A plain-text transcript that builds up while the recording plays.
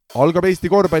Algab Eesti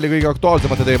korvpalli kõige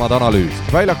aktuaalsemate teemade analüüs.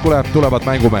 Väljakule tulevad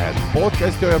mängumehed.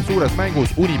 Podcasti hoiab suures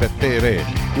mängus Unibet TV,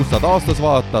 kus saad aastas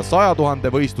vaadata 100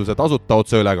 000 võistluse tasuta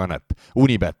otseülekannet.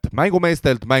 Unibet,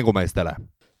 mängumeestelt mängumeestele.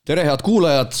 Tere head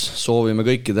kuulajad, soovime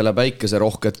kõikidele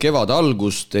päikeserohket kevade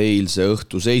algust. Eilse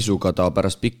õhtu seisuga ta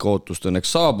pärast pikka ootust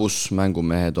õnneks saabus.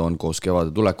 Mängumehed on koos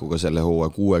kevade tulekuga selle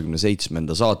hooaja 67.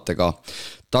 saatega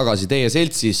tagasi teie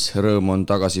seltsis. Rõõm on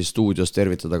tagasi stuudios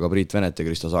tervitada ka Priit Venet ja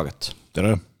Kristo Saaget.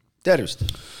 Tere! Tervist!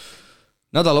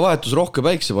 Nädalavahetus rohke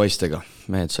päiksepaistega.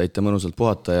 Mehed saite mõnusalt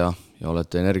puhata ja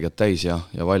olete energiat täis ja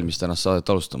valmis tänast saadet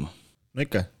alustama. No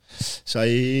ikka.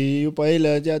 Sai juba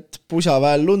eile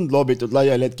pusaväel lund loobitud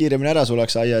laiali, et kiiremini ära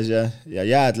sulaks aias ja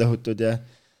jääd lõhutud ja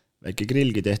väike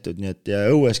grillgi tehtud, nii et ja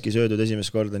õueski söödud esimest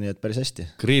korda, nii et päris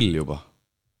hästi. Grill juba?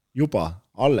 Juba,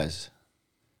 alles.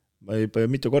 Ma juba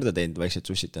mitu korda teinud väikseid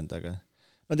sussitanud, aga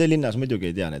ma tein linnas muidugi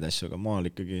ei tea neid asju, aga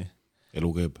maal ikkagi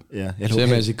elu käib. See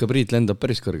mees ikka Priit lendab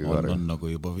päris kõrge kaarega. On nagu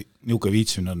juba niuke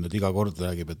viitsimine on, et iga kord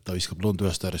räägib, et ta viskab lund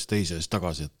ühest äärest teise ja siis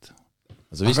tagasi. Et...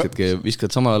 Sa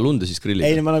viskad samal ajal lunde siis grillida?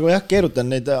 Ei, ma nagu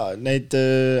keerutan neid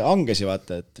angesi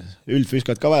vaata, et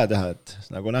üldfüüskat ka vaja teha, et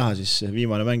nagu näha siis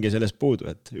viimane mängi sellest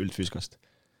puudu, et üldfüüskast.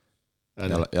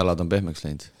 Jalad on pehmeks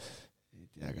läinud? Ei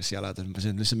tea, kas jalad on,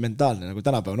 see on lihtsalt mentaalne, nagu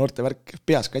tänapäeva noorte värk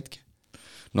peas katki.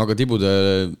 No aga tibude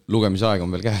lugemise aeg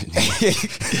on veel käes.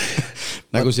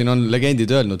 Nagu siin on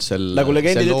legendid öelnud sel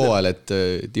hooajal, et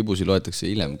tibusi loetakse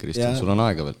hiljem, Kristjan, sul on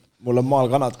aega veel. Mul on maal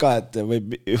kanad ka, et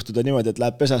võib juhtuda niimoodi, et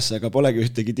läheb pesasse, aga polegi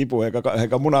ühtegi tibu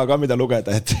ega muna ka mida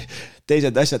lugeda, et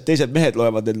teised mehed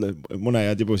loevad mune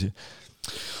ja tibusi.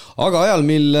 Aga ajal,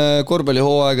 mil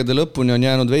korvpallihooaegade lõpuni on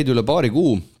jäänud veidi üle paari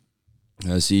kuu,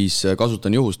 siis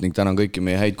kasutan juhust ning tänan kõiki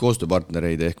meie häid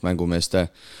koostööpartnereid ehk mängumeeste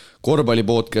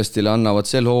korvpallipodcastile annavad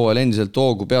sel hooajal endiselt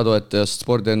hoogu peatoetajast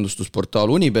spordiendustusportaal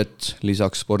Unibet,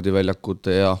 lisaks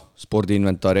spordiväljakute ja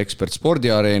spordiinventaari ekspert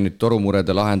Spordiareenid,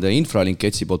 torumurede lahendaja Infralink,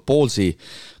 Etsipot Poolsi,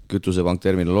 kütusepank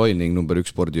Terminal Oil ning number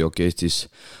 1 spordijook Eestis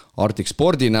Arctic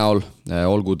Spordi näol.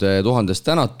 Olgu te 1000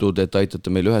 tänatud, et aitate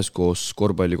meil üheskoos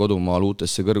korvpalli kodumaal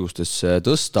uutesse kõrgustesse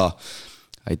tõsta.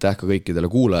 Aitäh ka kõikidele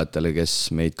kuulajatele, kes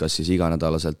meid kas siis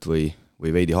iganädalaselt või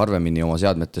veidi harvemini oma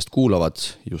seadmetest kuulavad.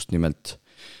 Just nimelt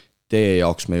teie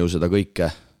jaoks me ju seda kõike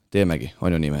teemegi,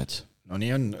 on ju nii mehed? No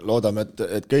nii on, loodame,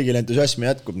 et kõigil entusiasmi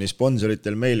jätkub nii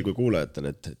sponsoritel, meil kui kuulajatel,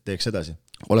 et teeks edasi.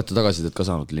 Olete tagasisid ka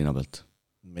saanud liina pealt?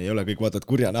 Me ei ole kõik vaatavad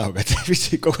kurja näoga, et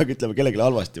vist kogu aeg ütleme kellelegi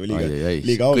halvasti või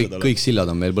liiga ausad. Kõik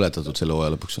sillad on meil põletatud selle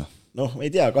hooaja lõpuks. Noh,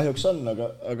 ei tea, kahjuks on,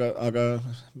 aga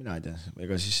mina ei tea,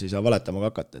 ega siis ei saa valetama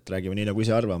hakata, et räägime nii nagu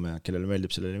ise arvame ja kellele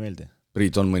meeldib, sellele ei meeldi.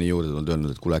 Priit on mõni juurde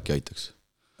öelnud, et kuule äkki aitaks.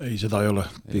 Ei, seda ei ole.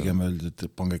 Pigem öeldi, et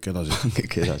pange ikka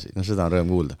edasi. No seda on rõõm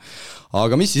kuulda.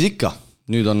 Aga mis siis ikka?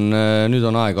 Nüüd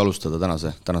on aeg alustada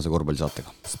tänase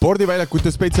korvpallisaatega. Spordiväljakute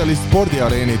spetsialist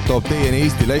Spordiareenid toob teieni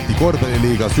Eesti-Läti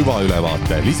korvpalliliiga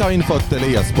süvaülevaate. Lisainfot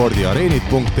leia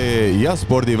spordiareenid.ee ja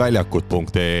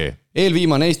spordiväljakut.ee.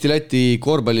 Eelviimane Eesti-Läti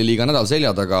korvpalliliiga nädal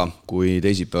selja taga, kui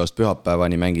teisipäevast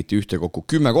pühapäevani mängiti ühtekokku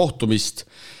 10 kohtumist.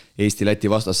 Eesti-Läti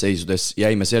vastasseisudes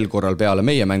jäime sel korral peale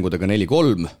meie mängudega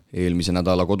 4-3. Eelmise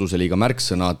nädala koduse liiga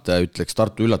märksõnad ütleks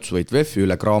Tartu üllatusvõit VEF-i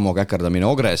üle Graamo käkerdamine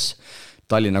Ogres,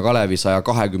 Tallinna Kalevi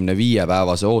 125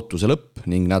 päevase ootuse lõpp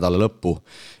ning nädala lõppu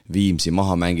Viimsi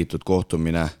maha mängitud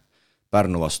kohtumine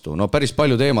Pärnu vastu. No päris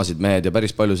palju teemasid mehed ja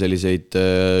päris palju selliseid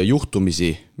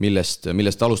juhtumisi,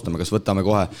 millest alustame. Kas võtame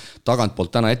kohe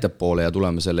tagantpoolt täna ettepoole ja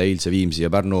tuleme selle eilse Viimsi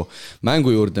ja Pärnu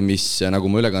mängu juurde, mis,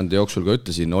 nagu ma ülekande jooksul ka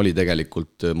ütlesin, oli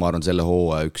tegelikult, ma arvan, selle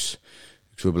hooaja üks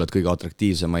võib-olla kõige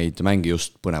atraktiivsemaid mängi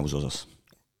just põnevuse osas.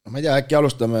 Ma ei tea, äkki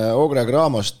alustame Ogre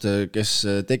Graamost, kes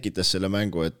tekitas selle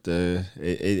mängu, et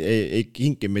ei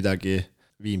kinki midagi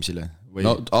Viimsile. Või...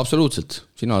 No absoluutselt,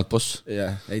 sina oled boss.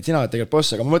 Ei, sina oled tegelikult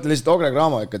boss, aga ma mõtlen lihtsalt Ogre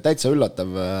Graamo ikka täitsa üllatav.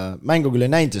 Mängu küll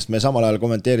ei näinud, sest me samal ajal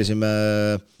kommenteerisime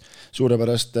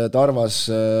suurepärast Tarvas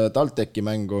Talteki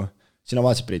mängu. Sina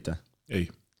vaatasid, Priit? Ei.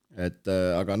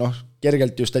 Aga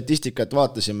kergelt ju statistikat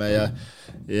vaatasime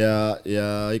ja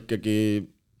ikkagi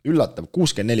üllatav,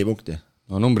 64 punkti.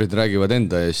 No numbrid räägivad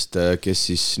enda eest, kes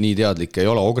siis nii teadlik ei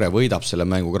ole. Ogre võidab selle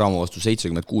mängu Graamo vastu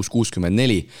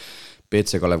 76-64.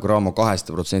 PC Kalev Graamo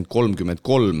 2%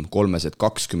 33,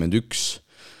 3-21.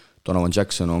 Donovan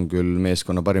Jackson on küll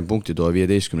meeskonna parim punktitoa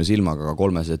 15 silmaga, aga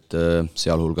 3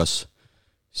 sealhulgas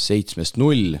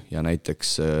 7-0 ja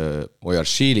näiteks Ojar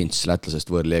Šilins, lätlasest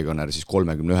võõrleegionär, siis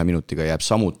 31 minutiga jääb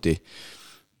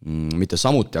mitte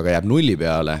samuti, aga jääb 0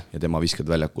 peale ja tema viskad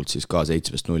väljakult siis ka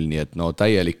 7-0, nii et no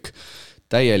täielik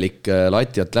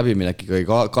latiat läbiminek ikkagi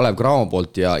Kalev Graamo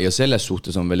poolt ja selles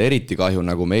suhtes on veel eriti kahju,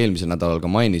 nagu me eelmisel nädalal ka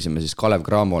mainisime, siis Kalev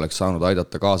Graamo oleks saanud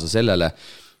aidata kaasa sellele,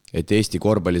 et Eesti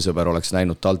korvpallisõber oleks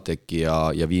näinud TalTechi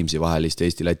ja Viimsi vahelist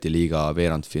Eesti-Läti liiga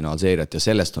veerandfinaalseeriat ja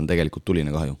sellest on tegelikult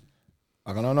tuline kahju.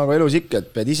 Aga no nagu elus ikka,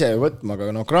 et pead ise võtma, aga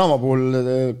no Cramo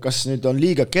puhul kas nüüd on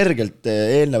liiga kergelt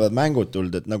eelnevad mängud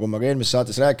tulnud, et nagu me ka eelmises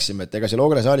saates rääkisime, et ega seal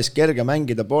Ogre saalis kerge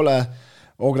mängida pole,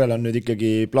 Ogrel on nüüd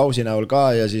ikkagi Plausi näol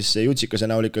ka ja siis Jutsikase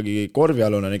näol ikkagi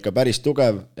korvialune on ikka päris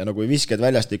tugev ja no kui visked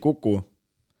väljast ei kuku,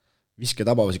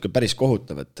 visketabavus ikka päris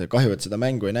kohutav, et kahju, et seda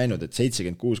mängu ei näinud, et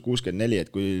 76-64,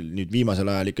 et kui nüüd viimasel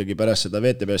ajal ikkagi pärast seda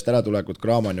VTB-st ära tulekut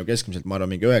Cramo on ju keskmiselt, ma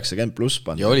arvan, mingi 90 pluss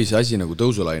pannud. Ja oli see asi nagu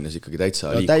tõusulaines ikkagi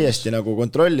täitsa liikumas. Täiesti nagu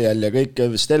kontrolli all ja kõik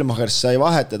Stelmachers sai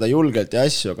vahetada julgelt ja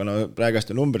asju, aga no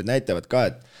praegaste numbrid näitavad ka,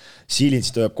 et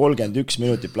Silins tuleb 31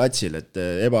 minutit platsil, et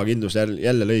ebakindlus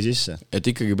jälle lõi sisse. Et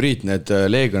ikkagi, Priit, need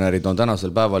leegionärid on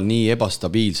tänasel päeval nii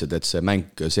ebastabiilsed, et see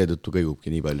mäng seetõttu kõigubki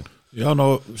nii palju. Ja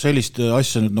no sellist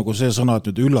asja nüüd nagu see sõna, et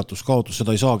nüüd üllatuskaotus,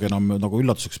 seda ei saagi enam nagu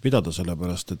üllatuseks pidada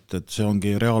sellepärast, et see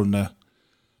ongi reaalne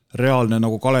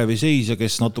nagu Kalevi seis ja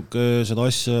kes natuke seda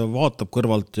asja vaatab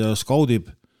kõrvalt ja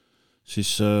skaudib,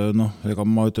 siis ega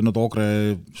ma ütlen, et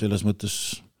Ogre selles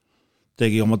mõttes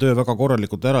tegi oma töö väga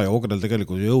korralikult ära ja Ogrel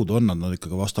tegelikult jõudu on, nad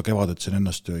ikkagi vasta kevadet siin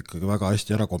ennast ju ikkagi väga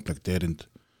hästi ära komplekteerinud.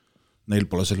 Neil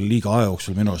pole selle liiga aja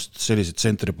jooksul minu arust selliseid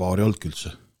tsentripaari olnudki üldse.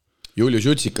 Julius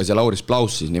Jutsikas ja Lauris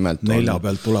Plaus siis nimelt. Nelja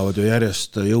pealt tulevad ju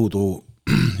järjest jõudu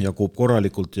ja kuub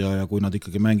korralikult ja kui nad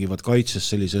ikkagi mängivad kaitses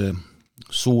sellise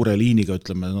suure liiniga,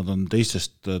 ütleme, nad on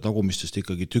teistest tagumistest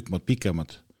ikkagi tükmad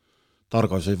pikemad.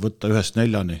 Targas ei võtta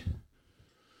 1-4.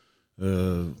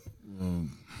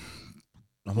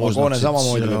 Magone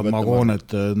samamoodi.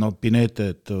 Magonet,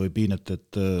 Pinetet või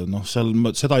Pinetet, seal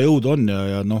seda jõudu on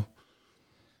ja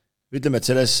ütleme, et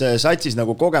selles satsis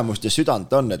nagu kogemust ja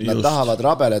südant on, et nad tahavad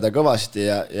rabeleda kõvasti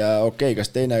ja okei, kas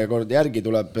teine kord järgi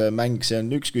tuleb mäng, see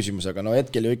on üks küsimus, aga no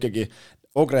hetkel ju ikkagi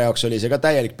Ogre jaoks oli see ka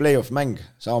täielik play-off mäng,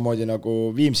 samamoodi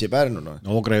nagu Viimsi Pärnu. No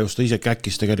Ogre just ise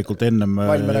käkkis tegelikult ennem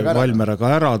Valmeraga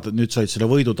ära, nüüd said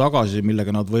selle võidu tagasi,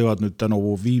 millega nad võivad nüüd tänu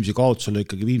Viimsi kaotusele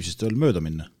ikkagi Viimsist veel mööda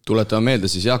minna. Tuletame meelde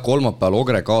siis kolmapäeval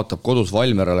Ogre kaotab kodus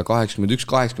Valmerale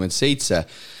 81-87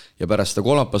 ja pärast seda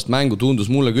kolmapast mängu tundus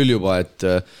mulle küll juba,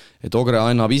 et Ogre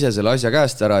annab ise selle asja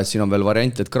käest ära, et siin on veel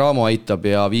variant, et Cramo aitab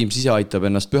ja Viims ise aitab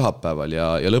ennast pühapäeval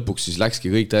ja lõpuks siis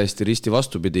läkski kõik täiesti risti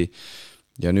vastupidi.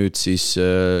 Ja nüüd siis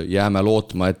jääme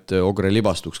lootma, et Ogre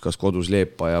libastuks kas kodus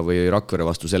Leepaja või Rakvere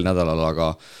vastu sel nädalal, aga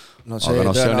see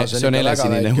on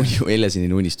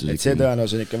Helesinine unistus. Et see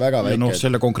tõenäosus on ikka väga väike.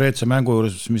 Selle konkreetse mängu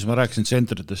juures, mis ma rääkisin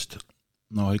tsentritest,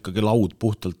 ikkagi laud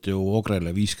puhtalt ju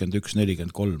Ogrele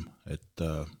 51-43,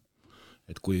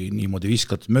 et kui niimoodi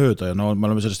viskad mööda ja me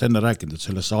oleme sellest enne rääkinud, et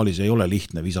selles saalis ei ole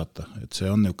lihtne visata, et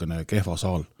see on niisugune kehva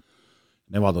saal.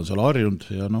 Nemad on seal harjunud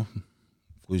ja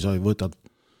kui sa võtad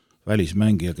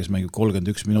välismängija, kes mängib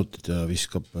 31 minutit ja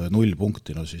viskab 0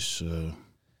 punkti, siis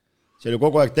see oli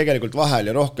kogu aeg tegelikult vahel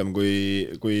ja rohkem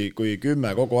kui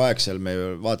 10 kogu aeg seal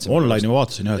me vaatasime. Online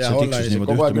vaatasin, et see tiksus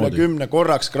niimoodi kogu aeg üle 10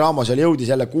 korraks Cramo seal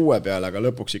jõudis jälle 6 peale, aga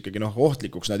lõpuks ikkagi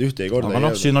ohtlikuks nad ühte ei korda. Aga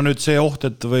siin on nüüd see oht,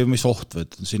 või mis oht,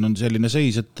 siin on selline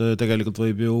seis, et tegelikult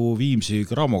võib ju Viimsi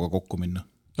Cramoga kokku minna.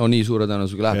 No nii suure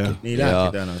tõenäosusega lähebki. Nii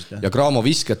lähebki tõenäoliselt. Ja Cramo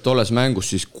visked tolles mängus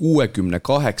siis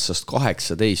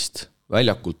 68-18,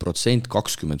 väljakult protsent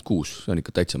 26, see on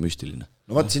ikka täitsa müstiline.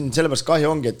 No vaat siin sellepärast kahju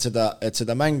ongi, et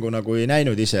seda mängu nagu ei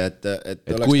näinud ise, et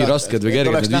kui rasked või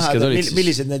kerged need visked olid siis.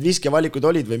 Millised need viskevalikud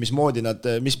olid või mismoodi nad,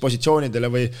 mis positsioonidele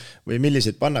või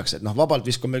millised pannakse, et vabalt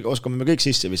oskame me kõik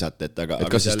sisse visata. Et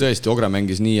kas siis tõesti Ogre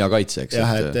mängis nii ja kaitse, eks?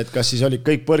 Jah, et kas siis olid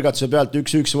kõik põrgatuse pealt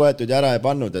 1-1 võetud ja ära ei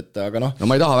pannud, aga No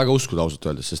ma ei taha väga uskuda ausalt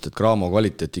öeldes, sest et Cramo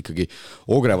kvaliteet ikkagi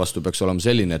Ogre vastu peaks olema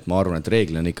selline, et ma arvan, et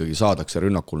reeglina ikkagi saadakse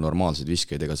rünnakul normaalseid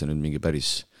viskeid, ega see nüüd mingi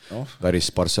päris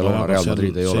Barcelona, Real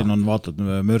Madrid ei ole. Siin on vaatad,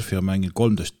 Murphy on mänginud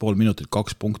 13,5 minutit,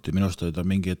 2 punkti, minu arust ta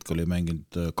mingi hetk oli mänginud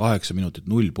 8 minutit,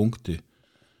 0 punkti.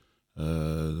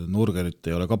 Nurgerit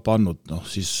ei ole ka pannud,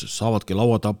 siis saavadki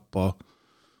laua tappa,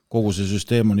 kogu see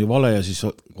süsteem on nii vale ja siis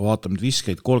vaatame nüüd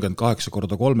viskeid 38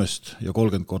 korda 3 ja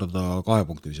 30 korda 2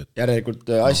 punkti viset. Järelikult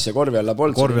asja korvi alla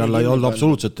polnud. Korvi alla ei olnud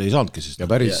absoluutselt, ei saanudki siis.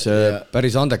 Ja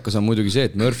päris andekas on muidugi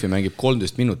see, et Murphy mängib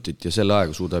 13 minutit ja selle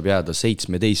aega suudab jääda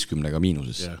 17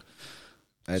 miinuses.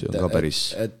 See on ka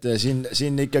päris. Et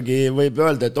siin ikkagi võib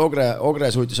öelda, et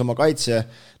Ogre suutis oma kaitse,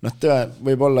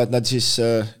 võib olla, et nad siis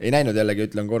ei näinud jällegi,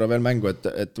 ütlen korra veel mängu,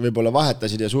 et võib-olla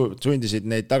vahetasid ja sundisid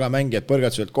neid tagamängijad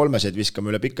põrgatsuselt 3 viskama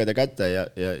üle pikkade kätte ja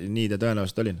nii ta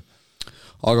tõenäoliselt oli.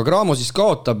 Aga Cramo siis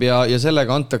kaotab ja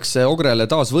sellega antakse Ogrele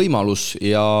taas võimalus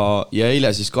ja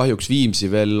eile siis kahjuks Viimsi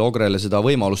veel Ogrele seda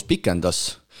võimalust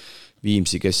pikendas.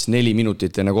 Viimsi, kes 4 minutit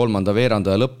enne kolmanda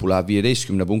veerandaja lõppu läheb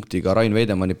 15 punktiga Rain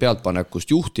Veidemanni pealtpanekust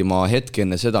juhtima, hetke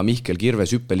enne seda Mihkel Kirves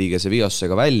hüppeliigese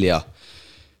vigastusega välja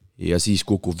ja siis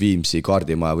kukub Viimsi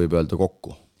kaardimaja, võib öelda,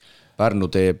 kokku. Pärnu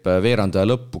teeb veerandaja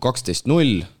lõppu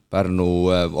 12-0,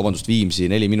 Viimsi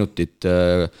 4 minutit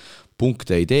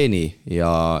punkte ei teeni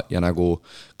ja nagu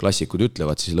klassikud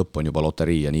ütlevad, siis lõpp on juba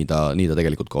loterii ja nii ta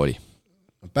tegelikult ka oli.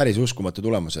 Päris uskumatu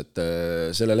tulemus, et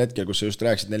sellel hetkel, kus sa just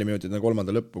rääkisid 4 minutit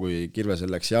kolmanda lõppu, kui Kirvesel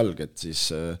läks jalg, et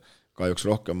siis kahjuks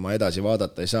rohkem ma edasi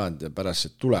vaadata ei saanud ja pärast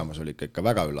see tulemus oli ikka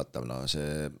väga üllatav. No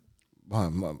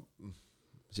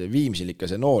see Viimsil ikka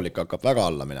see nool ikka hakkab väga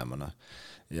alla minema. No.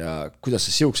 Ja kuidas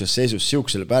see siukses seisus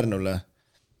siuksele Pärnule,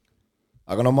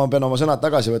 aga no ma pean oma sõnad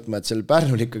tagasi võtma, et sellel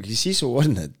Pärnul ikkagi sisu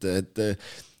on, et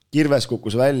Kirves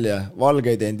kukkus välja,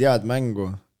 Valge ei teinud head mängu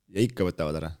ja ikka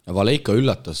võtavad ära. Valeika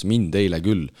üllatas mind eile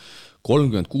küll.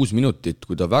 36 minutit,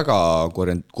 kui ta väga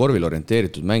korvil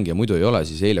orienteeritud mängija muidu ei ole,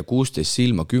 siis eile 16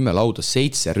 silma, 10 lauda,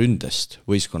 7 ründest,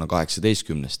 võistkonna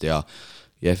 18 ja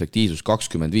efektiivsus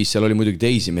 25. Seal oli muidugi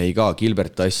teisi mehi ka,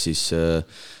 Gilbert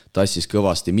tassis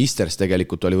kõvasti. Misters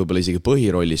tegelikult oli võib-olla isegi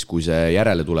põhirollis, kui see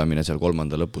järele tulemine seal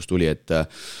kolmanda lõpus tuli, et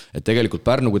tegelikult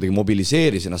Pärnu kuidagi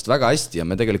mobiliseeris ennast väga hästi ja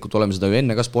me tegelikult oleme seda ju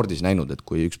enne ka spordis näinud, et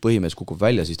kui üks põhimees kukub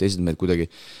välja, siis teised mehed kuidagi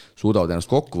suudavad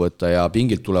ennast kokku võtta ja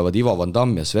pingilt tulevad Ivo Van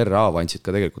Damme ja Sver Raav andsid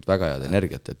ka tegelikult väga head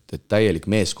energiat, et täielik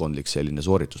meeskondlik selline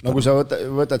sooritus. No kui sa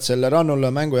võtad selle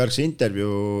Rannula mängujärgse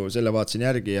intervjuu, selle vaatasin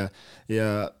järgi ja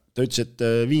ta ütles, et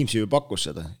Viimsi ju pakkus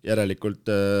seda,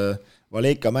 järelikult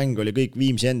Valeika mäng oli kõik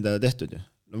Viimsi enda tehtud ju.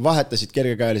 Vahetasid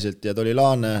kergekäeliselt ja ta oli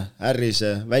Laane, Ärrise,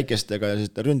 väikestega ja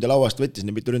siis ta ründelauast võttis,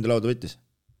 nii mitu ründelauda võttis?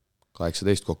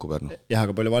 18 kokku Pärnu. Jah,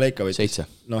 aga palju Valeika võttis? 7.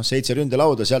 No 7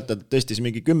 ründelauda, sealt ta tõstis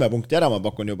mingi 10 punkti ära, ma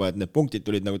pakun juba, et need punktid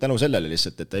tulid nagu tänu sellele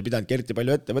lihtsalt, et ta ei pidanud eriti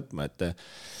palju ette võtma,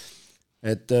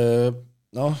 et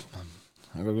noh,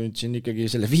 aga kui nüüd siin ikkagi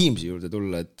selle Viimsi juurde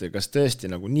tulla, et kas tõesti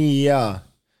nagu nii hea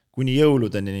kuni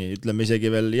jõuludeni, ütleme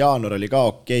isegi veel jaanuar oli ka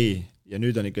okei, ja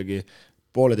nüüd on ikkagi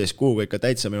 1,5 kuuga ikka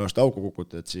täitsa minu arust auku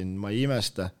kukutud, et siin ma ei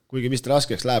imesta, kuigi vist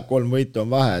raskeks läheb, 3 võitu on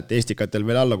vahe, et Eestikatel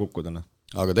veel alla kukkuda.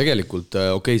 Aga tegelikult,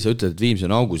 okei, sa ütled, et Viimsi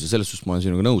on augus ja sellest suhtes ma olen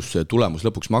sinuga nõus, tulemus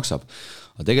lõpuks maksab.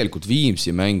 Aga tegelikult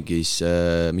Viimsi mängis,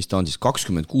 mis ta on siis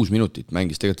 26 minutit,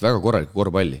 mängis tegelikult väga korralikku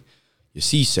korvpalli. Ja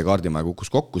siis see kaardimaja kukkus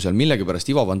kokku, seal millegi pärast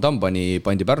Ivo Van Damme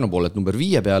pandi Pärnu poole, et number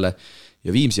 5 peale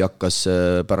ja Viimsi hakkas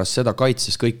pärast seda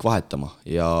kaitses kõik vahetama.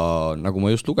 Ja nagu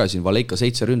ma just lugesin, Valeika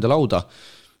 7 ründelauda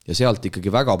ja sealt ikkagi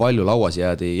väga palju lauas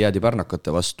jäädi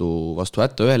pärnakate vastu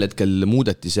hätta. Ühel hetkel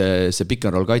muudeti see pick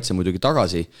and roll kaitse muidugi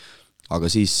tagasi,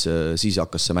 aga siis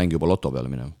hakkas see mäng juba loto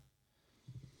peale minema.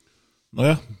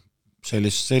 Nojah,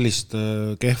 sellist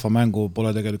kehva mängu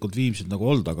pole tegelikult Viimsid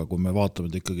nagu olnud, aga kui me vaatame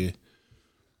ikkagi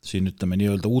siin ütleme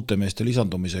nii-öelda uute meeste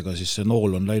lisandumisega, siis see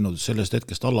nool on läinud sellest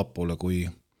hetkest allapoole,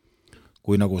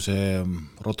 kui nagu see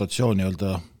rotatsioon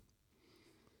nii-öelda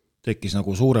tekkis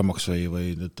nagu suuremaks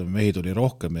või ütleme, mehi tuli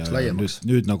rohkem ja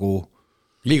nüüd nagu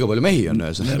liiga palju mehi on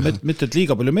mitte, et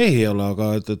liiga palju mehi ei ole,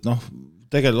 aga et noh,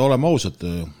 tegelikult oleme ausad,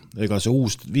 ega see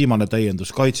viimane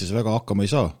täiendus kaitses väga hakkama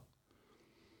ei saa.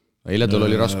 Eile tal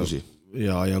oli raskusi.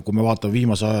 Ja kui me vaatame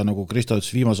viimase aja, nagu Krista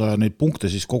ütles, viimase aja neid punkte,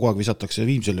 siis kogu aeg visatakse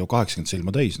Viimsel ju 80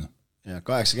 silma täis. Ja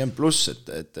 80 pluss,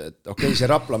 et okei, see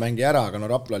Rapla mängi ära, aga no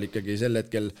Raplal ikkagi sel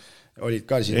hetkel olid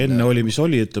ka siin... Enne oli, mis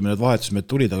oli, ütleme, need vahetusmehed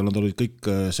tulid, aga nad olid kõik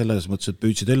selles mõttes, et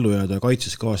püüdsid ellu jääda ja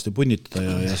kaitses kõvasti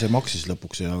punnitada ja see maksis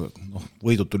lõpuks ja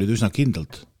võidud tulid üsna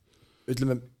kindlalt.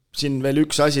 Ütleme, siin veel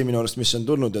üks asi minu arust, mis on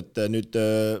tulnud, et nüüd,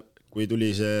 kui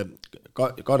tuli see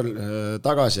Karl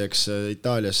tagasi, eks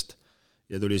Itaaliast,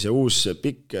 ja tuli see uus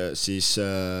pikk, siis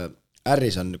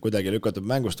Ärris on kuidagi lükatud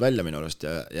mängust välja minu arust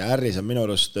ja Ärris on minu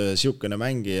arust siukene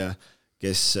mängija,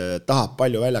 kes tahab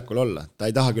palju väljakul olla.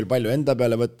 Ta ei taha küll palju enda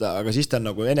peale võtta, aga siis ta on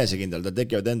nagu enesekindel, ta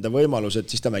tekivad enda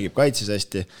võimalused, siis ta mängib kaitses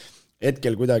hästi.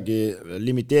 Hetkel kuidagi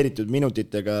limiteeritud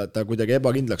minutitega ta kuidagi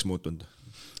ebakindlaks muutunud.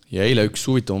 Ja eile üks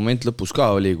huvitav moment lõpus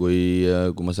ka oli,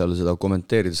 kui ma seal seda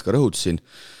kommenteerides ka rõhutasin,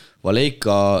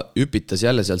 Valeika üpitas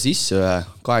jälle seal sisse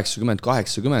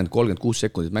 80-80, 36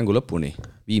 sekundit mängu lõpuni.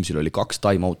 Viimsil oli 2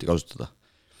 time-outi kasutada.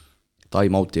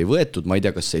 Time-outi ei võetud, ma ei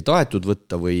tea, kas ei tahetud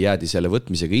võtta või jäädi selle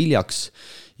võtmisega hiljaks.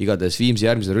 Igatahes Viimsi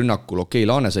järgmisel rünnakul,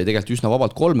 Laane sai tegelikult üsna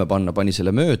vabalt 3 panna, pani selle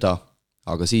mööda,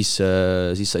 aga siis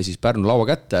sai siis Pärnu laua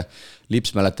kätte.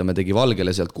 Lips, mäletame, tegi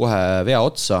Valgele sealt kohe vea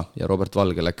otsa ja Robert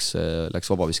Valge läks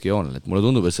vabaviske joonele. Et mulle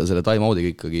tundub, et selle time-oudiga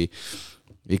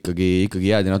ikkagi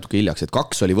jäädi natuke hiljaks, et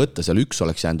 2 oli võtta, seal 1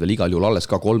 oleks jäänud veel igal juhul alles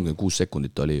ka 36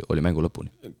 sekundit oli mängu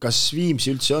lõpuni. Kas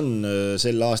Viimsi üldse on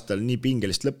sel aastal nii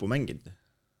pingelist lõppu mänginud?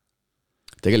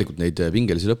 tegelikult neid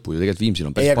pingelisi lõppu ju tegelikult Viimsil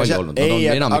on päris palju olnud, nad on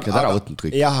enamik need ära võtnud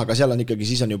kõik. Jah, aga seal on ikkagi,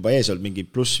 siis on juba ees olnud mingi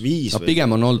 +5. No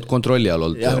pigem on olnud kontrolli all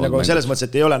olnud. Jah, nagu selles mõttes,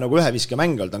 et ei ole nagu ühe viske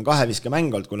mäng olnud, on 2 viske mäng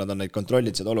olnud, kui nad on neid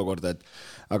kontrollid seda olukorda,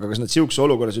 et aga kas nad siukse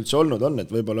olukorras üldse olnud on, et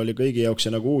võib-olla oli kõigi jaoks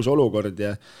see nagu uus olukord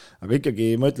ja aga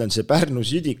ikkagi, ma ütlen, see Pärnu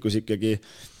südikus ikkagi,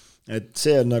 et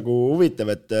see on nagu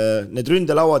huvitav, et need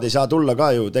ründelauad ei saa tulla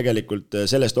ka ju tegelikult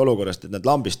sellest olukorrast, et need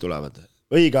lambist tulevad.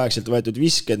 Õigeaegselt võetud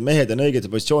visked, mehed on õigete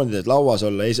positsioonid, et lauas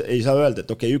olla, ei saa öelda, et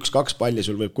okei, 1-2 palli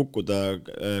sul võib kukkuda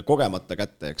kogemata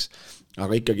kätte, eks.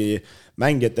 Aga ikkagi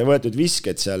mängijate võetud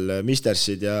visked seal,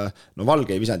 Mistersid ja no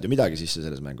Valge ei visanud ju midagi sisse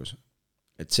selles mängus.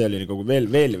 Et see oli nagu veel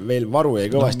varu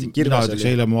jäi kõvasti kirvas.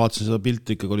 Eile ma vaatasin seda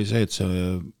pilti, ikkagi oli see, et see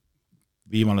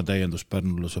viimane täiendus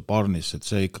Pärnule, see Barnis, et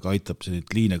see ikkagi aitab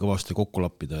neid liine kõvasti kokku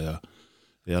lappida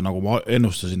ja nagu ma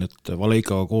ennustasin, et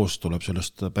Valeikaga koos tuleb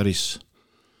sellest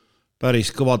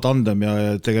päris kõva tandem ja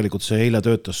tegelikult see eile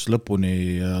töötas lõpuni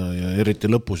ja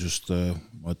eriti lõpus just,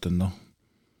 ma ütlen,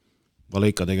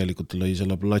 Valeika tegelikult lõi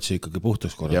selle platsi ikkagi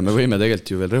puhtaks korraks. Ja me võime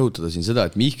tegelikult ju veel rõhutada siin seda,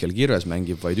 et Mihkel Kirves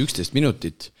mängib vaid 11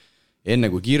 minutit.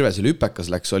 Enne kui Kirvesel hüpekas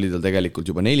läks, oli tal tegelikult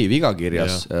juba 4 viga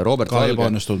kirjas. Robert Valge,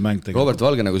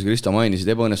 nagu see Kristo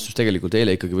mainisid, ebaõnnestus tegelikult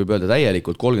eile ikkagi võib öelda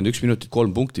täielikult 31 minutit, 3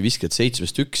 punkti, visked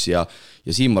 7-1 ja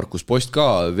Siim-Markus Post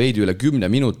ka veidi üle 10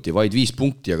 minuti, vaid 5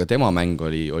 punkti, aga tema mäng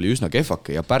oli üsna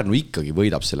kehvake ja Pärnu ikkagi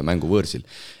võidab selle mängu võõrsil.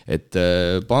 Et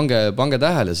pange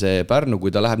tähele see Pärnu, kui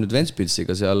ta läheb nüüd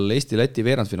Ventspilsiga seal Eesti-Läti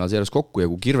veerandfinaalseeras kokku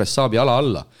ja kui Kirves saab jala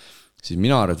alla, siis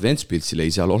mina arvan, et Ventspilsil ei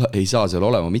saa seal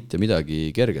olema mitte midagi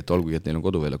kerget, olgugi, et neil on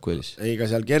koduväljaku eelis. Ei, ka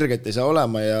seal kerget ei saa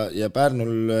olema ja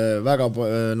Pärnul väga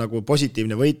nagu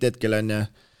positiivne võit hetkel on ja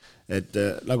et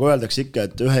nagu öeldakse ikka,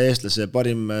 et ühe eestlase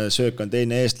parim söök on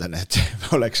teine eestlane, et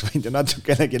oleks võinud ju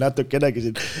natukenegi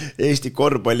siin Eesti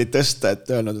korvpalli tõsta, et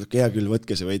öelnud, et hea küll,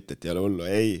 võtke see võit, et ei ole hullu,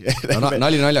 ei.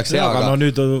 Nali naljaks hea, aga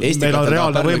nüüd meil on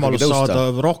reaalne võimalus saada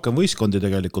rohkem võistkondi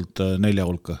tegelikult 4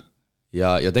 hulka.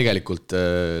 Ja tegelikult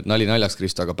nali naljaks,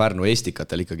 Kristo, aga Pärnu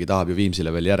Estikatel ikkagi tahab ju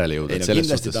Viimsile veel järele jõuda. Ei, no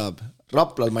kindlasti tahab.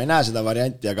 Raplal ma ei näe seda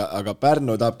varianti, aga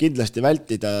Pärnu tahab kindlasti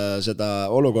vältida seda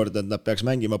olukorda, et nad peaks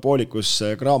mängima poolikus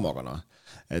Kraamoga,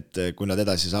 et kui nad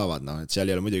edasi saavad, et seal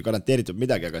ei ole muidugi garanteeritud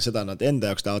midagi, aga seda nad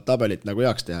enda jaoks tahavad tabelit nagu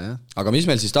heaks teha. Ja? Aga mis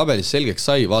meil siis tabelis selgeks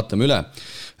sai, vaatame üle.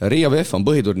 Riia VF on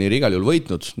põhiturniiri igal juhul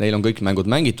võitnud, neil on kõik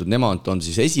mängud mängitud, nemad on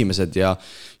siis esimesed ja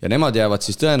nemad jäävad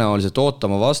siis tõenäoliselt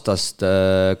ootama vastast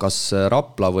kas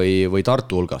Rapla või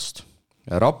Tartu hulgast.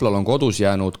 Raplal on kodus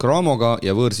jäänud Kraamoga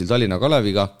ja võõrsil Tallinna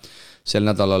Kaleviga. Sel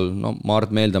nädalal, ma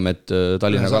meeldame, et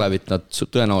Tallinna Kalevit nad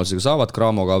tõenäolisega saavad,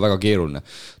 Kraamoga väga keeruline.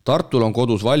 Tartul on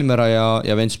kodus Valmera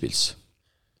ja Ventspils.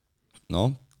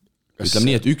 Ütleme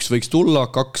nii, et 1 võiks tulla,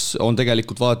 2 on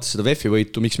tegelikult vaadates seda VF-i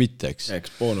võitu, miks mitte, eks?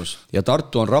 Boonus. Ja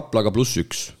Tartu on Raplaga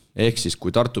 +1. Ehk siis, kui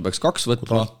Tartu peaks 2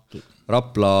 võtma,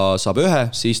 Rapla saab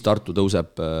 1, siis Tartu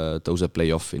tõuseb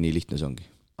play-offi, nii lihtne see ongi.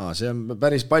 See on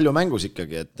päris palju mängus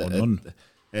ikkagi,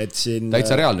 et siin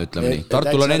täitsa reaalne, ütleme nii.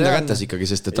 Tartul on enda kätes ikkagi,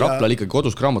 sest et Raplal ikkagi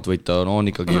kodus Kraamot võita on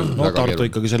ikkagi väga Tartu keeruline.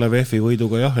 Ikkagi selle VF-i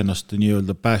võiduga ennast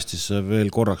nii-öelda päästis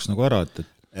veel korraks nagu ära,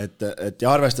 et ja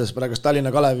arvestades praegu Tallinna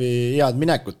Kalevi head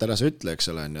minekut ära sa ütle, eks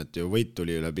ole, et ju võit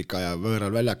tuli üle pika ja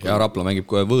võõral väljakul. Ja Rapla mängib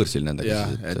kohe võõrsil nendega,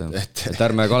 et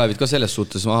ärme Kalevit ka selles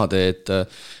suhtes maha tee,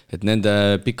 et nende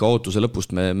pika ootuse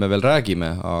lõpust me veel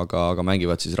räägime, aga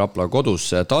mängivad siis Rapla kodus.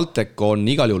 Taltek on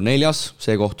igal juhul 4,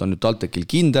 see koht on nüüd Taltekil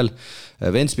kindel.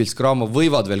 Ventspils, Kraamov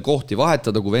võivad veel kohti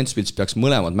vahetada, kui Ventspils peaks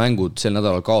mõlemad mängud sel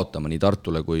nädalal kaotama nii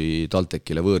Tartule kui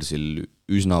Taltekile võõrsil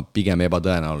üsna pigem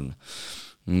ebatõenäoline.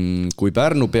 Kui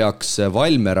Pärnu peaks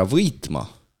Valmera võitma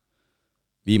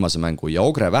viimase mängu ja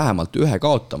Ogre vähemalt 1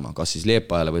 kaotama, kas siis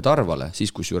Leepajale või Tarvale,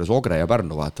 siis kus juures Ogre ja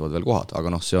Pärnu vahetavad veel kohad,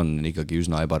 aga see on ikkagi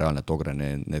üsna ebareaalne, et Ogre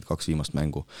need 2 viimast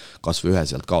mängu kas või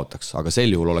 1 sealt kaotaks, aga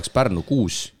sel juhul oleks Pärnu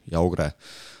 6 ja Ogre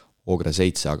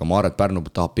 7, aga ma arvan, et Pärnu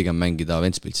tahab pigem mängida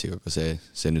Ventspilsiga, aga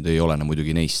see nüüd ei olene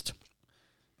muidugi neist.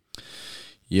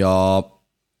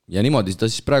 Ja niimoodi ta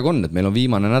siis praegu on, et meil on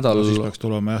viimane nädal. Siis peaks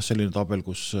tulema selline tabel,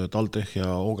 kus Taltech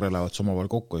ja Ogre lähevad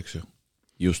samavahel kokku, eks ju?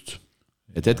 Just.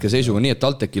 Et hetke seisuga nii, et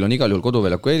Taltekil on igal juhul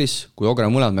koduväljaku eelis, kui Ogre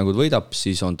mõlemad mängud võidab,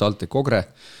 siis on Taltek Ogre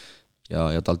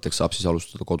ja Taltek saab siis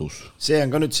alustada kodus. See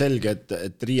on ka nüüd selge,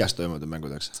 et Riias toimuvad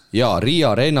mängudeks. Ja Riia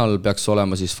Areenal peaks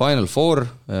olema siis Final Four,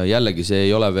 jällegi see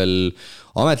ei ole veel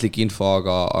ametlik info,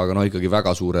 aga ikkagi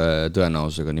väga suure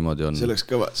tõenäosusega niimoodi on. See oleks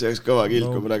kõva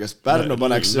kilku praegu, Pärnu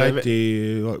paneks Läti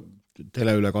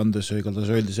teleülekandes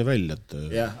igatahes öeldi see välja, et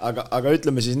jah, aga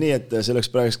ütleme siis nii, et see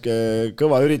oleks praegu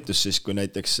kõva üritus siis, kui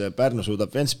näiteks Pärnu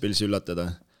suudab Ventspilsi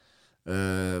üllatada,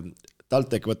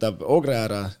 Taltek võtab Ogre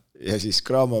ära ja siis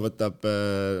Cramo võtab,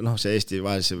 see Eesti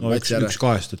vahel no, üks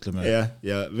kahest, ütleme.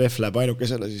 Ja VEF läheb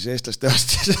ainukesele siis eestlaste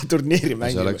vastu turniiri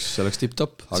mängima. See oleks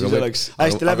tipp-topp. Siis oleks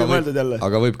hästi läbi mõeldud jälle.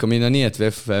 Aga võib ka minna nii, et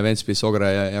VEF, Ventspils, Ogre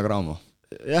ja Cramo.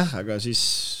 Jah, aga siis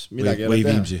midagi või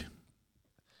Viimsi.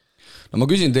 No ma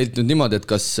küsin teilt nüüd niimoodi, et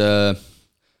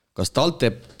kas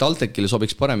TalTechile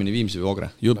sobiks paremini Viimsi või Ogre?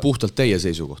 Puhtalt teie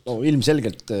seisukoht. No,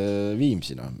 ilmselgelt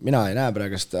Viimsi. No. Mina ei näe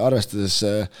praegust arvestades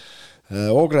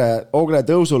Ogre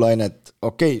tõusulainet,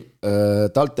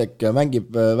 TalTech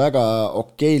mängib väga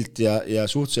okeilt ja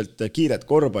suhteliselt kiiret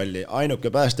korvpalli, ainuke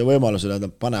pääste võimalusele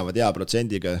nad panevad hea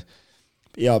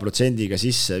protsendiga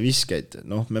sisse viskeid.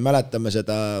 Me mäletame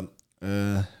seda,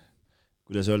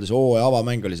 kuidas öeldes, hooaja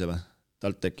avamäng oli see või?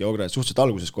 TalTech ja Ogre, suhteliselt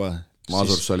alguses kohe.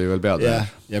 Maasurs oli veel peada.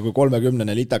 Ja kui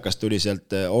 30 litakas tuli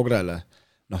sealt Ogrele,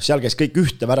 seal käis kõik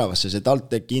ühte väravasse, see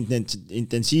TalTechi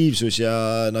intensiivsus ja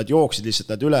nad jooksid lihtsalt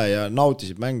nad üle ja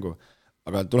nautisid mängu.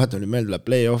 Aga tuletan nüüd meelde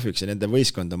play-offiks ja nende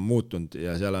võistkond on muutunud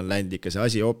ja seal on läinud ikka see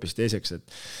asi hoopis teiseks. Et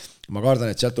ma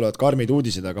kardan, et sealt tulevad karmid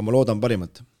uudised, aga ma loodan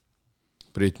parimat.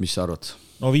 Priit, mis sa arvad?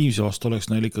 No Viimsi vastu oleks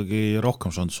neil ikkagi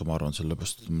rohkem šanssu, ma arvan,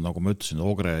 sellepärast, nagu ma ütlesin,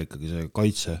 Ogre ikkagi see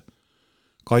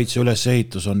kaitse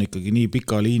ülesehitus on ikkagi nii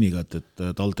pika liiniga, et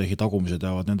TalTechi tagumised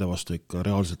jäävad nende vastu ikka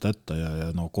reaalselt hätta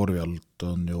ja korvi alt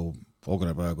on ju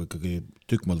Ogre praegu ikkagi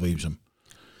tükkmaad võimsam.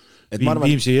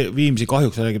 Viimsi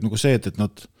kahjuks räägib nagu see, et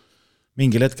nad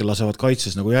mingil hetkel lasevad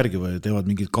kaitses nagu järgi või teevad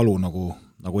mingit kalu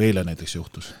nagu eile näiteks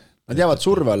juhtus. Nad jäävad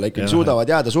surve alla, ikkagi suudavad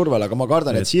jääda surve alla, aga ma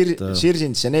kardan, et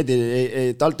Sirsins ja need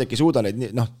TalTechi suuda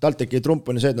neid, TalTechi trump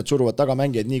on see, et nad suruvad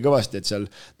tagamängijaid nii kõvasti, et seal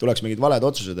tuleks mingid valed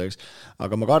otsused,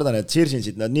 aga ma kardan, et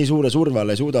Sirsinsid nad nii suure surve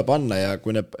alla ei suuda panna ja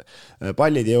kui need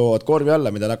pallid jõuavad korvi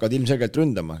alla, mida nad hakkavad ilmselgelt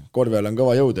ründama, korvi alla on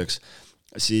kõva jõud,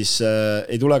 siis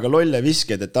ei tule ka lolle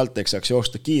viskeid, et TalTech saaks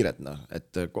joosta kiiret,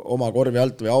 et oma korvi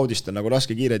alt või audist on nagu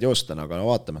raske kiired joosta, aga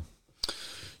vaatame.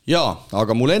 Jaa,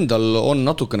 aga mul endal on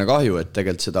natukene kahju, et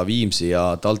tegelikult seda Viimsi ja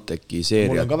TalTechi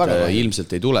seeriat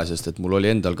ilmselt ei tule, sest et mul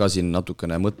oli endal ka siin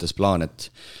natukene mõttes plaan,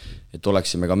 et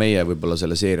oleksime ka meie võib-olla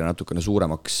selle seeria natukene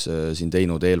suuremaks siin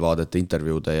teinud eelvaadete,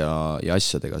 intervjuude ja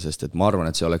asjadega, sest et ma arvan,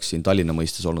 et see oleks siin Tallinna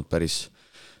mõistes olnud päris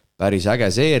äge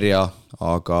seeria,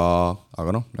 aga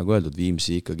nagu öeldud,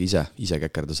 Viimsi ikkagi ise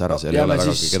käkerdas ära.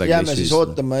 Jääme siis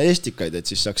ootama Estikaid, et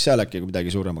siis saaks seal äkki midagi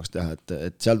suuremaks teha,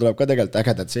 et seal tuleb ka tegelikult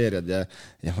ägedad seeriad ja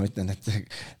ma ütlen, et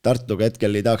Tartuga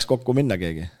hetkel ei tahaks kokku minna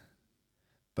keegi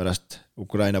pärast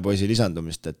Ukraina poisi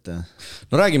lisandumist.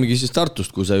 No räägimegi siis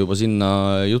Tartust, kui sa juba sinna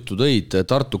juttu tõid.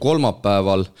 Tartu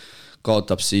kolmapäeval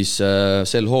kaotab siis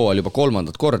sel hooajal juba 3.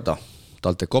 korda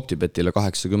TalTech Optibetile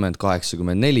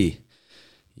 80-84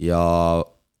 ja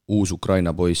uus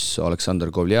Ukraina poiss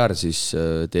Aleksander Kovliar siis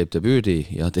teeb debüüdi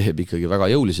ja teeb ikkagi väga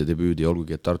jõulise debüüdi,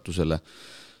 olgugi et Tartu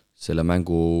selle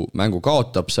mängu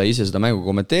kaotab. Sai ise seda mängu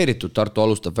kommenteeritud, Tartu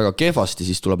alustab väga kehvasti,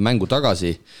 siis tuleb mängu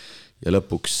tagasi ja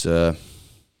lõpuks,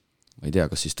 ma ei tea,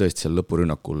 kas siis tõesti seal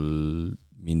lõpurünnakul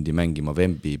mindi mängima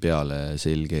Vembi peale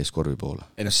selge ees korvi poole.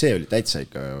 Ei see oli täitsa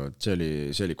ikka, see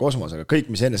oli kosmos, aga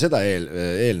kõik, mis enne seda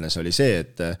eelnes, oli see,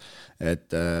 et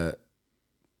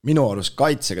minu arust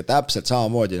kaitsega täpselt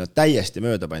samamoodi, täiesti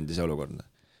mööda pandi see olukord.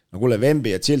 No kuule,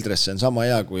 Vembi ja Childress on sama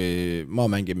hea, kui ma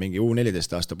mängin mingi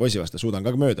U14 aasta poisi vastu, suudan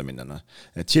ka mööda minna.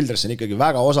 Et Childress on ikkagi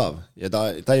väga osav ja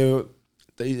ta ju,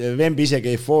 Vembi isegi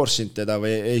ei force'inud teda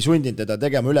või ei sundinud teda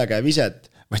tegema ülekäe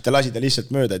viset, vaid ta lasi ta lihtsalt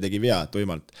mööda ja tegi vea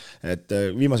tuimalt. Et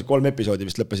viimased 3 episoodi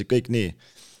vist lõppesid kõik nii.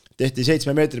 Tehti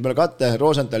 7 meetri peale katte,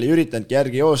 Rosenthal ei üritanudki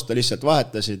järgi joosta, lihtsalt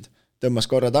vahetasid, tõmmas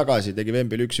korra tagasi, tegi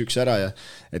Vembil 1-1 ära ja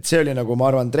et see oli nagu, ma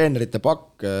arvan, treenerite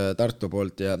pakk Tartu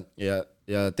poolt ja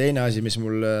teine asi, mis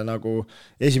mul nagu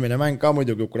esimene mäng ka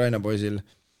muidugi Ukraina poisil,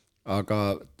 aga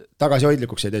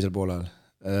tagasihoidlikuks jäi teisel poolel.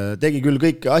 Tegi küll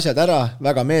kõik asjad ära,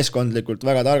 väga meeskondlikult,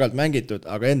 väga targalt mängitud,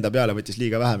 aga enda peale võttis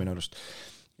liiga vähe minu arust.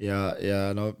 Ja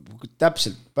no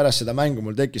täpselt pärast seda mängu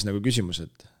mul tekkis nagu küsimus,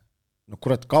 et no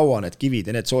kurat, kaua need kivid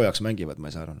ja need soojaks mängivad,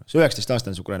 ma ei saa aru. See 19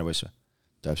 aastane see Ukraina poiss või?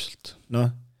 Täpselt. Noh,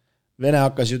 Vene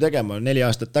hakkas ju tegema 4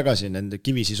 aastat tagasi nende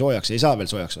kivisi soojaks, ei saa veel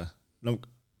soojaks või? No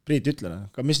Priit, ütle,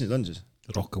 aga mis nüüd on siis?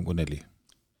 Rohkem kui 4.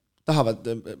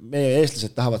 Meie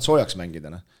eestlased tahavad soojaks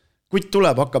mängida. Kutt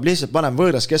tuleb, hakkab lihtsalt panema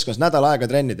võõras keskkonnas nädal aega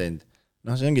trenni teinud.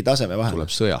 No see ongi taseme vahel.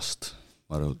 Tuleb sõjast,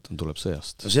 ma rõhutan, tuleb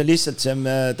sõjast. No see lihtsalt see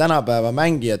tänapäeva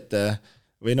mängijate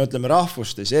või no ütleme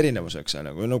rahvustes erinevuseks,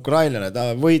 kui on ukrainlane, ta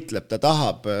võitleb, ta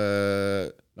tahab,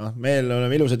 meil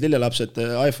oleme ilusad lillelapsed,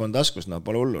 iPhone taskus,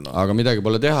 pole hullu. Aga midagi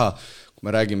pole teha, kui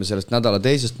me räägime sellest nädala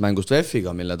teisest mängust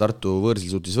VEF-iga, mille Tartu võõrsil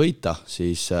suutis võita,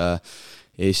 siis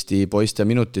Eesti poiste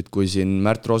minutid, kui siin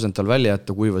Märt Rosenthal välja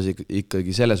jätta, kuivas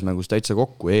ikkagi selles mängus täitsa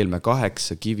kokku, Eelme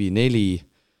 8, Kivi 4,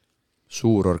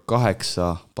 Suurorg 8,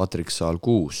 Patrik Saal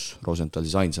 6, Rosenthal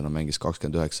siis ainsana mängis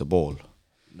 29,5.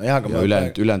 No jah, ja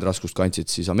ülejäänud raskust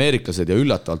kandsid siis ameeriklased ja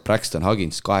üllatavalt Braxton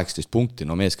Huggins 18 punkti,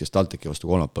 no mees, kes TalTechi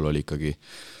vastu kolmapäeval oli ikkagi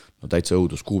täitsa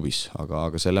õudus kuubis,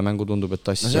 aga selle mängu tundub, et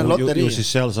tassi ju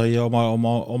siis seal sai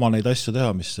oma neid asju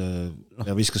teha, mis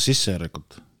ja viskas sisse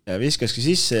järelikult. Ja viskaski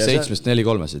sisse. 7-st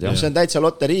 4-3-sed, jah. See on täitsa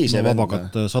loterii see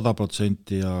vabakat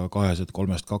 100% ja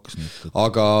 2-3-2.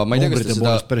 Aga ma ei tea, kas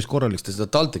te seda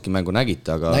TalTechi mängu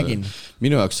nägite, aga Nägin.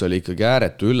 Minu jaoks oli ikkagi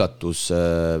ääretu üllatus.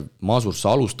 Masurs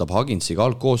alustab Hugginsiga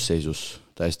algkoosseisus,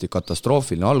 täiesti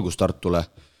katastroofiline algus Tartule.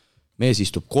 Mees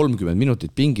istub 30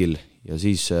 minutit pingil ja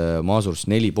siis Masurs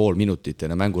 4,5 minutit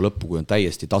enne mängu lõppu, kui on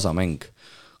täiesti tasamäng,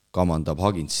 kamandab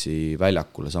Hugginsi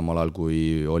väljakule, samal ajal kui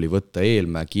oli võtta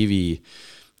Eelmäe, Kivi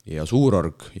ja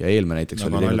Suurorg ja Eelmäe näiteks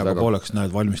oli teinud väga... pooleks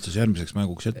näed, valmistas järgmiseks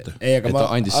mänguks ette.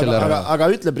 Aga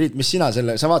ütle, Priit, mis sina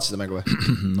sa vaatasid mängu või?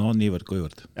 No niivõrd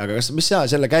kuivõrd. Aga mis sa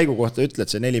selle käigu kohta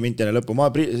ütled, see 4 minti enne lõppu? Ma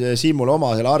Siimule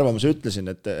oma selle arvamuse ütlesin,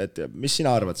 et mis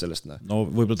sina arvad sellest? No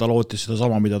võib-olla ta lootis seda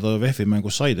sama, mida ta VEF-i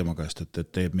mängus sai tema käest,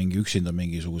 et teeb mingi üksinda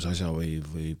mingisuguse asja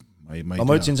või ma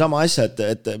ütlesin sama asja,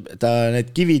 et ta need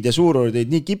Kivid ja Suurorg olid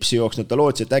nii kipsi jooksnud, ta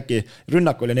lootsi, et äkki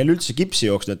rünnak oli neil üldse kipsi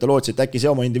jooksnud, et ta lootsi, et äkki see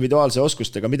oma individuaalse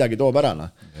oskustega midagi toob ära.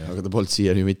 Aga ta polnud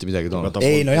siia mitte midagi toonud.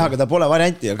 Ei, no jah, aga ta pole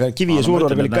varianti, aga Kivi ja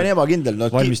Suurorg oli ka nii ebakindel.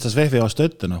 Valmistas VEF-i vastu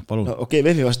ette, palun. Okei,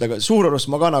 VEF-i vastu, aga Suurorgust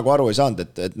ma ka nagu aru ei saanud,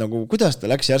 et nagu kuidas ta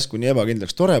läks järsku nii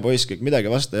ebakindlaks, tore poiss, kõik midagi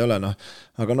vastu ei ole,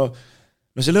 aga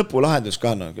see lõpulahendus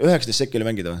ka, 19 sekki oli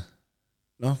mängida või?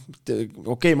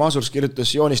 Okei, Masurs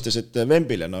joonistas, et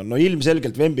Vembile,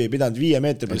 ilmselgelt Vembi ei pidanud 5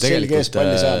 meetri peal selge ees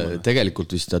palli saama.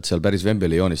 Tegelikult vist nad seal päris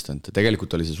Vembile ei joonistanud,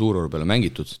 tegelikult oli see Suurorg peale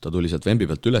mängitud, ta tuli sealt Vembi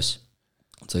pealt üles,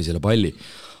 sai selle palli,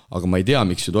 aga ma ei tea,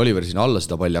 miks nüüd Oliver siin alla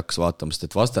seda palli hakkas vaatama, sest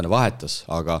et vastane vahetas,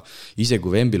 aga ise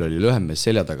kui Vembil oli lühem mees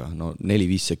selja taga,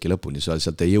 4-5 sekki lõpuni,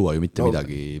 sealt ei jõua ju mitte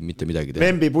midagi teha.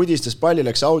 Vembi pudistas palli,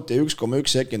 läks out ja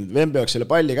 1,1 sekund, Vembi oleks selle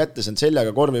palli kätte saanud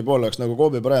seljaga korvi poole, oleks nagu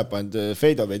Kobe Bryant pannud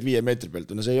feidoveid 5 meetri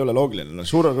pealt, see ei ole loogiline.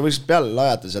 Suurorg võiks peale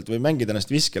lajata sealt või mängida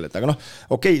ennast viskel, aga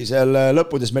okei, seal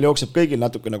lõppudes meil jookseb kõigil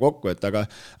natukene kokku, aga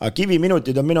Kivi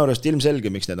minutid on minu arust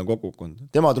ilmselge, miks need on kokku kukkunud.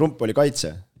 Tema trump oli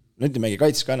kaitse, nüüd ei mängi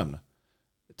kaitses ka enam.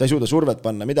 Ta ei suuda survet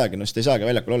panna midagi, sest ei saagi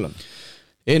väljakul olla.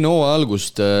 Enne hooaja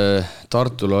algust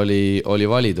Tartul oli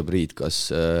valida, Priit,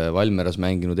 kas Valmeras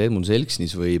mänginud Edmund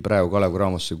Selksnis või praegu Kalev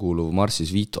Cramosse kuuluv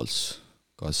Marcis Vitols.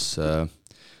 Kas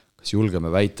julgeme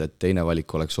väita, et teine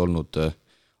valik oleks olnud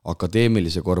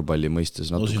akadeemilise korvpalli mõistes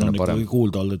natukene parem? Siin on ikkagi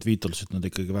kuulda olnud, et Vitolsit nad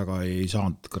ikkagi väga ei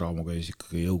saanud, Cramo käis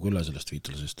ikkagi jõuga üle sellest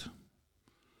Vitolsest.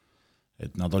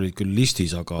 Et nad olid küll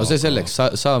listis, aga... No see selleks,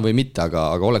 saa või mitte,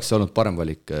 aga oleks see olnud parem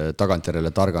valik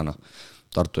tagantjärele targana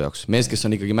Tartu jaoks. Mees, kes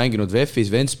on ikkagi mänginud VEF-is,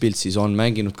 Ventspilsis on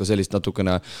mänginud ka sellist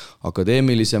natukene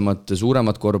akadeemilisemat,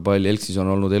 suuremat korvpalli, Elksis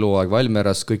on olnud eluaeg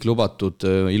Valmeras, kõik lubatud,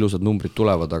 ilusad numbrid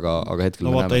tulevad, aga hetkel...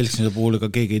 No vaata, Elksnise puhul ega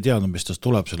keegi ei teadnud, mis tast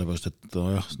tuleb, sellepärast, et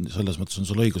selles mõttes on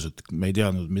sul õigus, et me ei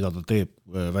teadnud, mida ta teeb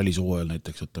välisuuajal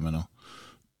näiteks, ütleme,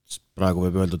 praegu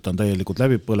võib öelda, et ta on täielikult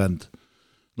läbi põlend.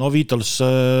 No Vitols,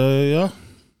 jah.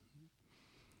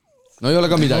 No ei ole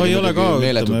ka midagi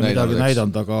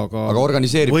näidanud, aga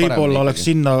organiseerib võib-olla paremini. Võib-olla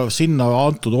oleks sinna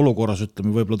antud olukorras,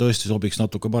 ütleme, võib-olla tõesti sobiks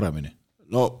natuke paremini.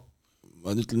 No,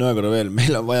 ma ütlen ühe korra veel,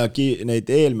 meil on vaja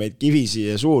neid eelmeid Kivisi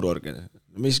ja Suurorgi.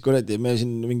 Mis kuradi, me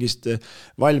siin mingist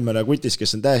Valmera kutis,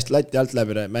 kes on täiesti latti alt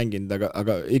läbi mänginud,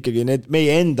 aga ikkagi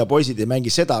meie enda poisid ei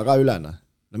mängi seda ka ülena.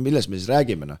 Milles me siis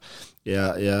räägime?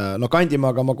 Ja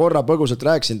Kandimaaga ma korra põgusalt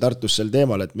rääkisin Tartus sel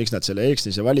teemal, et miks nad selle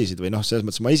Elksnise valisid või selles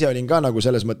mõttes, ma ise olin ka nagu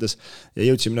selles mõttes ja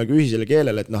jõudsime nagu ühisele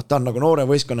keelele, et ta on nagu noore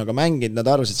võistkonnaga mänginud,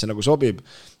 nad arvasid, see nagu sobib,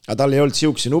 aga tal ei olnud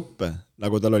siuksi nuppe,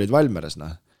 nagu tal olid Valmeras.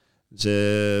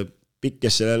 See pikk,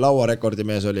 kes selle lauarekordi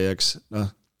mees oli, eks,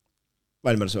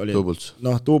 Valmeras oli,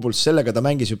 Tuubuls, sellega ta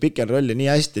mängis ju pikel rolli nii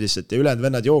hästi lihtsalt ja ülejäänud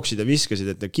vennad jooksid ja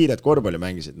viskasid, et kiiret korvpalli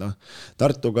mängisid,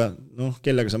 Tartuga,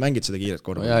 kellega sa mängid seda kiiret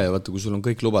korvpalli? Ja vaata, kui sul on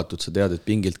kõik lubatud, sa tead, et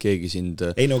pingilt keegi sind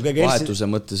vahetuse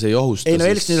mõttes ei ohusta.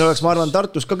 Elksnis oleks, ma arvan,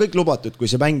 Tartus ka kõik lubatud, kui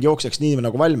see mäng jookseks nii,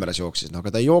 nagu Valmeras jooksis,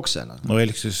 aga ta ei jookse.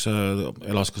 Elksis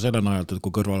elas ka selle najalt, et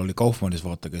kui kõrval oli Kaufmannis,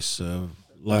 vaata, kes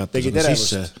lajatas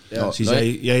sisse, siis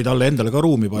jäi talle endale ka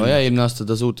ruumi palju. No ja eelmine aasta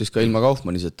ta suutis ka ilma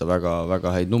Kaufmanniseta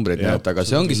väga häid numbreid näeta, aga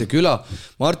see ongi see küla,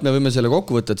 Mart, me võime selle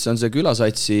kokku võtta, et see on see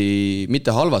külasatsi,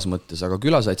 mitte halvas mõttes, aga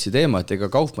külasatsi teema, et ega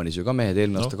Kaufmannis ju ka mehed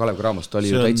eelmine aasta Kalev Cramost oli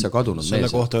ju täitsa kadunud mees.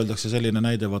 Selle kohta öeldakse selline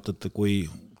näide, vaata, et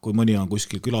kui mõni on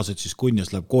kuskil külasatsis Kunjas,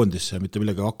 läheb koondisse ja mitte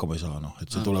millega hakkama ei saa, et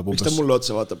see tuleb umbes... Miks ta mulle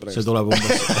otsa vaatab praegu? See tuleb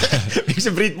umbes... Miks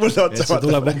see Priit mulle otsa vaatab? See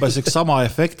tuleb umbes sama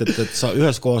efekt, et sa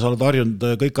ühes kohas oled harjunud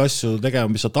kõiki asju tegema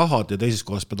mis sa tahad ja teises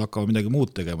kohas pead hakkama midagi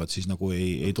muud tegema, et siis nagu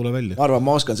ei tule välja. Ma arvan,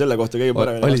 ma oskan selle kohta kõige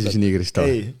paremini. Oli siis nii, Kristo?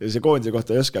 Ei, see koondise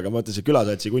kohta ei oska, aga ma mõtlen see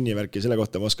külasatsi kunnivärki, selle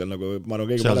kohta ma oskan nagu, ma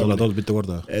arvan kõige paremini. Seal oled olnud mitu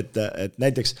korda. Et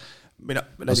näiteks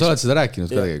sa oled seda rääkinud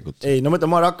ka tegelikult? Ei, no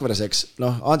mõtlen ma Rakveres, eks.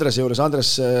 Andrese juures,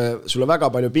 Andres sulle väga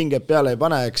palju pinget peale ei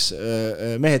pane, eks.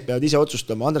 Mehed peavad ise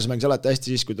otsustama. Andres mängis alati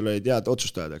hästi siis, kui tal oli tead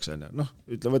otsustajad, eks.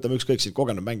 Võtame ükskõik siit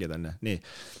kogenud mängida. Nii.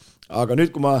 Aga nüüd,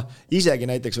 kui ma isegi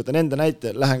näiteks võtan enda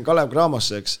näite, lähen Kalev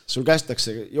Cramosse, eks, sul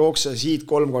kästakse jookse siit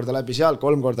 3 korda läbi, seal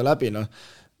 3 korda läbi,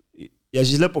 ja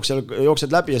siis lõpuks seal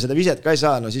jooksed läbi ja seda viset ka ei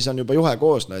saa, siis on juba juhe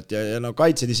koos, ja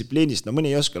kaitsedistsipliinist,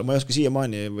 mõni ei oska, ma ei oska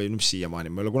siiamaani, või mis siiamaani,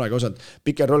 ma ei ole kunagi osanud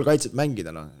pick and roll kaitset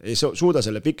mängida, ei suuda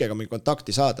selle pikega mingi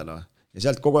kontakti saada, ja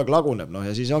sealt kogu aeg laguneb,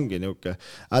 ja siis ongi niisugune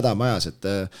hädamajas,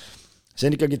 et see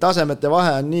on ikkagi tasemete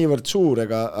vahe on niivõrd suur,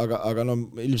 aga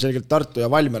ilmselgelt Tartu ja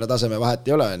Valmiera taseme vahet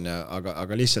ei ole,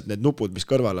 aga lihtsalt need nupud, mis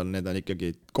kõrval on, need on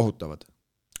ikkagi kohutavad.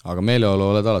 Aga meeleolu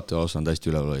oled alati osanud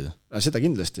hästi üleval hoida? Seda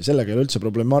kindlasti, sellega ei ole üldse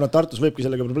probleem. Ma arvan, et Tartus võibki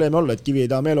sellega probleemi olla, et Kivi ei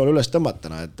taha meeleolu üles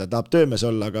tõmmatana, et ta tahab töömees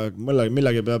olla, aga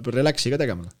millegi peab relaxi ka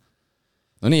tegema.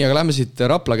 No nii, aga lähme siit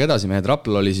Raplaga edasi, mehed.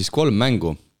 Raplal oli siis 3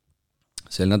 mängu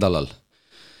sel nädalal.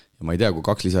 Ja ma ei tea, kui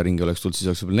 2 lisaringi oleks tulnud, siis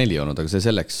oleks võib-olla 4 olnud, aga see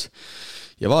selleks.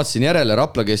 Ja vaatasin järele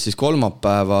Rapla, kes siis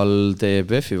kolmapäeval teeb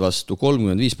VEF-i vastu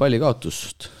 35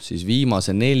 pallikaotust, siis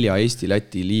viimase 4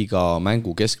 Eesti-Läti liiga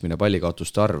mängu keskmine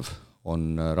pallikaotuste arv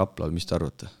on Raplal, mis te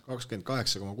arvate?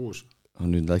 28,6.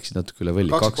 Nüüd läksid natuke üle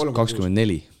võlli,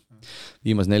 24.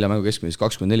 Viimase 4 mängu keskmises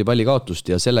 24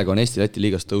 pallikaotust ja sellega on Eesti-Läti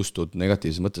liigas tõustud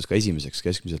negatiivses mõttes ka esimeseks,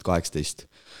 keskmiselt 18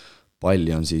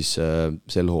 palli on siis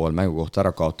sel hooajal mängu kohta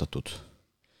ära kaotatud.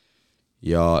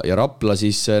 Ja Rapla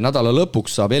siis nädala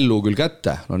lõpuks saab Ellu küll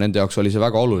kätte, nende jaoks oli see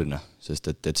väga oluline,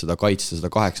 sest et seda kaitsta, seda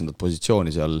 8.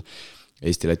 positsiooni seal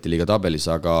Eesti-Läti liiga tabelis,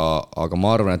 aga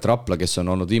ma arvan, et Rapla, kes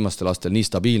on olnud viimastel aastal nii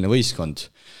stabiilne võistkond,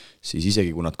 siis isegi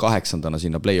kui nad 8.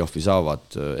 sinna play-offi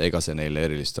saavad, ega see neile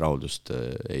erilist rahuldust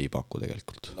ei paku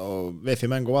tegelikult. No VEF-i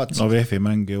mängu vaatasid. No VEF-i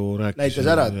mäng ju rääkis. Näitas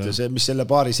ära, et see, mis selle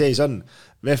paari seis on.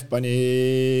 VEF pani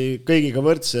kõigiga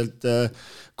võrdselt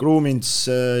Krumins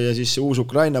ja siis uus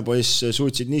Ukraina poiss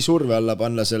suutsid nii surve alla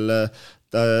panna selle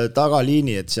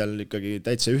tagaliini, et seal ikkagi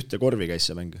täitsa ühte korvi käis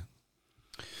see mäng.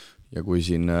 Ja kui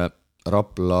siin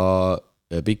Rapla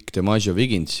pikk Demažio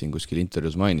Vigins siin kuskil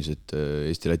intervjuus mainis, et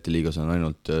Eesti-Läti liigas on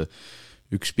ainult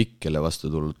üks pikk, kelle vastu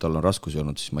tulnud, tal on raskusi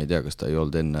olnud, siis ma ei tea, kas ta ei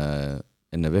olnud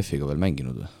enne VEF-iga veel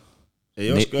mänginud või?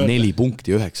 4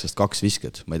 punkti 9-st 2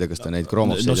 visked, ma ei tea, kas ta neid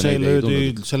Kromos no see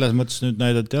löödi selles mõttes nüüd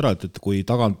näidati ära, et kui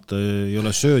tagant ei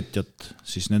ole söötjat,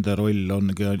 siis nende roll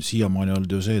ongi siiamaani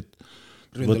olnud ju see,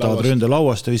 et võtavad ründe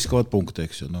lauast ja viskavad punkte,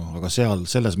 eks ju, aga seal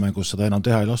selles mängus seda enam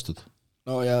teha ei lastud.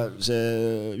 No ja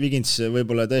see Vigins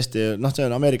võib-olla tõesti, see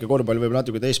on Ameerika korvpall võib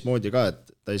natuke teistmoodi ka,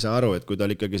 et ta ei saa aru, et kui tal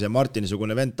ikkagi see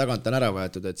Martinisugune vend tagant on ära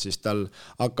võetud, et siis tal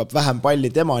hakkab vähem palli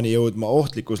temani jõudma,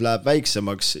 ohtlikkus läheb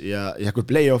väiksemaks ja kui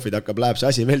play-offid läheb see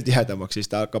asi veel tihedamaks,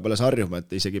 siis ta hakkab alles harjuma,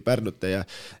 et isegi Pärnute ja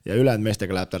ülejäänud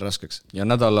meestega läheb tal raskeks. Ja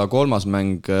nädala 3.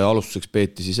 mäng alustuseks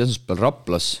peeti siis esmaspäeval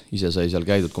Raplas, ise sai seal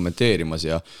käidud kommenteerimas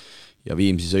ja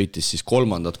Viimsi sõitis siis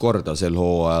 3. korda sel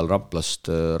hooajal Raplast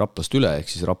üle,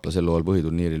 ehk siis Rapla sel hooajal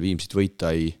põhiturniiril Viimsit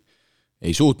võita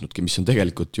ei suutnudki, mis on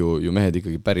tegelikult ju mehed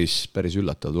ikkagi päris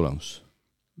üllatav tulemus.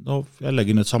 No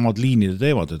jällegi need samad liinide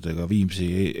teemad, et ega Viimsi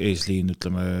eesliin,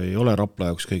 ütleme, ei ole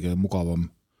Rapla jaoks kõige mugavam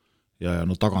ja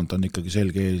tagant on ikkagi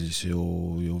selge ees ju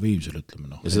Viimsil,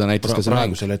 ütleme. Ja seda näitas ka see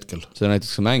mäng. Hetkel. Seda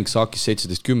näitas ka mäng, Saakis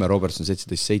 17-10, Robertson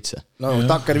 17-7. No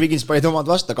Takker Vigins panid omad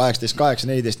vasta 18-8,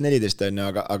 14-14 on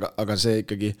ju, aga see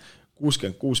ikkagi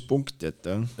 66 punkti,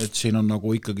 et siin on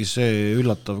nagu ikkagi see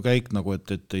üllatav käik, nagu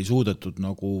et ei suudetud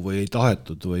nagu või ei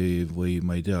tahetud või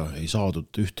ma ei tea, ei saadud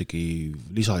ühtegi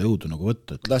lisajõudu nagu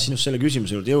võtta. Tahtsin just selle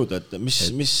küsimuse juurde jõuda, et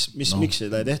miks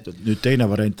seda ei tehtud? Nüüd teine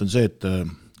variant on see, et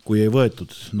kui ei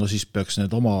võetud, siis peaks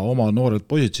need oma noored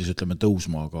poisid siis ütleme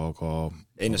tõusma, aga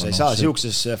ei sa ei saa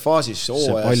siukses faasis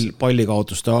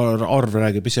pallikaotuste arv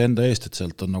räägib ise enda eest, et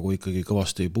sealt on nagu ikkagi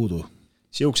kõvasti puudu.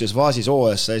 Siukses faasis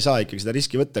OS sa ei saa ikkagi seda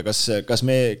riski võtta,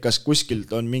 kas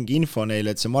kuskilt on mingi info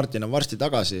neile, et see Martin on varsti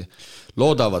tagasi?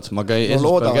 Loodavad, ma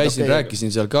käisin,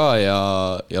 rääkisin seal ka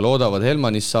ja loodavad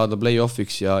Helmanis saada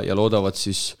play-offiks ja loodavad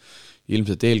siis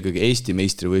ilmselt eelkõige Eesti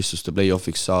meistrivõistluste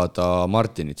play-offiks saada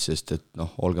Martinit, sest et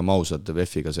olgem ausad,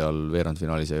 VEF-iga seal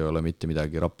veerandfinaalis ei ole mitte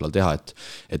midagi Raplal teha,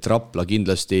 et Rapla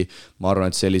kindlasti, ma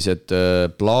arvan, et sellised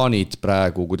plaanid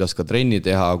praegu, kuidas ka trenni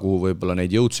teha, kuhu võib-olla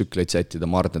neid jõudsükleid sättida,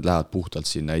 ma arvan, et lähevad puhtalt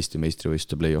sinna Eesti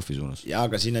meistrivõistluste play-offi suunas. Ja,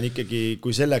 aga siin on ikkagi,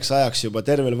 kui selleks ajaks juba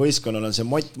tervel võistkonnal on see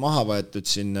mott maha võetud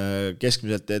siin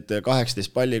keskmiselt, et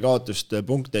 18 palli kaotust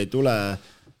punkte ei tule,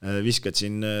 viskad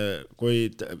siin, kui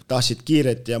tahtsid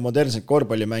kiiret ja modernset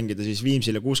korvpalli mängida, siis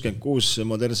Viimsile 66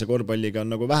 modernse korvpalliga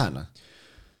on nagu vähene.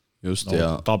 Just, no,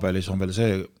 ja tabelis on veel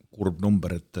see kurb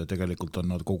number, et tegelikult on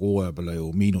nad kogu hooaja peale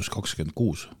ju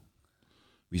 -26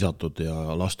 visatud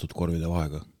ja lastud korvide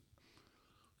vahega.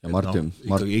 ja Martin,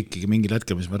 ikkagi mingil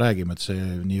hetkel, mis me räägime, et see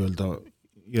nii-öelda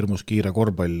hirmus kiire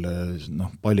korvpall,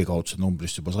 pallikaotuse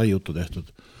numbrist juba sai juttu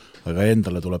tehtud, aga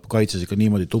endale tuleb kaitses ikka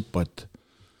niimoodi tuppa,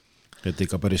 et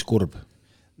ikka päris kurb.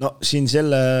 No siin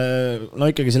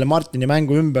ikkagi selle Martini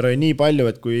mängu ümber oli nii palju,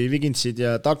 et kui Vigintsid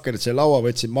ja Takkerid selle laua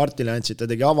võtsid, Martile andsid, ta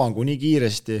tegi avangu nii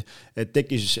kiiresti, et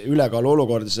tekkis ülekaalu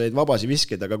olukorda, said vabasi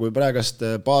viskeid, aga kui praegast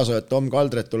Paasojad, Tom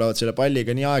Kaldret tulevad selle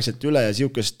palliga nii aegselt üle ja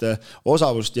siukest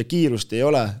osavust ja kiirust ei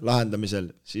ole lahendamisel,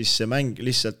 siis see mäng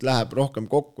lihtsalt läheb rohkem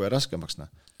kokku ja raskemaks.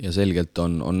 Ja selgelt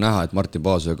on näha, et Martin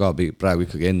Paasoja ka praegu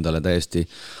ikkagi endale täiesti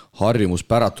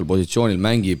harjumuspäratul positsioonil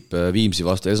mängib. Viimsi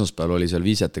vastu esmaspäeval oli seal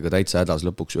viisetega täitsa hädas,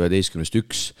 lõpuks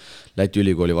 11-1. Läti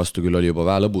ülikooli vastu küll oli juba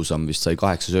vähe lõbusam, vist sai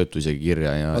 8 söötu isegi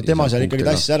kirja. Ja tema seal ikkagi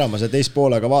tassis ära, ma seda teist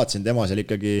poolega vaatasin, tema seal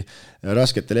ikkagi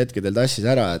rasketel hetkedel tassis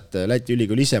ära, et Läti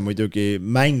ülikool ise muidugi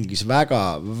mängis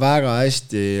väga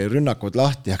hästi rünnakud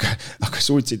lahti, aga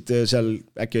suutsid seal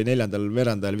äkki 4.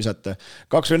 veerandajal visata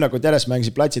 2 rünnakut järjest,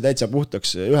 mängisid platsi täitsa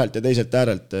puhtaks ühelt ja teiselt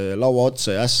äärelt laua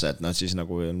otsa ja ässa, et siis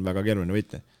nagu on väga keeruline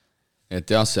võita. Et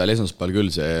jah, seal esmaspäeval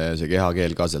küll see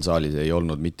kehakeel ka seal saalis ei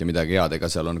olnud mitte midagi head, ega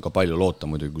seal on ka palju loota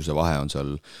muidugi, kui see vahe on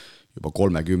seal juba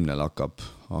 30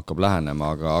 hakkab lähenema,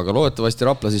 aga loodetavasti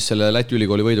Rapla siis selle Läti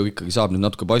ülikooli võidu ikkagi saab nüüd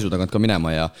natuke paisu tagant ka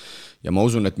minema ja ma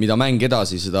usun, et mida mäng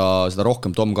edasi, seda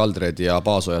rohkem Tom Kaldred ja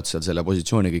Paasojad seal selle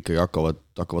positsiooniga ikkagi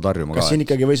hakkavad harjuma. Kas siin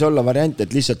ikkagi võis olla variant,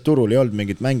 et lihtsalt turul ei olnud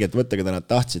mingit mängijat võtta, keda nad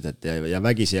tahtsid, et ja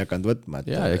vägisi ei hakanud võtma?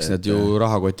 Ja eks need ju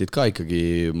rahakotid ka ikkagi,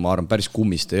 ma arvan, päris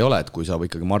kummist ei ole, et kui sa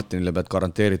ikkagi Martinile pead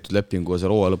garanteeritud lepingu ja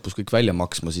seal hooaja lõpus kõik välja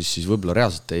maksma, siis võib-olla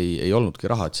reaalselt ei olnudki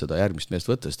raha, et seda järgmist meest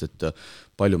võtta, sest et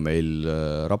palju meil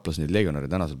Raplas neid legionäre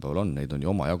tänasel päeval on, neid on ju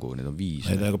omajagu, neid on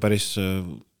 5. Neid on päris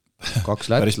 2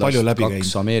 lätlast,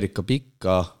 2 Ameerika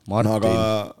pikka, Martin,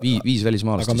 5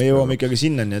 välismaalast. Aga me jõuame ikkagi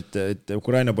sinnani, et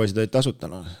Ukraina poisid olid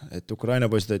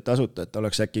tasuta, et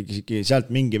oleks äkki sealt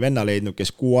mingi venna leidnud,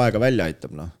 kes kuu aega välja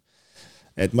aitab.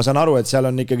 Et ma saan aru, et seal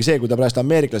on ikkagi see, kui ta praegu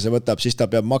ameeriklase võtab, siis ta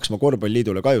peab maksma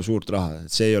korvpalliliidule ka ju suurt raha.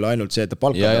 Et see ei ole ainult see, et ta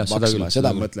palka peab maksma,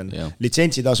 seda ma mõtlen.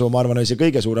 Litsentsitasu, ma arvan, oli see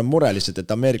kõige suurem mure lihtsalt,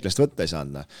 et ameeriklast võtta ei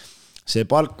saanud. See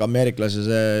palk ameeriklase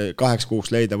see 8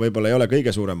 kuuks leida võib-olla ei ole kõige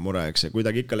suurem mure, eks see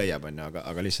kuidagi ikka leiab,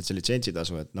 aga lihtsalt see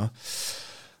litsentsitasu, et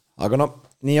aga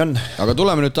nii on. Aga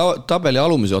tuleme nüüd tabeli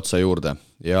alumise otsa juurde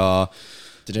ja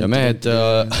mehed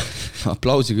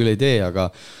aplausi küll ei tee, aga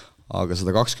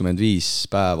 125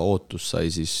 päeva ootus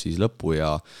sai siis lõppu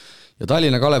ja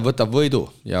Tallinna Kalev võtab võidu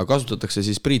ja kasutatakse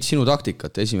siis Priit sinu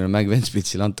taktikat. Esimene mäng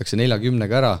Ventspilsile antakse 40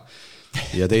 ära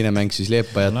ja teine mäng siis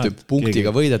Leepajat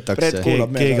punktiga võidetakse.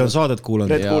 Keegi on saadet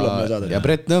kuulanud. Ja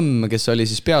Brett Nõmm, kes oli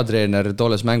siis peatreener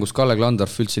tolles mängus, Kalle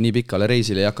Klandorf üldse nii pikale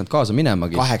reisile ei hakanud kaasa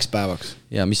minemagi. 2 päevaks.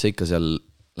 Ja mis sa ikka seal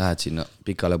lähed sinna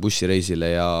pikale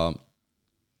bussireisile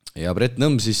ja Brett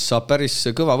Nõmm siis saab päris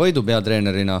kõva võidu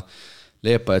peatreenerina.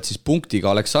 Leepajad siis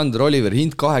punktiga, Aleksander Oliver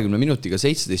Hint 20 minutiga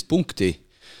 17 punkti.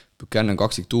 Buchanan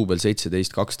 2 tuubel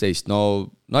 17-12, no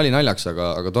nali naljaks,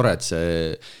 aga tore, et see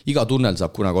iga tunnel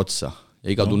saab kunagi otsa ja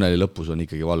iga tunneli lõpus on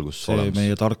ikkagi valgus olemas.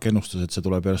 Meie tark ennustus, et see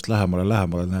tuleb järjest lähemale,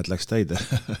 näed, läks täide.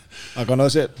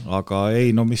 Aga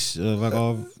ei, mis väga...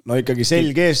 No ikkagi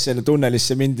selge ees selle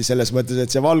tunnelisse mindi selles mõttes,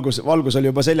 et see valgus oli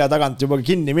juba selja tagant juba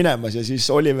kinni minemas ja siis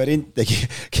Oliver Hint tegi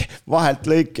vahelt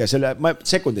lõik ja selle, ma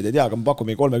sekundid ei tea, aga ma pakun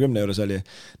 30 juures oli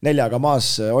 4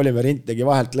 maas, Oliver Hint tegi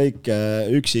vahelt lõik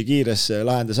üksi kiires,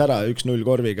 lahendas ära 1-0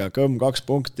 korviga, Kõmm 2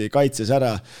 punkti, kaitses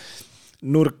ära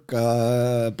nurka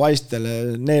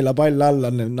paistele, neela pall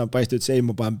alla, paist ütles, ei,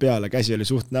 ma panen peale, käsi oli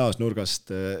suht näos nurgast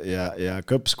ja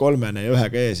Kõps 3 ja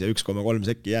 1 ees ja 1,3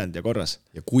 sekki jäänud ja korras.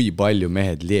 Ja kui palju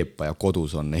mehed Leepaja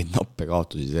kodus on neid nappe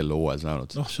kaotusi selle uues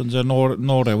näinud? See on see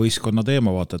noore võistkonna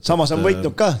teema, vaata. Samas on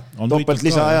võitnud ka, topelt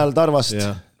lisaajal Tarvast.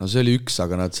 No see oli 1,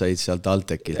 aga nad said sealt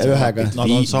Altekilt.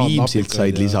 Viimsilt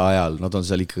said lisaajal, nad on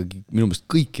seal ikkagi minu meelest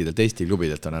kõikidelt Eesti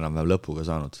klubidelt on enam-vähem lõpuga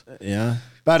saanud. Jah,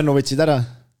 Pärnu võtsid ära.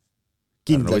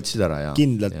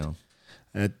 Kindlalt.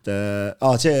 Et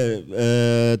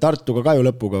see Tartuga ka ju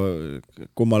lõpuga,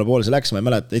 kummale poole see läks, ma ei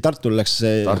mäleta. Ei, Tartul läks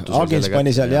see Agins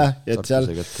pani seal, jah.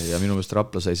 Ja minu meelest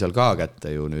Rapla sai seal ka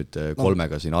kätte ju nüüd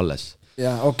 3 siin alles.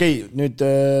 Ja okei, nüüd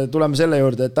tuleme selle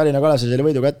juurde, et Tallinna Kalev sai selle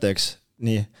võidu kätte, eks.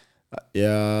 Nii.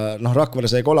 Ja Rakvere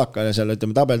sai kolaka ja seal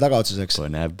ütleme tabel tagaotseseks.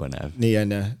 Põnev. Nii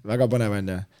on ja, väga põnev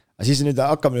on ja. Aga siis nüüd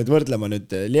hakkame võrdlema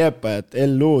nüüd Liepajat,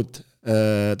 L-Uud,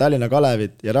 Tallinna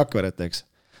Kalevit ja Rakveret, eks.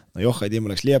 no Joha Tiim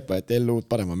oleks Liepajat LU-d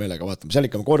parema meelega vaatama, seal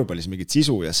ikka korvpallis mingit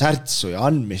sisu ja särtsu ja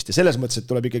andmist ja selles mõttes, et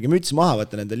tuleb ikkagi müts maha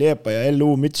võtta nende Liepa ja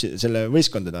LU mütsi selle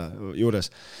võistkondade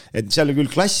juures, et seal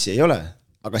küll klassi ei ole,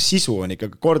 aga sisu on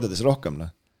ikka kordades rohkem,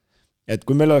 noh. Et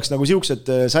kui meil oleks nagu siuksed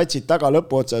satsid taga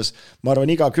lõpuotsas, ma arvan,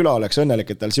 iga küla oleks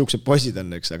õnnelik, et tal siuksed poisid on,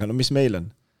 eks, aga no mis meil on?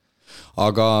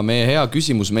 Aga meie hea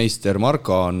küsimusmeister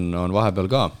Marko on vahepeal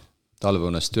ka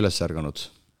talveunest üles ärganud.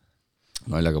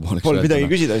 Naljaga pole midagi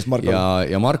küsida vist Marko.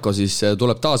 Ja Marko siis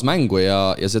tuleb taas mängu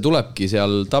ja see tulebki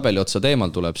seal tabeli otsa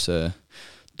teemal tuleb see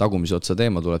tagumise otsa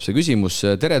teemal tuleb see küsimus.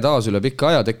 Tere taas üle pikka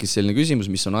aja tekkis selline küsimus,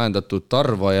 mis on ajendatud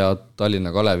Tarva ja Tallinna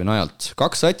Kalevi najalt.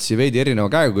 2 satsi veidi erineva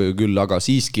käega küll, aga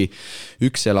siiski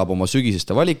üks elab oma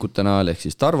sügiseste valikute najal ehk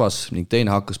siis Tarvas ning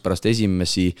teine hakkas pärast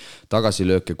esimesi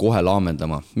tagasilööke kohe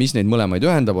laamendama. Mis neid mõlemaid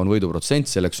ühendab, on võiduprotsent,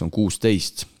 selleks on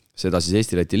 16. Seda siis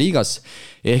Eesti-Läti liigas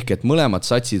ehk et mõlemad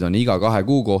satsid on iga 2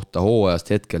 kuu kohta hooajast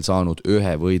hetkel saanud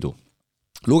 1 võidu.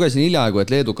 Lugesin hiljaaegu, et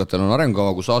leedukatel on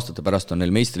arengukava, kus aastate pärast on neil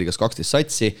meistriliigas 12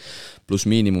 satsi, pluss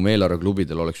miinimum eelarve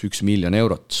klubidel oleks 1 miljon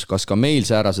eurot. Kas ka meil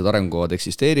säärased arengukavad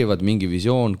eksisteerivad, mingi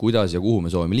visioon, kuidas ja kuhu me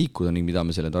soovime liikuda ning mida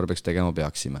me selle tarbeks tegema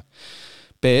peaksime?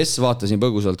 PS vaatasin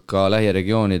põgusalt ka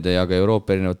lähiregioonide ja ka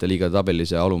Euroopa erinevate liigade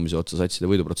tabelise alumise otsa satside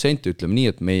võiduprotsenti, ütleme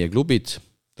nii, et meie klubid,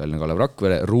 Tallinna Kalev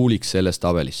Rakvere, ruuliks selles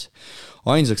tabelis.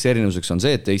 Ainsaks erinevuseks on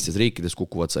see, et teistes riikides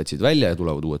kukuvad satsid välja ja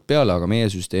tulevad uued peale, aga meie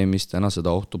süsteemis täna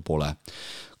seda ohtu pole.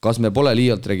 Kas me pole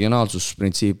liialt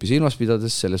regionaalsusprintsiipi silmas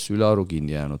pidades sellest ülearu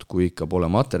kinni jäänud? Kui ikka pole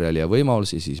materjali ja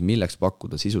võimalusi, siis milleks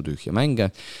pakkuda sisutühja mänge,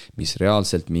 mis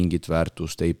reaalselt mingit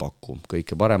väärtust ei paku?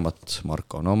 Kõike paremat,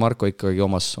 Marko. No Marko ikkagi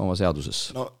oma seaduses.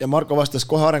 No ja Marko vastas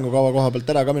kohe arengukava koha pealt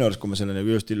ära ka minu arust, kui ma selle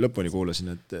just lõpuni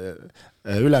kuulasin,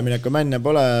 et ülemineku männe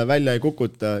pole, välja ei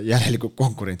kukuta, järelikult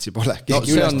konkurentsi pole.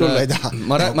 Keegi üles tulla ei taha.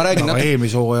 Ma räägin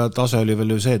eelmise hooaja tase oli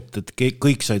veel ju see, et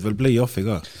kõik said veel play-offi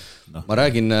ka. No. Ma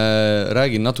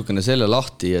räägin natukene selle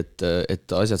lahti,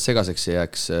 et asjad segaseks ei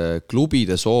jääks.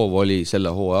 Klubide soov oli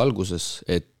selle hooaja alguses,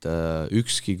 et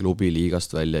ükski klubi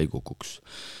liigast välja ei kukuks.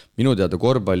 Minu teada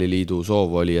Korvpalliliidu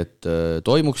soov oli, et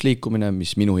toimuks liikumine,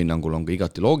 mis minu hinnangul on ka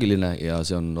igati loogiline ja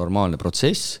see on normaalne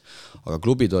protsess, aga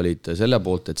klubid olid selle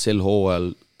poolt, et sel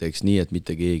hooajal teeks nii, et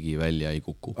mitte keegi välja ei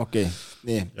kuku. Okei,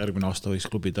 nii. Järgmine aasta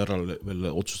võiks klubid ära veel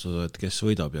otsustada, et kes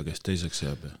võidab ja kes teiseks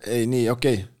jääb. Ei, nii,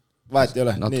 okei. Vahet ei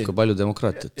ole. Natuke palju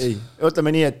demokraatiat. Ei,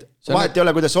 ütleme nii, et vahet ei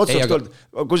ole, kuidas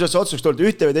see otsuks tulnud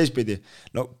ühte või teistpidi.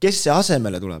 No kes see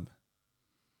asemele tuleb?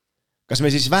 Kas me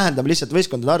siis vähendame lihtsalt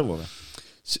võistkondade arvu või?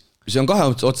 See on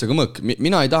 2 otsaga mõõk.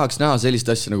 Mina ei tahaks näha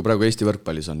sellist asja, nagu praegu Eesti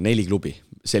võrkpallis on 4 klubi.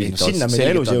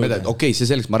 Okei,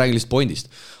 see selleks, ma räägin lihtsalt pointist.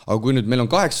 Aga kui nüüd meil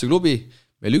on 8 klubi,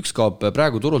 meil üks kaob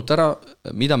praegu turult ära,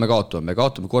 mida me kaotame? Me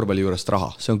kaotame korvpalli juurest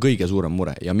raha. See on kõige suurem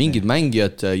mure. Ja mingid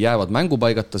mängijad jäävad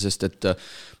mängupaigata, sest et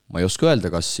ma ei oska öelda,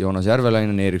 kas Joonas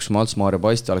Järvelainen, Erik Schmalz, Maarja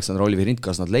Paiste, Aleksandr Oliver Hint,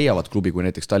 kas nad leiavad klubi, kui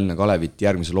näiteks Tallinna Kalevit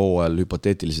järgmisel hooajal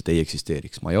hüpoteetiliselt ei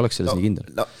eksisteeriks. Ma ei oleks selles nii kindel.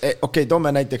 No, okei,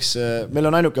 toome näiteks, meil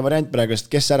on ainuke variant praegust,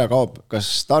 kes ära kaob, kas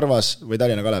Tarvas või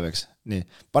Tallinna Kaleveks. Nii,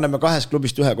 paneme 2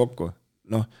 klubist 1 kokku.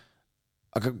 Noh,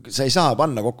 aga sa ei saa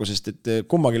panna kokku, sest et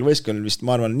kummagil võistkonnal vist,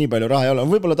 ma arvan, nii palju raha ei ole.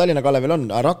 Võib-olla Tallinna Kalevil on,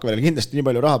 aga Rakverel kindlasti nii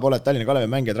palju raha pole, et Tallinna Kalevi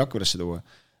mängijad Rakveresse tuua.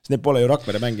 Sest need pole ju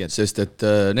Rakvere mängijad. Sest et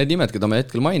need nimed, keda ma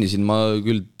hetkel mainisin, ma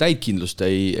küll täitkindlust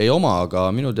ei oma, aga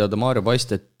minu teada Maarja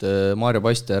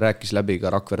Paiste rääkis läbi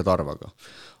ka Rakvere Tarvaga.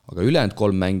 Aga ülejäänud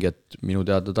 3 mängijat, minu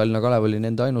teada Tallinna Kalev oli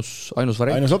nende ainus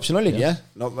variant. Ainus optsioon oligi, jah.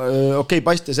 No okei,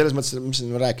 Paiste selles mõttes, mis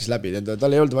rääkis läbi,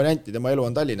 tal ei olnud varianti, tema elu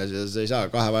on Tallinnas ja see ei saa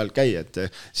 2 vahel käia, et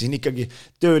siin ikkagi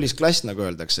töölisklass, nagu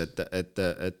öeldakse,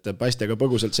 et Paistega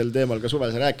põgusalt sel teemal ka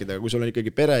suvel rääkida, aga kui sul on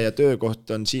ikkagi pere ja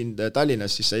töökoht on siin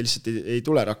Tallinnas, siis sa lihtsalt ei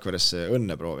tule Rakveresse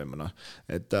õnne proovima, noh.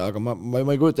 Aga ma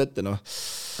ei kujuta ette, noh.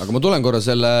 Aga ma tulen korra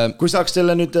selle... Kui saaks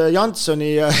selle nüüd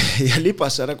Jansoni ja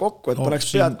Lipassaare kokku, et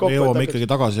paneks pead kokku... Me jõuame ikkagi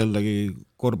tagasi jällegi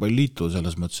korvpalliliitu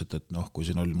selles mõttes, et noh, kui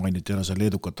siin oli mainiti ära see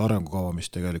leedukate arengukava,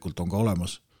 mis tegelikult on ka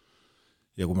olemas.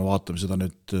 Ja kui me vaatame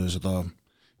seda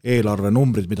eelarve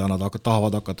numbrid, mida nad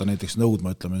tahavad hakata näiteks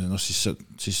nõudma, ütleme, no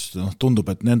siis tundub,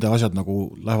 et nende asjad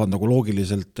nagu lähevad nagu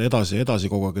loogiliselt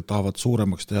edasi kogu aeg, et tahavad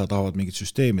suuremaks teha, tahavad mingit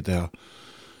süsteemi teha.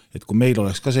 Et kui meil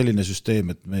oleks ka selline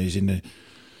süsteem, et me siin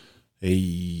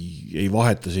ei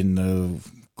vaheta siin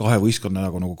 2 võistkonna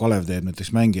nagu Kalev teeb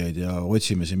näiteks mängijaid ja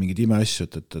otsime siin mingid imeasju,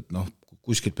 et noh,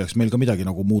 kuskilt peaks meil ka midagi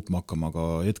nagu muutma hakkama,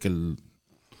 aga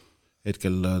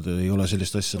hetkel ei ole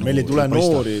sellist asja. Meil ei tule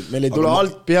noori, meil ei tule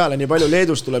alt peale, nii palju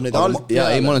Leedust tuleb neid alt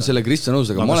peale. Ei, ma olen selle Kristjan nõus,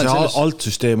 aga ma olen selles...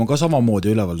 Altsüsteem on ka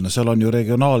samamoodi üleval, no seal on ju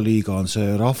regionaalliiga, on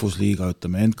see rahvusliiga,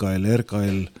 ütleme NKL,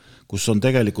 RKL, kus on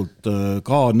tegelikult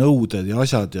ka nõuded ja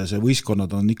asjad ja see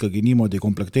võistkonnad on ikkagi niimoodi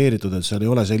komplekteeritud, et seal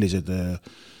ei ole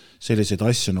selliseid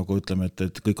asju nagu ütleme,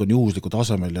 et kõik on juhusliku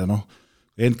tasemel ja noh,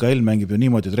 NKL mängib ju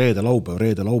niimoodi, et reede laupäev,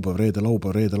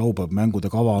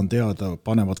 mängude kava on teada,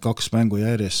 panevad 2 mängu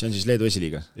järjest. See on siis Leedu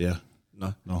esiliiga? Jah,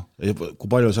 noh, kui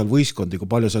palju seal võistkondi, kui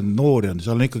palju seal noori on,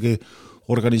 seal on ikkagi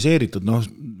organiseeritud, noh,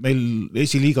 meil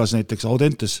esiliigas näiteks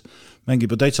Audentes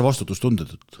mängib ju täitsa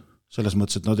vastutustundetult. Selles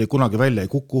mõttes, et nad ei kunagi välja ei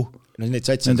kuku,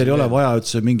 nendel ei ole vaja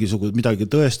üldse mingisugust midagi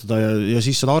tõestada ja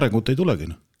siis seda arengut ei tulegi.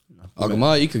 Aga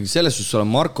ma ikkagi selles suhtes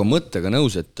olen Marko mõttega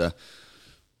nõus, et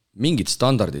mingid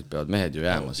standardid peavad mehed ju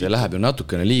jääma, see läheb ju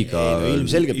natukene liiga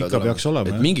ikka peaks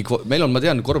olema. Meil on, ma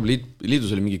tean,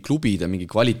 korvpalliliidus oli mingi klubide,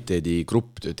 mingi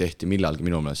kvaliteedigrupp tehti millalgi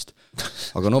minu meelest.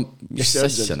 Aga no, mis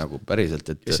asja nagu päriselt,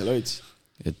 et kes seal hoidis?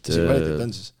 Mis see kvaliteet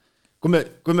on siis? Kui me,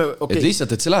 okay. Et lihtsalt,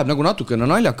 et see läheb nagu natukene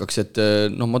naljakaks, et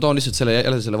noh, ma toon lihtsalt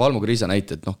selle Valmo Kriisa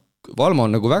näite, et noh, Valmo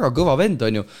on nagu väga kõva vend,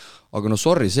 on ju, aga no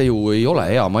sorry, see ju ei ole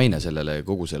hea maine sellele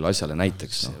kogu selle asjale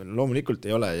näiteks. No. Loomulikult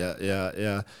ei ole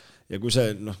ja kui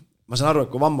see, noh, ma saan aru,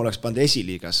 et kui Vamm oleks pannud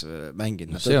esiliigas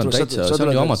mänginud. No, see on täitsa, see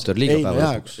on ju amatöörliiga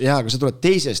päeva lõpuks. Jaa, aga sa tuled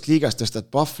teisest liigast, tõstad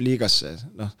PAF liigasse,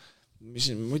 noh, mis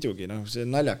muidugi, noh, see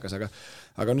on naljakas,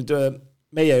 aga nüüd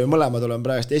meie ju mõlemad oleme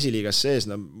praegust esiliigas sees,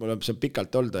 no mul on see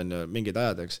pikalt olnud, on ju, mingid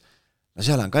ajadeks. No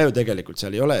seal on ka ju tegelikult,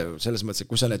 seal ei ole ju selles mõttes, et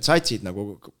kui sa need satsid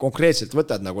nagu konkreetselt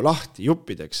võtad nagu lahti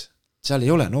juppideks, seal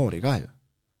ei ole noori ka ju.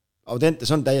 Audentes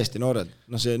on täiesti noored.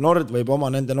 No see Nord võib oma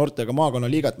nende noortega maakonna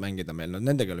liigat mängida meil, no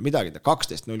nendega ei ole midagi,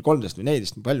 12, 0, 13 või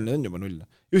 14, palju need on juba 0.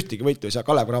 Ühtegi võitu ei saa,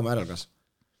 Kalev Cramo järelkas.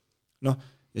 Noh,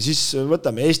 ja siis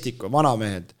võtame Eestiku,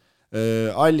 vanamehed,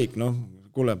 Allik, noh,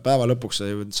 kuule, päeva lõpuks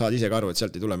saad ise ka aru, et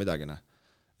sealt ei tule midagi, noh.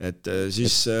 Et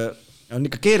siis on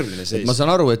ikka keeruline seis. Ma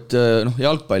saan aru, et noh,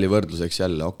 jalgpalli võrdluseks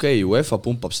jälle, okei, UEFA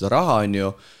pumpab seda raha, on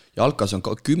ju, jalkas on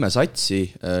 10 satsi,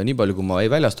 nii palju kui ma ei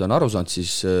väljast olen aru saanud,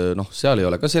 siis noh, seal ei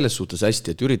ole ka selles suhtes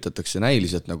hästi, et üritatakse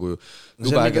näiliselt nagu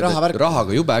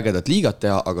rahaga jube ägedat liigat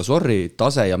teha, aga sorry,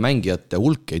 tase ja mängijate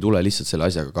hulk ei tule lihtsalt selle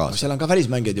asjaga kaasa. Seal on ka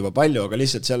välismängijaid juba palju, aga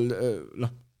lihtsalt seal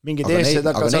noh, mingid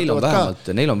aga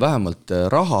neil on vähemalt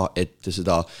raha, et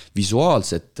seda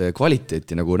visuaalset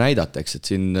kvaliteeti nagu näidatakse,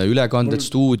 et siin ülekanded,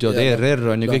 stuudiod,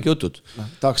 ERR on ju kõik jutud.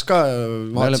 Tahaks ka,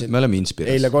 me oleme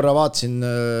inspiras. Eile korra vaatasin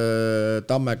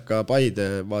Tammeka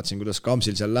Paide, vaatasin, kuidas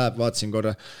Kamsil seal läheb, vaatasin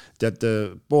korra, tead,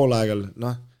 poolaegal,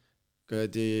 noh,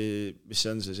 mis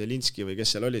on see Selinski või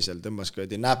kes seal oli seal, tõmbas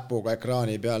näpuga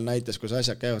ekraani peal, näitas, kus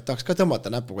asjad käivad, tahaks ka tõmmata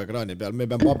näpuga ekraani peal, me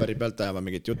peame paberi pealt ajama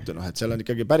mingit juttu, noh, et seal on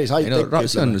ikkagi päris high-tech.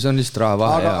 See on lihtsalt raha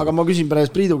vahe. Aga ma küsin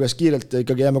pärast Priidu käest kiirelt,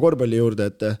 ikkagi jääme korvpalli juurde,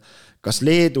 et kas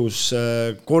Leedus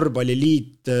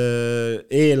korvpalliliit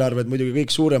eelarved muidugi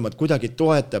kõik suuremad kuidagi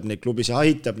toetab neid klubis ja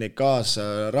aitab neid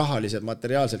kaasa rahaliselt,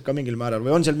 materiaalselt ka mingil määral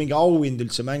või on seal mingi auhind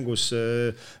üldse mängus,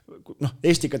 noh,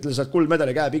 Eestikatel saad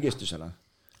kuldmedali käepigistusena?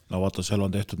 No vaata, seal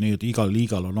on tehtud nii, et igal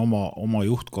liigal on oma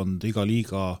juhtkond, iga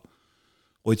liiga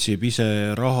otsib ise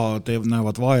raha,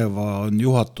 näevad vaeva, on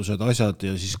juhatused, asjad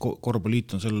ja siis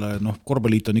korvpalliit on selle, noh,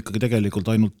 korvpalliit on ikkagi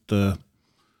tegelikult ainult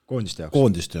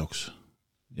koondiste jaoks.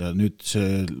 Ja nüüd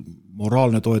see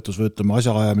moraalne toetus või ütleme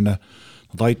asjaajamine,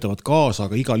 nad aitavad kaasa,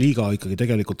 aga iga liiga ikkagi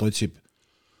tegelikult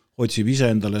otsib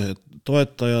ise endale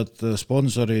toetajad,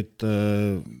 sponsorid,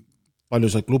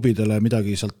 palju seal klubidele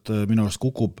midagi sealt minu arust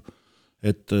kukub.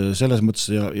 Et selles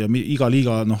mõttes ja iga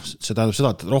liiga, noh, see tähendab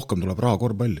seda, et rohkem tuleb raha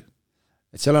korvpalli.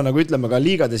 Et seal on nagu, ütleme, ka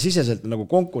liigade siseselt nagu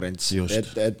konkurents,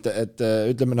 et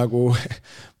ütleme nagu,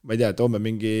 ma ei tea, toome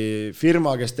mingi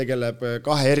firma, kes tegeleb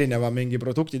 2 erineva mingi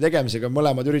produkti tegemisega,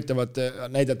 mõlemad üritavad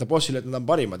näidata bossile, et nad on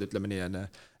parimad, ütleme nii,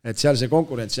 et seal see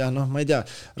konkurents, jah, noh, ma ei tea,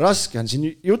 raske on siin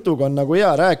jutuga on nagu hea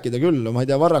rääkida küll, ma ei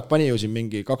tea, Varrak pani ju siin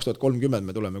mingi 2030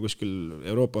 me tuleme kuskil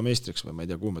Euroopa meistriks või ma ei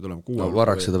tea, kuhu me tuleme. No,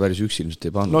 Varrak seda päris üksi ilmselt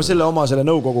ei pannud. No selle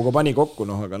nõukoguga pani kokku,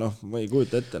 noh, aga noh, ma ei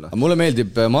kujuta ette. No. Mulle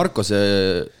meeldib Marko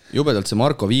jubedalt see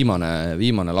Marko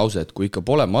viimane lause, et kui ikka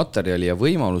pole materjali ja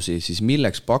võimalusi, siis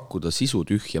milleks pakkuda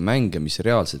sisutühja mänge, mis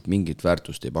reaalselt mingit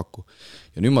väärtust ei paku.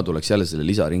 Ja nüüd ma tuleks jälle selle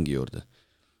lisaringi juurde.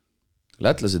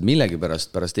 Lätlased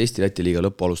millegipärast pärast Eesti-Läti liiga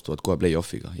lõppu alustavad kohe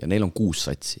play-offiga ja neil on 6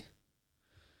 satsi.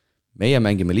 Meie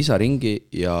mängime lisaringi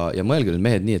ja mõelge nüüd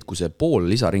mehed nii, et kui see pool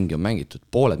lisaringi on mängitud,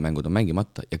 pooled mängud on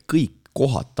mängimata ja kõik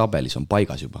kohad tabelis on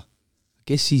paigas juba.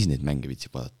 Kes siis neid mänge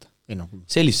viitsib vaadata?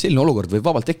 Selline olukord võib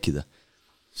vabalt tekkida.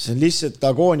 See on lihtsalt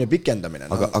agoonia pikendamine.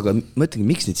 Aga mõtlengi,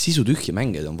 miks neid sisutühja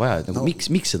mängeid on vaja? Nagu,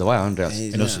 miks seda vaja on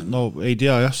reaalselt? No ei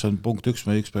tea, jah, see on punkt 1,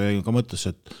 me ükspäev ka mõtles,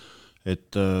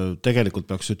 et tegelikult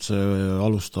peaks üldse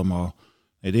alustama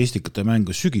neid Eestikate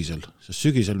mänge sügisel, sest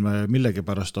sügisel me millegi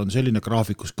pärast on selline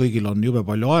graafikus, kõigil on jube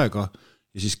palju aega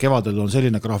ja siis kevadel on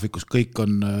selline graafikus, kõik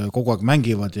on kogu aeg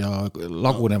mängivad ja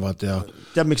lagunevad ja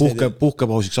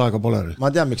puhkepausiks aega pole.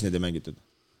 Ma tean, miks neid ei mängitud.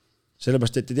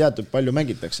 sellepärast, et ei teatud, palju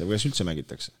mängitakse või kas üldse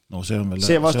mängitakse. No see on veel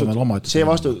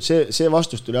see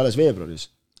vastus tuli alles veebruaris.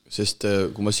 Sest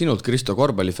kui ma sinult Kristo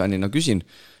korvpallifännina küsin,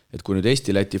 et kui nüüd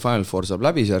Eesti-Läti Final Four saab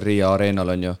läbi seal Riia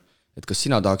areenal on ju, et kas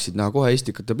sina tahaksid näha kohe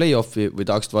Estikate play-offi või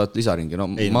tahaksid vaadata lisaringi? No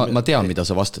ma tean, mida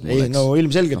sa vastad mulle. No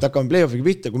ilmselgelt hakkame play-offiga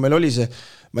pihta, kui meil oli see,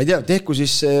 ma ei tea, tehku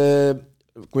siis,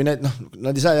 kui need,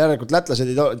 nad ei saa järelikult lätlased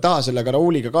ei taha sellega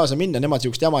Rauliga kaasa minna, nemad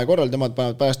siukest jama ei korral, nemad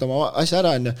panevad pärast oma asja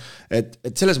ära, et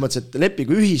selles mõttes, et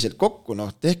lepigu ühiselt kokku,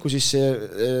 tehku siis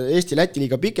Eesti-Läti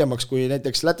liiga pikemaks, kui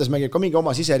näiteks Lätas mängib ka mingi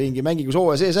oma siseringi, mängigu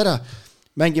soove sees ära,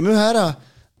 mängime ühe ära,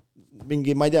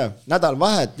 mingi, ma ei tea, nädal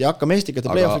vahet ja hakkame Estikate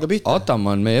play-offiga pihta.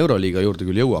 Ataman, me Euroliiga juurde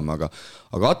küll jõuame,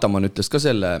 aga Ataman ütles ka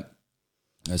selle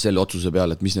otsuse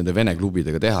peale, et mis nende Vene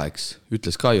klubidega teha, eks.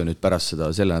 Ütles ka ju nüüd pärast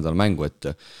selle nädala mängu,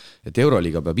 et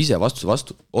Euroliiga peab ise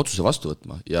otsuse vastu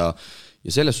võtma ja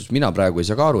selles suhtes mina praegu ei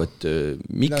saa ka aru, et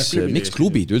miks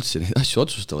klubid üldse neid asju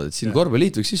otsustavad, et siin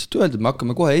korvpalliliit võiks lihtsalt öelda, et me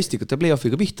hakkame kohe Estikate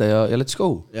play-offiga pihta ja let's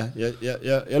go. Ja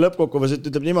lõppkokkuvõttes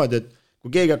ütleb niimoodi, et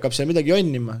kui keegi hakkab seal midagi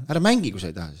jonnima, ära mängi, kui sa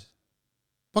ei taha siis.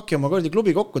 Paki oma kordi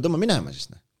klubi kokku, tõmba minema siis.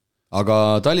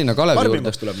 Aga Tallinna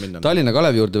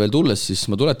Kalevi juurde veel tulles, siis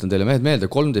ma tuletan teile meelde,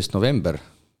 13. november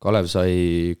Kalev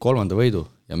sai 3. võidu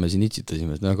ja me siin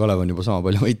itsitasime, et Kalev on juba sama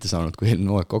palju võite saanud kui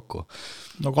eelmine hooaeg kokku.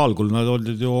 No kaalgul nad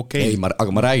olid ju okei. Ei,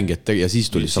 aga ma räägingi, et ja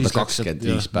siis tuli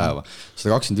 125 päeva.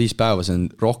 125 päeva, see on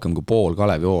rohkem kui pool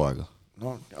Kalevi hooaega.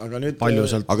 No, aga nüüd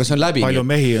aga see on läbi. Palju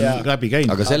mehi on läbi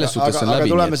käinud. Aga selles suhtes on läbi. Aga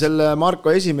tuleme selle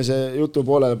Marko esimese jutu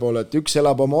poole, et üks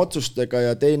elab oma otsustega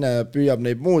ja teine püüab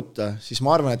neid muuta, siis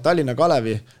ma arvan, et Tallinna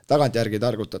Kalevi tagantjärgi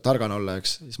targan olla,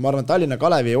 eks. Siis ma arvan, et Tallinna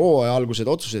Kalevi hooaja algused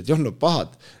otsused ei olnud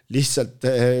pahad, lihtsalt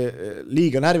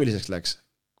liiga närviliseks läks.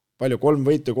 Palju 3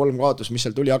 võitu, 3 kaotus, mis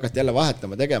seal tuli, hakati jälle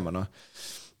vahetama tegema,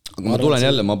 Aga ma tulen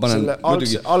jälle, ma panen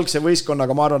algse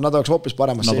võistkonnaga, ma arvan, nad oleks hoopis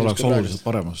paremas seisus. Nad oleks oluliselt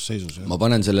paremas seisus. Ma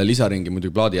panen selle lisaringi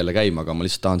muidugi plaadi jälle käima, aga ma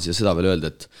lihtsalt tahan siia seda veel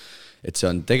öelda, et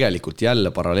see on tegelikult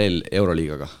jälle paralleel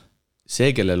Euroliigaga.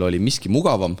 See, kellel oli miski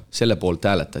mugavam, selle poolt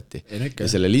hääletati. Ja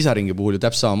selle lisaringi puhul ju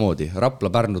täpselt samamoodi. Rapla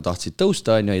Pärnu tahtsid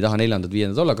tõusta, ei taha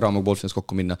 4.-5. olla Graamo poolfinaalis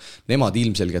kokku minna. Nemad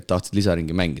ilmselgelt tahtsid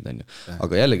lisaringi mängida.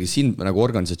 Aga jällegi siin nagu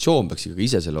organisatsioon peaks ikkagi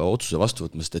ise selle otsuse vastu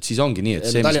võtma, sest et siis ongi nii, et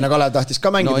see, Tallinna Kalev tahtis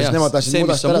ka mängida, siis nemad tahtsid see,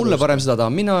 mis on mulle parem, seda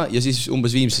tahan mina ja siis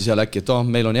umbes Viimsi seal äkki, et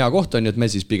meil on hea koht, et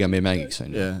me siis pigem ei mängiks.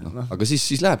 Aga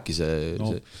siis lähebki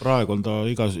see. Praegu on ta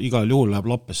igal juhul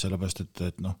läheb lappes, sellepärast,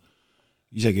 et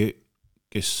isegi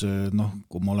kes,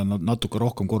 kui ma olen natuke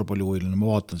rohkem korvpallihuiline,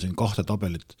 ma vaatan siin 2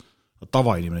 tabelit,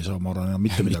 tavainimene ei saa, ma arvan,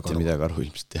 mitte midagi aru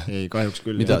ilmselt, jah. Ei, kahjuks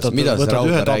küll. Mida see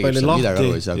Raudla räägib seal, midagi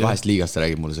aru ei saa, 2 liigast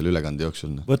räägib mulle selle ülekande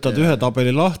jooksul. Võtad ühe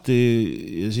tabeli lahti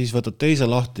ja siis võtad teise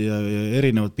lahti ja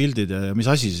erinevad pildid ja mis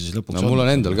asi siis lõpuks on. Mul on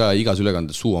endal ka igas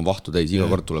ülekandes suu on vahtu täis, iga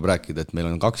kord tuleb rääkida, et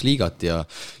meil on 2 liigat ja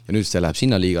nüüd see läheb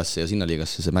sinna liigasse ja sinna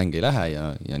liigasse see mäng ei lähe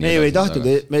ja me ju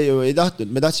ei tahtnud,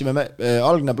 me tahtsime,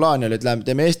 algne plaan oli, et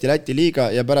teeme Eesti-Läti liiga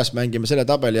ja pärast mängime selle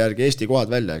tabeli järgi Eesti kohad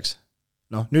välja, eks.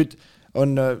 Nüüd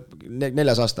on 4.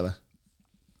 aasta või?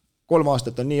 3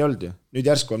 aastat on nii olnud ju. Nüüd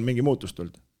järsku on mingi muutust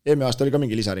tulnud. Eelmine aasta oli ka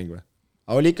mingi lisaring või?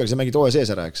 Aga oli ikkagi, see mängid hooaja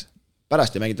sees ära, eks?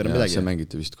 Pärast ei mängid enam midagi. See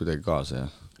mängiti vist kuidagi kaasa,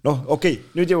 jah. Okei,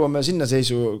 nüüd jõuame sinna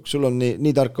seisu, sul on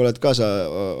nii tark oled kaasa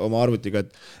oma arvutiga,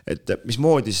 et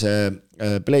mismoodi see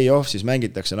play-off siis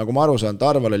mängitakse. Nagu ma aru saan,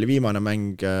 Tarval oli viimane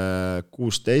mäng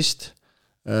 16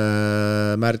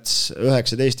 märts,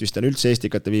 19 vist on üldse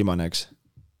Estikate viimane, eks?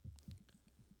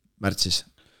 Märtsis.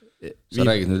 Sa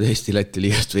räägid nüüd Eesti-Läti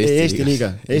liigast või Eesti liiga?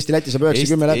 Eesti-Läti saab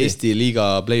 9-10 läbi. Eesti liiga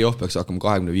play-off peaks hakkama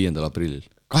 25. aprillil.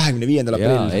 25.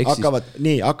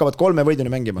 aprillil. Hakkavad 3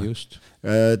 võiduni mängima. Just.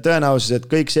 Tõenäosus, et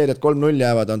kõik seeriad 3-0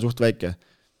 jäävad, on suht väike.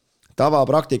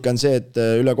 Tavapraktika on see, et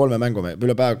üle 3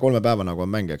 päeva nagu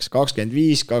on mängijaks.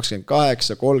 25,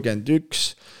 28, 31,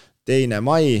 2.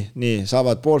 mai, nii,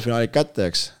 saavad poolfinaalid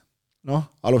kätte, eks.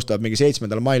 Alustavad mingi 7.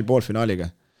 mail poolfinaaliga.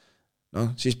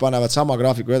 Siis panevad sama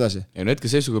graafiku edasi. Ja hetke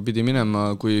seisuga pidi minema,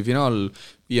 kui finaal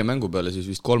 5 mängu peale, siis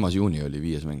vist 3. juuni oli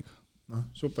 5. mäng.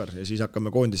 Super, ja siis hakkame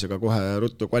koondisega kohe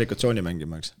ruttu kvalifikatsiooni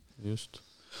mängima, eks. Just.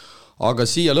 Aga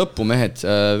siia lõppu, mehed,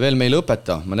 veel meil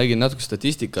õpeta. Ma nägin natuke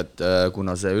statistikat,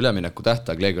 kuna see ülemineku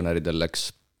tähtaeg legionäridel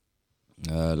läks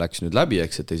nüüd läbi,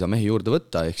 eks, et ei saa mehi juurde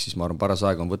võtta, ehk siis ma arvan, paras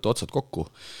aeg on võtta otsad kokku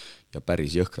ja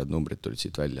päris jõhkrad numbrid tulid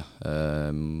siit välja.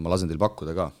 Ma lasen teil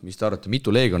pakkuda ka. Mis te arvate,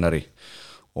 mitu legionäri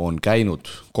on käinud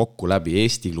kokku läbi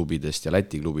Eesti klubidest ja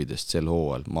Läti klubidest sel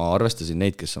hooajal. Ma arvestasin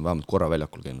neid, kes on vähemalt korra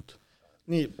väljakul käinud.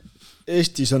 Nii,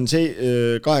 Eestis on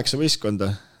 8 võistkonda,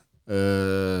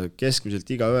 keskmiselt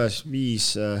iga ühes 5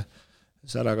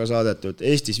 sära ka saadetud,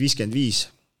 Eestis 55.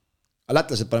 Aga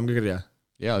lätlased paneme ka kirja?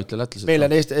 Jaa, ütle lätlased. Meil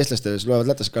on eestlaste,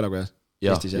 loevad lätlased ka nagu, jah?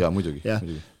 Eestis. Ja muidugi.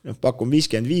 No, pakun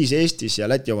 55 Eestis ja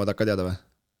Läti omad hakka teada või?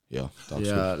 Ja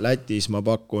Lätis ma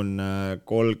pakun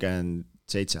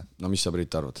 37. No mis sa,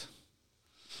 Priit, arvad?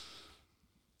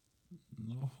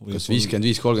 Kas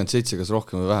 55-37, kas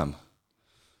rohkem või vähem?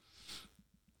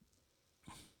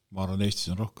 Ma arvan, Eestis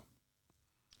on rohkem.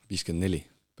 54,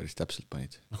 päris täpselt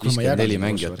panid. 54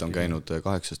 mängijat on käinud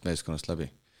 8 meeskonnast läbi.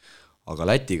 Aga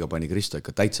Lätiga pani Kristo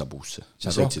ikka täitsa puusse.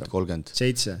 Sa sõitsid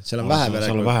 37, seal on vähem.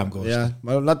 Seal on vähem koos.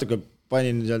 Ma natuke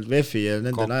panin sealt VEF-i ja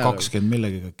nende najal. 20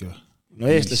 millegagi äkki või? No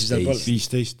eestlasi seal pole.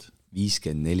 15.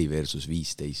 54 versus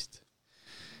 15.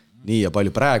 Nii, ja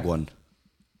palju praegu on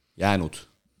jäänud?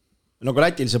 No kui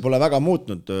Lätil see pole väga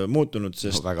muutunud,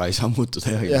 sest... No väga ei saa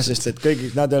muutuda. Jah, sest et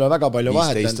kõik, nad ei ole väga palju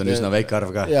 15 on üsna väike arv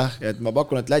ka. Jah, et ma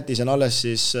pakun, et Lätis on alles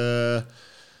siis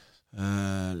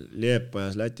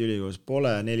Liepajas Läti ülikoolis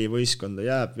pole, 4 võistkonda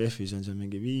jääb, VEF-is on seal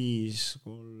mingi 5,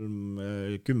 3,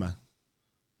 10.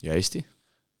 Ja Eesti?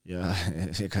 Ja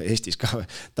ega Eestis ka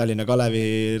Tallinna Kalevi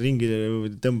ringi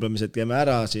tõmblemised käime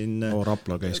ära siin. No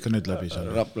Rapla käis ka nüüd läbi.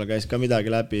 Rapla käis ka midagi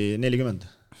läbi 40.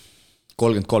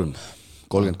 33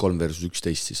 versus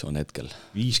 11 siis on hetkel.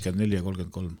 54 ja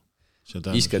 33.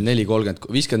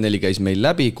 54 käis meil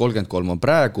läbi, 33 on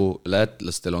praegu,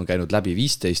 lätlastel on käinud läbi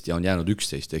 15 ja on jäänud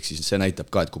 11, ehk siis see näitab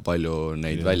ka, et kui palju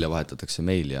neid välja vahetatakse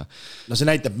meil. Ja... No see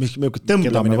näitab, milline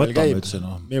tõmblemine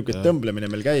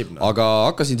meil käib. Aga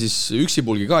hakkasin siis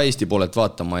üksipulgi ka Eesti poolelt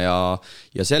vaatama ja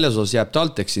selles osas jääb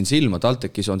TalTech siin silma.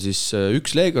 TalTechis on siis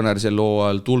üks legionär sel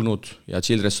hooajal tulnud ja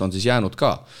Childress on siis jäänud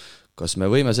ka. Kas me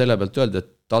võime selle pealt öelda, et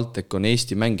TalTech on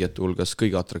Eesti mängijate hulgas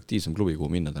kõige atraktiivsem klubi, kuhu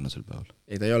minna tänasel päeval?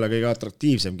 Ei, ta ei ole kõige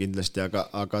atraktiivsem kindlasti,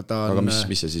 aga ta on... Aga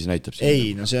mis see siis näitab?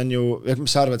 Ei, no see on ju...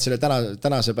 Mis sa arvad, selle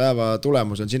tänase päeva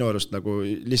tulemus on sinu arust nagu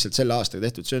lihtsalt selle aastaga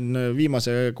tehtud. See on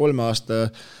viimase 3 aasta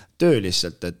töö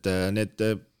lihtsalt, et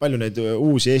palju neid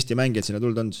uusi Eesti mängijaid sinna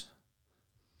tuld on?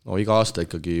 No iga aasta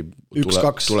ikkagi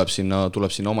tuleb sinna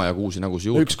omajagu uusi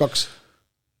nägusi juurde. 1-2.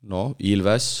 No,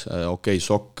 Ilves,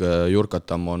 Sokk,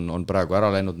 Jurkatam on praegu ära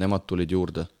läinud, nemad tulid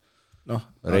juurde.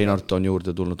 Reinart on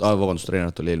juurde tulnud,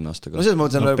 Reinart oli eelmine aastaga. No selles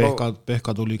mõttes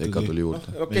Pehka tuli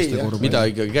juurde. Mida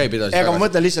ikkagi käib edasi? Ega ma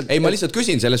mõtlen lihtsalt... Ei, ma lihtsalt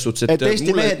küsin selles suhtes, et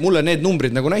mulle need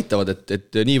numbrid nagu näitavad,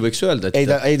 et nii võiks öelda, ei,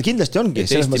 kindlasti ongi.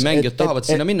 Et Eesti mängijad tahavad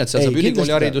sinna minna, et seal saab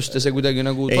ülikooli haridust ja see kuidagi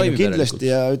nagu toimib.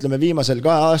 Kindlasti ja ütleme viimasel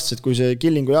 2 aastased, kui see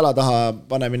Killingu jala taha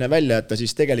panemine välja, et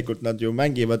siis tegelikult nad ju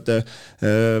mängivad...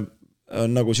 on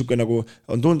nagu siuke nagu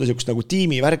on tunda siukest nagu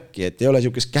tiimivärki, et ei ole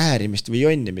siukest käärimist või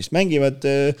jonnimist, mängivad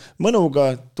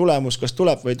mõnuga, tulemus kas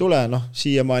tuleb või ei tule,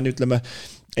 siiamaani ütleme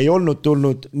ei olnud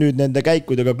tulnud, nüüd nende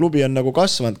käikudega klubi on nagu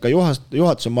kasvanud, ka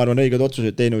juhatus on, ma arvan, õiged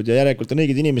otsused teinud ja järelikult on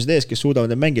õiged inimesed ees, kes suudavad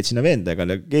need mängijad sinna veenda,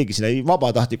 ega keegi sinna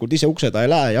vabatahtlikult ise ukseda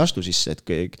ei lähe ja astu sisse, et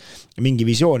mingi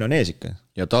visioon on ees ikka.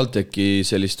 Ja TalTechi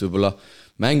sellist võib-olla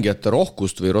mängijate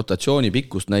rohkust või rotatsiooni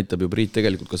pikkust näitab ju Priit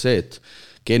tegelikult ka see, et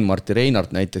Ken-Marti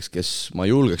Reinart näiteks, kes ma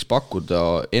julgeks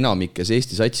pakkuda enamikes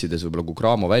Eesti satsides võib-olla kui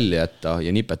Kraamo välja jätta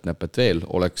ja nipet-näpet veel,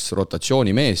 oleks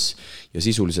rotatsiooni mees ja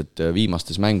sisuliselt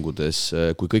viimastes mängudes,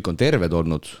 kui kõik on terved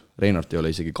olnud, Reinart ei ole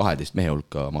isegi 12 mehe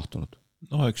hulka mahtunud.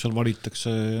 No, eks seal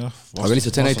valitakse aga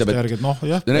lihtsalt see näitab,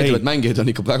 et mängijaid on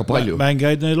ikka väga palju.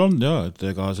 Mängijaid neil on, et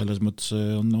ega selles mõttes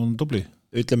on tubli.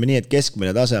 Ütleme nii, et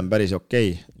keskmine tase on päris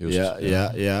okei. Ja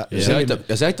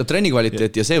see aitab trenni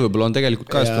kvaliteeti ja see võib-olla on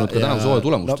tegelikult kajastunud ka tänavuse hooaja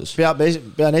tulemustes.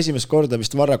 Pean esimest korda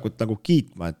vist Varrakut nagu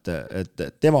kiitma, et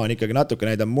tema on ikkagi natuke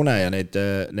näidanud mune ja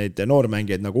neid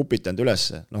noormängijaid nagu upitanud üles.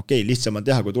 Lihtsam on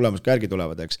teha, kui tulemus kärgi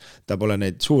tulevad, eks. Ta pole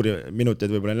neid suuri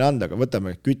minuteid võib-olla neile anda, aga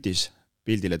võtame Kütis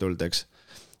pildile tuld, eks.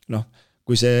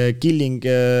 Kui see Killing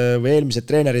või eelmised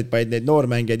treenerid paid neid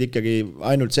noormängijaid ikkagi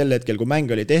ainult sel hetkel, kui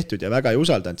mäng oli tehtud ja väga ei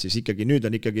usaldanud, siis ikkagi nüüd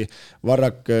on ikkagi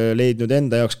Varrak leidnud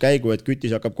enda jaoks käigu, et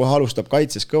Kütis hakkab kohe alustab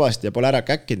kaitses kõvasti ja pole ära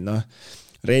käkkinud.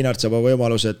 Reinart saab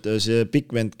võimalus, et see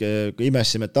pikvend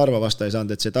imessime, et Tarva vasta ei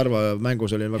saanud, et see Tarva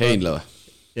mängus oli väga... Heinla või?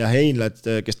 Ja Heinla,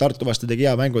 kes Tartu vastu tegi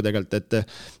hea mängu tegelikult,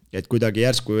 et kuidagi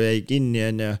järsku jäi kinni,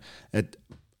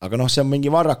 aga see on mingi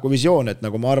Varraku visioon, et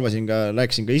nagu ma arvasin ka,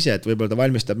 rääkisin ka ise, et võib-olla ta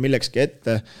valmistab millekski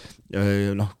ette,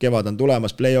 kevad on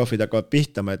tulemas, play-offid hakkavad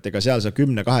pihtama, et ega seal sa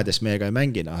 10-12 mehega ei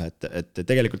mängi, et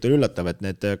tegelikult oli üllatav, et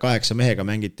need 8 mehega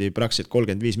mängiti praktiliselt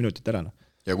 35 minutit ära.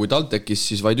 Ja kui TalTechis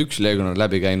siis vaid üks legionar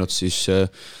läbi käinud, siis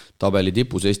tabeli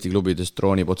tipus Eesti klubidest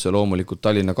troonib otse loomulikult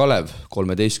Tallinna Kalev,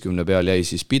 13 peal jäi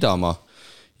siis pidama,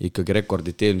 ikkagi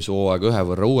rekordit eelmise hooaega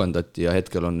 1 võrra uuendati ja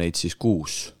hetkel on neid siis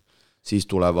 6. Siis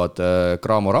tulevad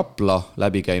Kraamo Rapla,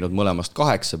 läbi käinud mõlemast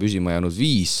 8, püsima jäänud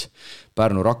 5,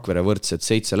 Pärnu Rakvere võrdsed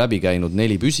 7 läbi käinud,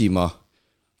 4 püsima,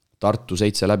 Tartu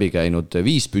 7 läbi käinud,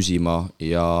 5 püsima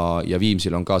ja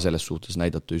Viimsil on ka selles suhtes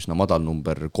näidata üsna madal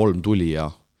number, 3 tuli ja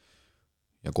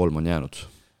ja 3 on jäänud.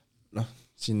 Noh,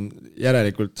 siin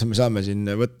järelikult me saame siin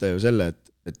võtta ju selle,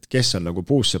 et kes on nagu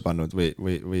puusse pannud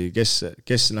või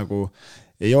kes nagu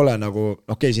ei ole nagu,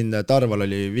 okei, siin Tarval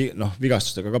oli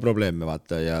vigastustega ka probleeme,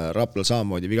 vaata, ja Raplal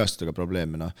samamoodi vigastustega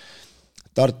probleeme,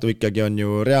 Tartu ikkagi on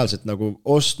ju reaalselt nagu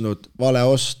ostnud, vale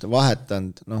ost,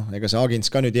 vahetanud, ega see Agins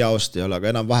ka nüüd hea ost ei ole, aga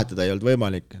enam vahetada ei olnud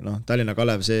võimalik, Tallinna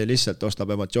Kalev see lihtsalt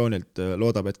ostab emotsioonilt,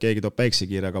 loodab, et keegi toob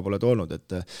päiksekiire, aga pole toonud,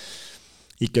 et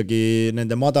ikkagi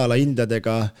nende madala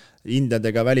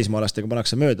hindadega välismaalastega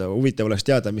pannakse mööda. Huvitav oleks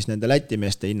teada, mis nende Läti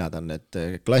meeste hinnad on, et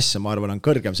klass, ma arvan, on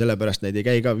kõrgem, sellepärast neid ei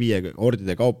käi ka 5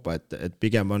 ordide kaupa, et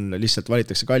pigem on lihtsalt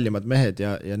valitakse kallimad mehed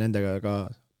ja nendega ka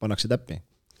pannakse täppi.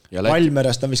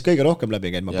 Valmerast on vist kõige rohkem läbi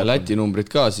käinud. Ja Läti numbrid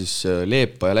ka, siis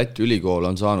Leepa ja Läti ülikool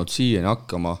on saanud siiani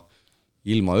hakkama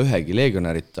ilma ühegi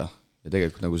legionärita ja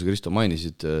tegelikult, nagu sa Kristo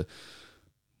mainisid,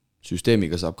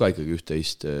 süsteemiga saab ka ikkagi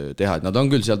üht-teist teha, et nad on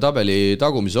küll seal tabeli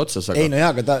tagumises otsas,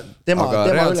 aga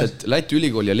reaalselt Läti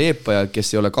ülikool ja Leepa,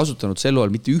 kes ei ole kasutanud sel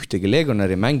ajal mitte ühtegi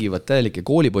legionäri, mängivad täielike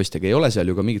koolipoistega, ei ole seal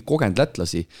ju ka mingit kogenud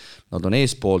lätlasi. Nad on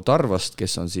eespool Tarvast,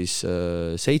 kes on siis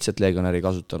 7 legionäri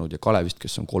kasutanud ja Kalevist,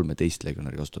 kes on 13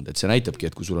 legionäri kasutanud. Et see näitabki,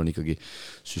 et kui sul on ikkagi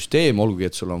süsteem, olgugi,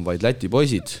 et sul on vaid Läti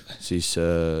poisid, siis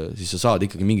sa saad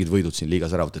ikkagi mingid võidud siin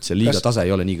liigas ära, et see liiga tase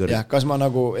ei ole nii kõrge. Kas ma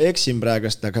nagu eksin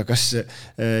praegast, aga kas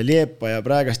Liepa ja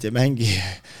praegast ei mängi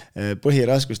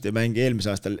põhiraskust ei mängi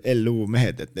eelmise aastal LU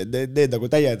mehed, et need nagu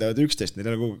täiendavad 11, neil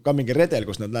on nagu ka mingi redel,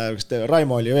 kus nad lähevad,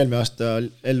 Raimo oli eelmine aasta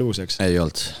LU-s, eks? Ei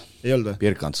olnud või?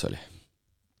 Pirkants oli.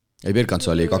 Ei, Pirkants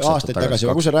oli 2 aastat tagasi.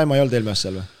 Kus see Raimo ei olnud eelmine aasta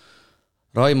seal või?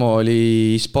 Raimo oli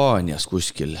Hispaanias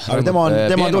kuskil. Aga tema on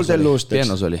tulnud LU-st,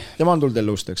 Pienos oli. Tema on tulnud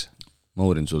LU-st, eks? Ma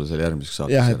uurin sulle selle järgmiseks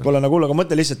saateks. Jah, et pole nagu hullu, aga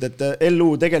mõtle lihtsalt, et LU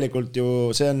tegelikult ju,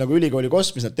 see on nagu ülikooli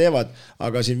kost, mis nad teevad,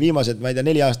 aga siin viimased, ma ei tea,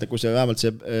 4 aastat, kus vähemalt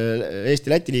see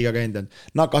Eesti-Läti liiga käinud on,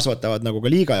 nad kasvatavad nagu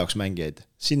ka liiga jaoks mängijaid.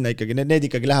 Sinna ikkagi, need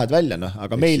ikkagi lähevad välja,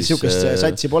 aga meil siukest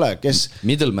satsi pole, kes...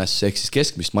 Middlemass, ehk siis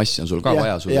keskmist massi on sul ka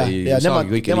vaja, sul ei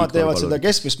saagi kõike nemad teevad seda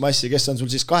keskmist massi, kes on sul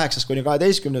siis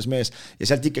 8-12 mees ja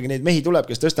sealt ikkagi neid mehi tuleb,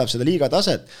 kes tõstab seda liiga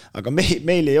taset, aga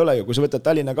meil ei ole ju, kui sa võtad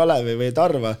Tallinna Kalevi või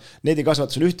Tarva, need ei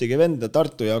kasvata sul ühtegi venda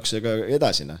Tartu jaoks ega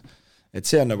edasina. Et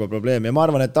see on nagu probleem ja ma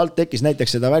arvan, et alt tekkis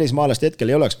näiteks seda välismaalast hetkel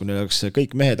ei oleks, kui neil oleks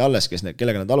kõik mehed alles,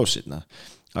 kellega nad alusid.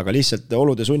 Aga lihtsalt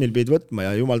olude sunnil pidid võtma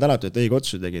ja jumal tänatud, et õige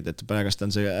otsuse tegid, et praegast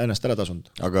on see ennast ära tasunud.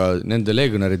 Aga nende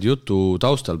legionäride jutu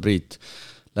taustal, Priit,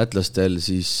 lätlastel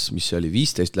siis, mis oli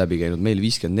 15 läbi käinud, meil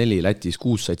 54, Lätis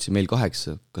 6 satsi, meil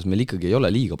 8. Kas meil ikkagi ei ole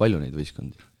liiga palju neid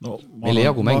võistkondi? Meil ei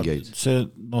jagu mängijaid. See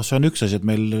on üks asi, et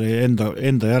meil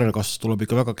enda järelkasv tuleb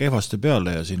ikka väga kehvasti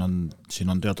peale ja siin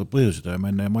on teatud põhjused ja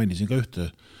ma enne mainisin ka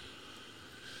ühte.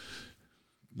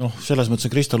 Selles mõttes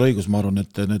on Kristal õigus, ma arvan,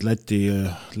 et need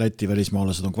Läti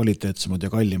välismaalased on kvaliteetsemad ja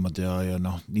kallimad ja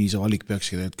nii see valik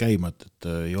peakski käima, et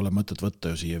ei ole mõtet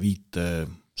võtta ju siia 5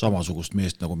 samasugust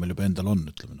meest, nagu meil juba endal on,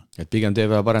 ütleme. Et pigem tee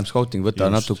vähe parem scouting, võtta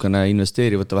natukene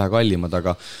investeeri, võtta vähe kallimad,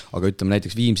 aga ütleme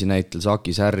näiteks Viimsi näitel,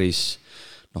 Sakis, Härris,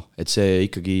 et see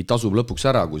ikkagi tasub lõpuks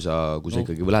ära, kui sa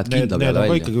ikkagi lähed kinda peale välja.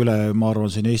 Need on ikkagi üle, ma arvan,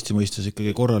 siin Eesti mõistes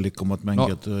ikkagi korralikumad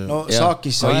mängijad.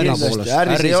 Sakis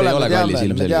Härris ei ole kallis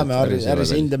ilmselgelt.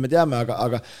 Härris hinde me teame,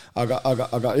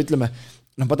 aga ütleme,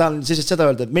 ma tahan seda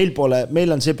öelda, et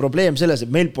meil on see probleem selles,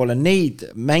 et meil pole neid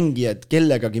mängijad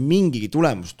kellegagi mingigi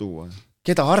tulemust tuua.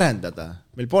 Keda arendada?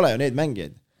 Meil pole ju neid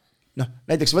mängijaid.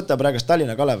 Näiteks võtta praegast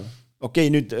Tallinna Kalev. Okei,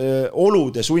 nüüd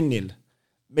olude sunnil.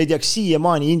 Me ei teaks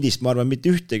siiamaani Indist, ma arvan, mitte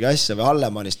ühtegi asja või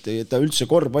Hallemanist, ta üldse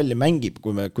korvpalli mängib,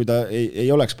 kui ta ei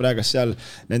oleks praegast seal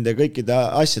nende kõikide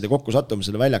asjade kokku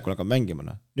sattumisele väljakul hakkab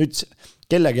mängima. Nüüd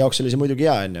kellegi jaoks oli see muidugi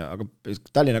hea, aga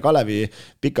Tallinna Kalevi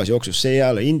pikas jooksus see hea,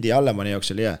 Indi Hallemani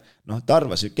jaoks oli hea.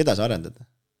 Tarvas, keda sa arendad?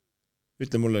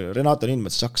 Ütle mulle, Renato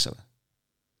Lindmets Saksa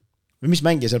või mis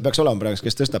mängija seal peaks olema praegu,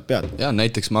 kes tõstab pead? Ja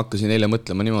näiteks ma hakkasin eile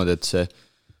mõtlema niimoodi, et see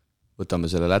võtame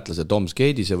selle lätlase Tom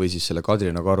Skeedise või siis selle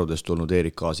Kadrina Karudest tulnud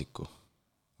Erik Kaasiku.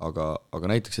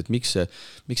 Aga näiteks, et miks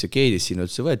see Keedis siin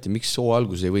üldse võeti, miks soo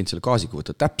alguses ei võinud selle Kaasiku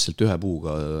võtta täpselt ühe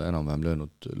puuga enam-vähem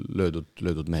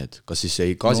löödud mehed. Kas siis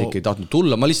Kaasik ei tahtnud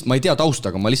tulla? Ma ei tea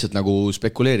taustaga, ma lihtsalt nagu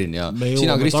spekuleerin ja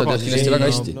sina, Kristo, tead kindlasti väga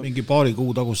hästi. Mingi paari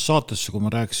kuu tagus saatesse, kui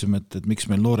me rääkisime, et miks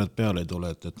meil noored peale ei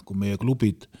tule, et kui meie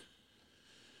klubid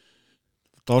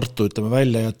Tartu, ütleme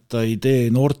välja, et ta ei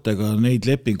tee noortega neid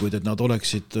lepinguid, et nad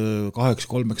oleksid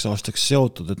 2-3 aastaks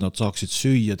seotud, et nad saaksid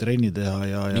süüa, trenni teha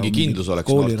ja mingi kindlus oleks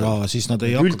kooliraha, siis nad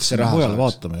ei hakka mujal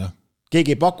vaatama. Ja.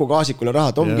 keegi ei paku Kaasikule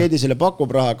raha, Tom Keedisele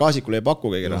pakub raha, Kaasikule ei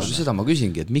paku keegi raha. Seda ma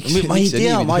küsingi, et miks ma ei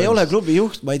tea, ma ei ole klubi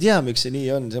juht, ma ei tea, miks see nii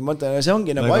on, see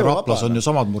ongi nagu aju vaba. Raplas on ju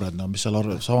samad mured, mis seal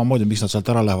samamoodi, miks nad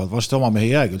sealt ära lähevad, varsti oma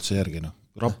mehi jäägi üldse järgi.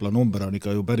 Rapla number on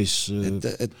ikka ju päris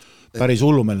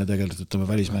hullumeelne tegelikult, ütleme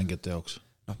välismängijate jaoks.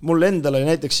 Mul endal oli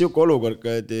näiteks siuke olukord,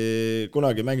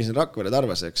 kunagi mängisin Rakvere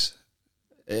Tarvas, eks.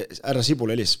 Härra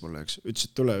Sibul helistas mulle, eks. Ütles,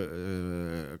 et tule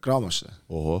Kraamosse.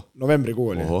 Novembrikuu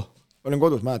oli. Olin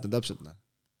kodus, mäletan täpselt.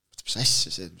 Mis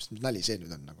asja see, mis nali see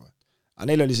nüüd on nagu. Aga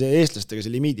neil oli see eestlastega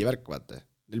see limiidi värk, vaata.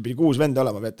 Neil pidi 6 venda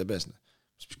olema VTB-s.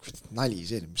 Nali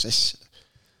see, mis asja.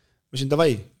 Ma ütlesin,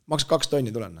 davai, maksad 2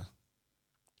 tonni tulen.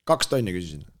 2 tonni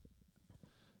küsisin.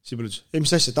 Sibul ütles, ei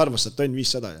mis asja, Tarvas saad tonn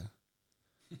 500 ja.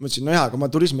 Ma ütlesin, no jaa, aga ma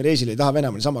turismireisil ei taha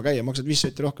Venemaal sama käia, maksad 5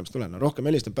 sõtti rohkem, siis tulen. Rohkem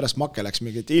helistab, pärast Make läks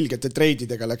mingit ilgete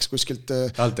treididega, läks kuskilt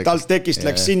Taltekist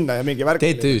läks sinna ja mingi värk.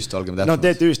 TTÜ-st, olgem täpselt. No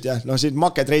TTÜ-st, jah. No siin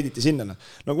Make treiditi sinna.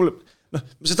 No kuule,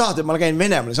 sa tahad, et ma käin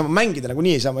Venemaale, sama mängida nagu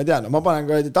nii ei saa, ma ei tea. Ma panen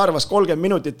ka Tarvas 30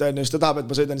 minutit, siis ta tahab, et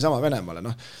ma sõidan sama Venemaale.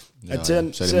 See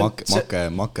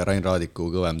oli Make Rain Raadiku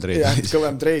kõvem treid. Jah,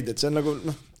 kõvem treid, et see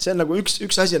on nagu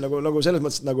üks asi nagu selles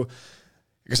mõttes nagu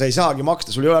ega sa ei saagi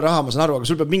maksta, sul ei ole raha, ma saan aru, aga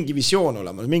sul peab mingi visioon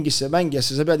olema, mingisse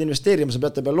mängijasse sa pead investeerima, sa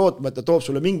pead lootma, et ta toob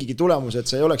sulle mingigi tulemus, et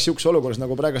sa ei oleks siukse olukorras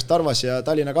nagu praegast Tarvas ja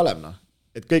Tallinna Kalevna.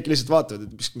 Et kõik lihtsalt vaatavad,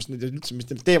 et mis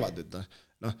need teevad.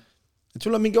 Et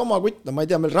sul on mingi oma kutt, ma ei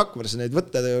tea, meil Rakveres neid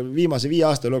võtta viimase 5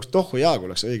 aasta oleks tohhu jaagu,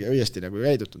 oleks õiesti nagu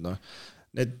käidutud.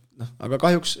 Aga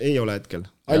kahjuks ei ole hetkel.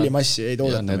 Alli massi ei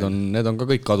toodeta. Need on ka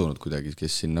kõik kadunud kuidagi,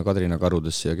 kes sinna Kadrina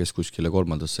karudesse ja kes kuskile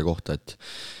 3. kohta.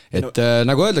 Et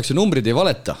nagu öeldakse, numbrid ei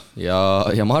valeta ja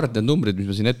ma arvan, et need numbrid,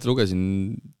 mis ma siin ette lugesin,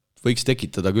 võiks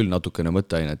tekitada küll natukene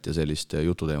mõtteainet ja sellist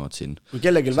jututeemat siin. Kui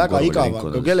kellelgi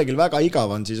väga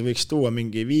igav on, siis võiks tuua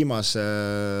mingi viimase,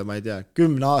 ma ei tea,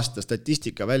 10 aasta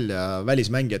statistika välja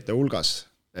välismängijate hulgas.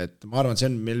 Et ma arvan,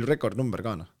 see on meil rekordnumber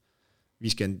ka.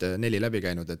 54 läbi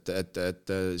käinud, et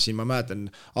siin ma mäletan,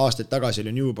 aastaid tagasi oli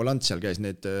New Balance, seal käis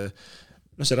need,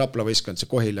 see Rapla võistkond, see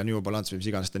Kohila New Balance, mis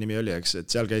iganes ta nimi oli, eks,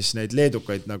 et seal käis neid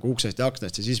leedukaid nagu uksest ja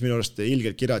aknast ja siis minu arust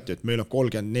ilgelt kirjati, et meil on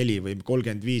 34 või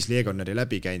 35 legionäri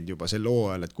läbi käinud juba sel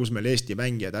hooajal, et kus meil Eesti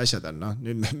mängijad asjad on,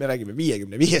 nüüd me räägime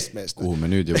 55 meest. Kuhu me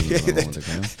nüüd jõudnud?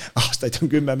 Aastaid on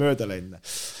 10 mööda läinud.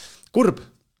 Kurb.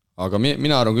 Aga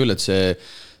mina arvan küll, et see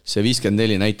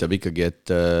 54 näitab ikkagi,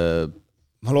 et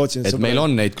lootsin, et meil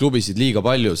on neid klubisid liiga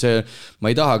palju, ma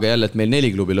ei taha ka jälle, et meil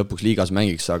 4 klubi lõpuks liigas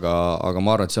mängiks, aga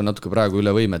ma arvan, et see on natuke praegu üle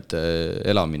võimet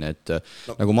elamine, et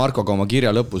nagu Marko ka oma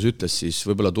kirja lõpus ütles, siis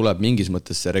võib-olla tuleb mingis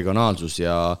mõttes see regionaalsus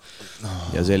ja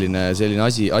selline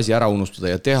asi ära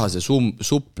unustada ja teha see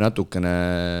supp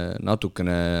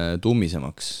natukene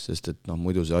tummisemaks, sest et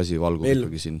muidu see asi valgub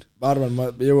ikkagi siin. Ma arvan,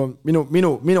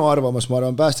 minu arvamus, ma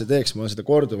arvan, pääste teeks, ma olen seda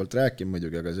korduvalt rääkinud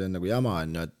muidugi, aga see on nagu jama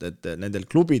on, et nendel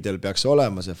klubidel peaks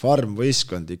olema see farm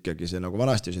võistkond ikkagi, see nagu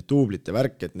vanasti see tuublite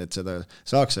värk, et need seda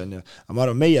saaks on ju. Aga ma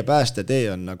arvan, meie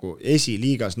päästetee on nagu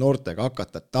esiliigas noortega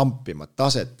hakata tampima,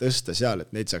 taset tõsta seal,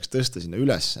 et neid saaks tõsta sinna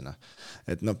ülessena.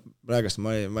 Et praegust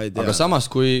ma ei tea. Aga samas,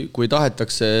 kui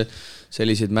tahetakse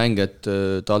selliseid mänge, et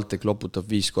TalTech loputab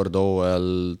 5 korda hooajal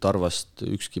Tarvast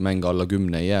ükski mäng alla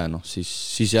 10 ei jää,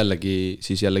 siis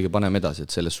jällegi paneme edasi,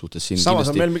 et selles suhtes siin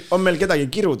samas kindlasti... on meil kedagi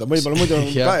kiruda, võib-olla muidu on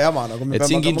ka jama. Nagu et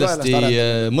siin kindlasti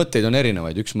mõtteid on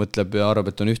erinevaid, üks mõtleb ja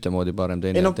arvab, et on ühtemoodi parem,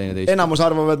 teine teist. Enamus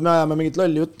arvavad, et me ajame mingit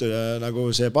lolli juttu ja nagu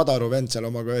see Padaru vend seal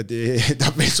oma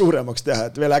tahab veel suuremaks teha,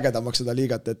 et veel ägedamaks seda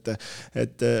liigat,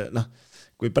 et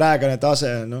kui praegane tase,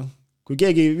 kui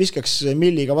keegi viskaks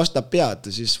milliga vastab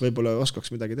pead, siis võib-olla oskaks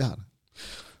midagi teha.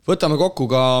 Võtame kokku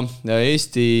ka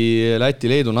Eesti, Läti,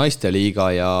 Leedu naiste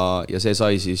liiga ja see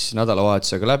sai siis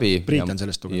nädalavahetusega läbi. Priit on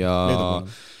sellest tugev.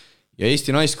 Ja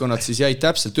Eesti naiskonnad siis jäid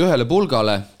täpselt ühele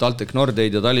pulgale, TalTech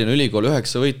Nordeid ja Tallinna Ülikool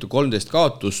 9 võitu, 13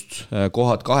 kaotust,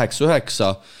 kohad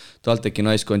 8-9, TalTechi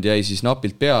naiskond jäi siis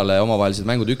napilt peale, omavahelised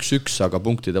mängud 1-1, aga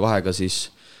punktide vahega siis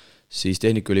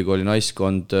Tehnikaülikooli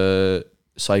naiskond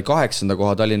sai 8.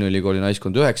 koha, Tallinna Ülikooli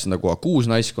naiskond 9. koha, 6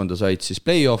 naiskonda said siis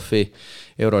play-offi,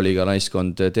 Euroliiga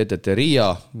naiskond TTT Riia,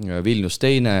 Vilnius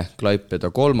 2, Klaipeda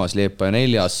 3, Liepaja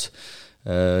 4,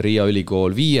 Riia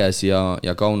Ülikool 5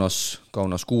 ja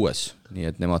Kaunas 6. Nii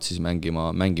et nemad siis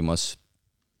mängimas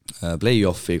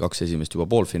play-offi, 2 esimest juba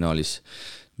poolfinaalis.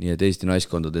 Nii et Eesti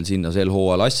naiskondadel sinna sel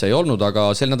hooajal asja ei olnud, aga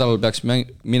sel nädalal peaks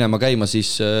minema käima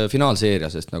siis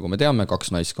finaalseeria, sest nagu me teame,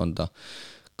 2 naiskonda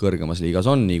kõrgemas liigas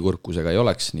on, nii kurkusega ei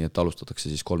oleks, nii et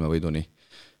alustatakse siis 3 võiduni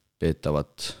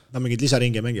peetavat. Mingid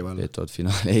lisaringi mängi vahel. Peetavat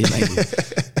finaali ei mängi.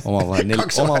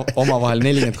 Omavahel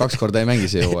 42 korda ei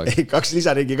mängi see hooaeg. 2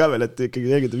 lisaringi ka veel, et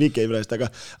ikkagi tegid viike imrest, aga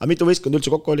mitu võistkond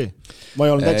üldse kokku oli? Ma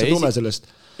ei olnud täitsa tume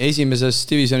sellest. esimeses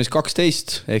divisionis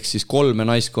 12, ehk siis 3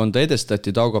 naiskonda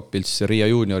edestati, Daugavpils, Riia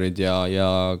juuniorid ja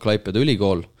Klaipeda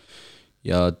ülikool.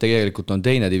 Ja tegelikult on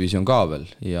teine division ka veel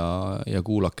ja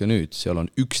kuulake nüüd, seal on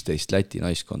 11 Läti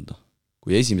naiskonda.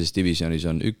 Kui esimeses divisionis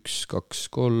on 1, 2,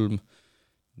 3,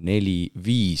 4,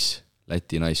 5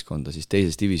 Läti naiskonda, siis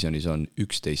teises divisionis on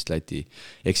 11 Läti,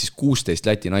 ehk siis 16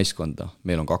 Läti naiskonda,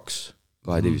 meil on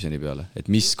 2 divisioni peale, et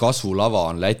mis kasvulava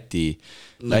on Läti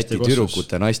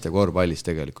tüdrukute naiste korvpallis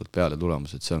tegelikult peale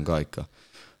tulemus, et see on ka ikka,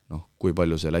 kui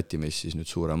palju see Läti mees siis nüüd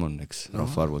suurem on, eks,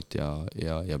 rahvaarvult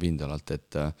ja pindalalt,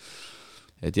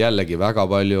 et jällegi väga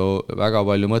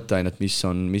palju mõtteainet, mis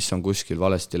on kuskil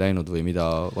valesti läinud või mida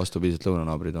vastupidiselt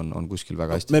lõunanaabrid on kuskil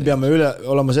väga hästi. Me peame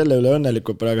olema selle üle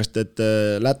õnnelikud praegust, et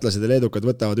lätlased ja leedukad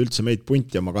võtavad üldse meid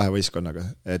punti oma 2 võistkonnaga.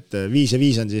 Et 5 ja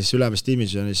 5 on siis ülemas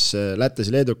divisionis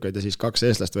lätlasi leedukaid ja siis 2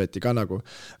 eestlast võeti ka nagu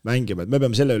mängima. Et me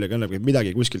peame selle üle õnnelikud, et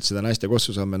midagi kuskilt seda naiste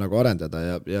kossu saame nagu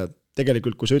arendada ja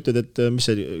tegelikult, kui sa ütled, et mis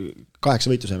see 8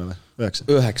 võitu saime või?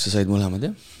 9 said mõlemad,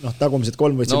 jah. Tagumised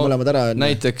 3 võitsid mõlemad ära.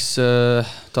 Näiteks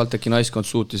TalTechi naiskond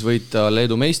suutis võita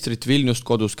Leedu meistrit Vilniust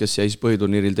kodus, kes jäi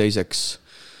põhiturniiril teiseks.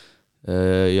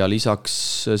 Ja lisaks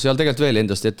seal tegelikult veel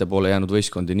endast ettepoole jäänud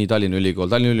võistkondi, nii Tallinna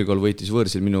Ülikool võitis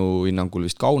võõrsil minu hinnangul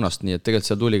vist Kaunast, nii et tegelikult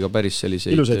seal tuli ka päris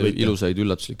selliseid ilusaid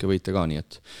üllatuslikke võite ka,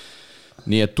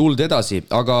 nii et tuld edasi,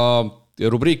 aga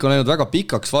rubriik on läinud väga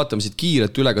pikaks, vaatame siit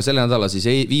kiirelt üle ka selle nädala, siis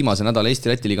viimase nädala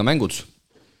Eesti-Läti liiga mängud.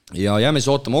 Ja jääme siis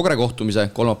ootama Ogre kohtumise,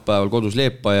 kolmapäeval kodus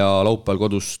Leepa ja laupäeval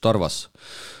kodus Tarvas.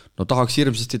 Tahaks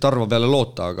hirmsasti Tarva peale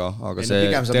loota, aga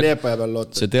pigem saab Leepa peale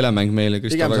loota. See telemäng meile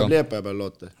Kristo väga... Pigem saab Leepa peale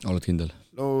loota. Oled kindel?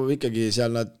 No ikkagi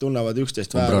seal nad tunnevad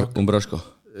 11 väär. Umbraško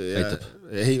näitab.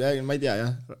 Ei, ma ei tea,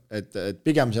 jah. Et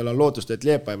pigem seal on lootust, et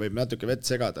Leepa võib natuke vett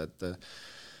segada,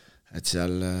 et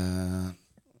seal...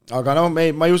 Aga ma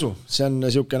ei usu, see on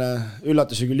niisugune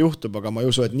üllatusi küll juhtub, aga ma ei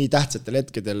usu, et nii tähtsatel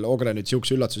hetkedel Ogre nüüd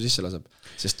siukse üllatuse sisse laseb.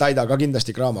 Sest ta ei taha ka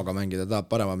kindlasti Kraamoga mängida, tahab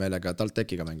parema meelega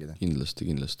TalTechiga mängida.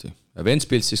 Kindlasti.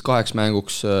 Ventspils siis 2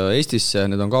 mänguks Eestisse,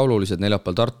 need on ka olulised,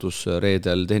 neljapäeval Tartus,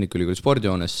 reedel Tehnikaülikooli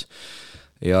spordijoones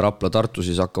ja Rapla Tartu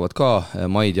siis hakkavad ka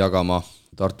maid jagama.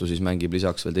 Tartu siis mängib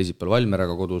lisaks veel teisipäeval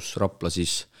Valmeraga kodus, Rapla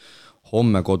siis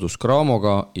homme kodus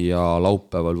Kraamoga ja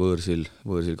laupäeval võõrsil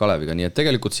Kaleviga, nii et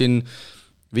tegelikult siin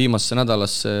viimasse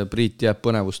nädalasse Priit jääb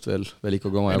põnevust veel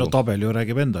ikkagi oma jagu. Tabel ju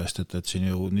räägib enda eest, et siin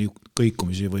ju nii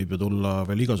kõikumisi võib ju tulla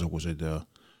veel igasuguseid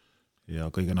ja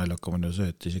kõige naljakam on ju see,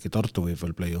 et isegi Tartu võib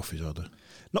veel play-offi saada.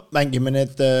 Mängime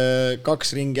need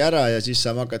 2 ringi ära ja siis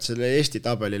saame hakata selle Eesti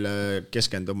tabelile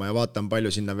keskenduma ja vaatame,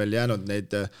 palju sinna veel jäänud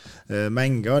neid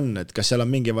mänge on, et kas seal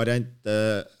on mingi variant,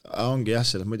 ongi jah,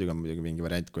 selles muidugi on mingi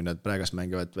variant, kui nad praegast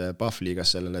mängivad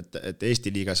PAF-liigas sellele, et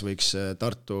Eesti liigas võiks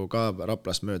Tartu ka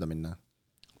Raplast mööda minna.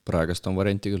 Praegast on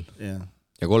varianti küll.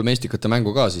 Ja 3 eestikate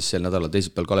mängu ka siis sel nädalal,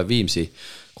 teisipäeval Kalev Viimsi,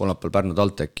 kolmapäeval Pärnu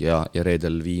TalTech ja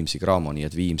reedel Viimsi Graamo, nii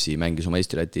et Viimsi mängis oma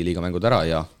Eesti-Läti liiga mängud ära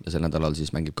ja sel nädalal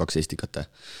siis mängib 2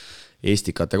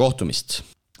 eestikate kohtumist.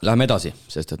 Läheme edasi,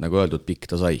 sest et nagu öeldud, pikk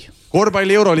ta sai.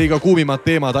 Korvpalli Euroliiga kuumimad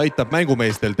teemad aitab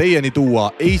mängumeestel teieni tuua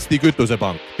Eesti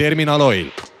Kütusepank, Terminal Oil.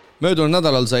 Möödunud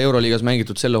nädalal sai Euroliigas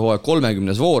mängitud selle hooaja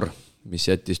 30. voor, mis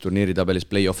jättis turniiritabelis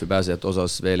play-offi pääsejate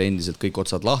osas veel endiselt kõik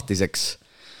otsad lahtiseks.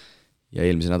 Ja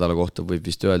eelmise nädala kohta võib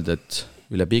vist öelda, et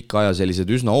üle pika aja sellised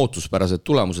üsna ootuspärased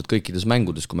tulemused kõikides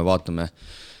mängudes, kui me vaatame,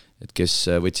 et kes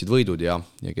võtsid võidud ja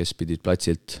kes pidid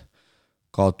platsilt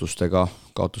kaotustega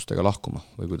lahkuma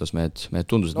või kuidas mehed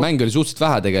tundusid. Mäng oli suhteliselt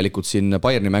vähe tegelikult, siin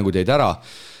Bayerni mängud jäid ära,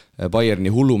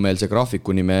 Bayerni hullumeelse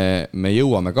graafikuni me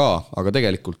jõuame ka, aga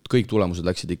tegelikult kõik tulemused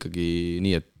läksid ikkagi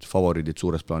nii, et favoriidid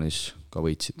suures plaanis ka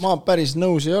võitsid. Ma päris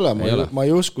nõus ei ole, ma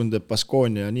ei uskunud, et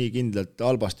Baskonia nii kindlalt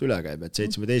Albast üle käib, et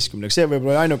 17, see võib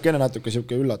olla ainukene natuke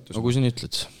siuke üllatus. No kui sa nii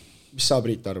ütled. Mis sa,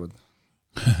 Priit, arvad?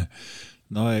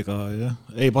 Ega jah,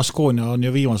 ei Baskonia on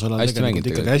ju viimasel ajal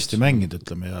tegelikult ikkagi hästi mänginud,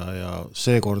 ütleme, ja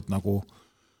seekord nagu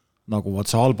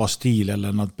vaat see Alba stiil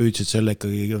jälle, nad püüdsid selle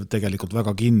ikkagi tegelikult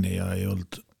väga kinni ja ei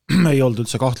olnud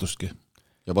üldse kahtlustki.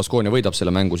 Ja Baskonia võidab selle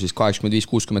mängu siis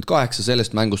 85-68,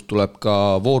 sellest mängust tuleb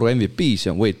ka vooru MVP, see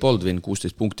on Wade Baldwin,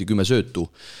 16 punkti, 10 söötu.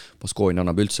 Baskonia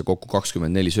annab üldse kokku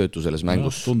 24 söötu selles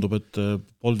mängus. Tundub, et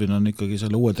Baldwin on ikkagi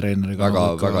selle uue treeneriga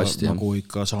väga hästi, nagu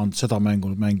ikka saanud seda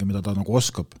mängu, mida ta nagu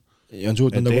oskab. Ja on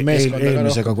suutnud nagu meeskonda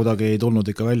eelmisega kuidagi ei tulnud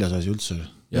ikka väljas asi üldse.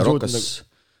 Ja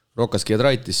Rokas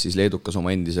Kiedraitis siis leedukas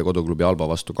oma endise koduklubi Alba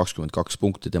vastu 22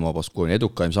 punkti, tema Baskonia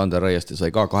edukaim, Sander Raieste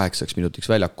sai ka 8 minutiks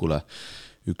väljakule,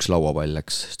 1 lauapall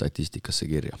läks statistikasse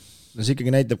kirja. no see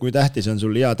ikkagi näitab, kui tähtis on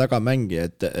sul hea tagamängi,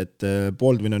 et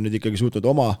Baldwin on nüüd ikkagi suutnud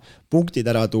oma punktid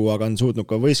ära tuua, aga on suutnud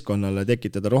ka võistkonnale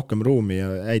tekitada rohkem ruumi ja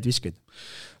häid viskeid.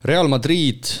 Real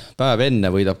Madrid päev enne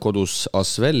võidab kodus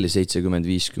Asvelli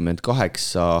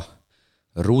 70-58,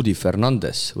 Rudi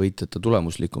Fernandes võitjate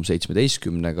tulemuslikum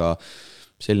 17-ga.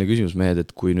 Selline küsimus mehed,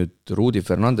 et kui nüüd Rudi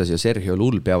Fernandes ja Sergio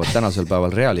Lull peavad tänasel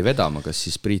päeval Reali vedama, kas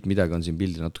siis Priit midagi on siin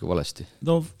pildil natuke valesti?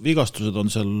 No vigastused on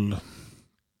seal...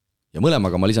 Ja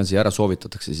mõlemaga ma lisan siia ära,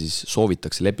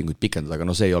 soovitakse lepinguid pikendada, aga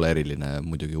no see ei ole eriline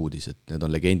muidugi uudis, et need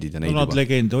on legendid ja neid no, nad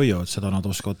legendi hoiavad, seda nad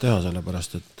oskavad teha,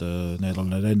 sellepärast et need on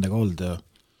need enne ka olnud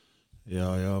ja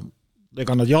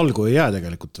ega nad jalgu ei jää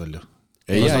tegelikult veel ju.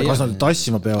 Kas nad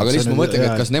tassima peavad? Aga lihtsalt ma mõtlen,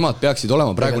 et kas nemad peaksid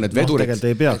olema praegu need vedurid? Tegelikult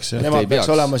ei peaks. Nemad peaks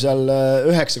olema seal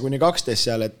 9-12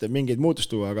 seal, et mingid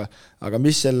muutust tuua, aga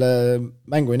mis selle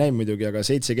mängu ei näinud muidugi, aga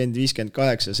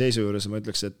 70-58 seisu juures ma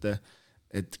ütleks, et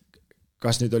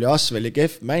kas nüüd oli Asveli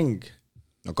kehv mäng?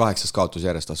 No 8 kaotus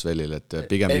järjest Asvelil, et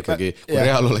pigem ikkagi, kui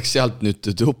Real oleks sealt nüüd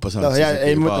tuppa saanud.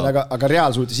 Ei mõtlen, aga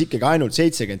Real suutis ikkagi ainult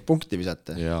 70 punkti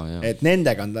visata. Et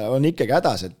nendega on ikkagi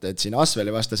hädas, et siin Asveli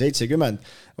vasta 70,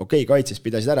 kaitses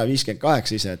pidasid ära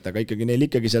 58 ise, et aga ikkagi neil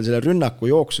ikkagi seal selle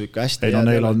rünnaku jooksu ikka hästi. Ei no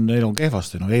neil on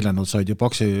kehvasti, eile nad said ju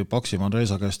Paksi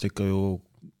Manresa käest ikka ju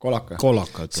Kolaka.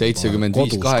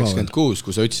 75-86,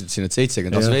 kui sa ütlesid siin, et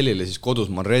 70 Asvelile, siis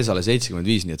kodus Manresale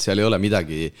 75, nii et seal ei ole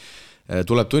midagi...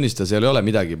 Tuleb tunnistada, seal ei ole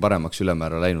midagi paremaks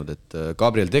ülemäära läinud, et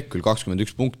Gabriel Deck küll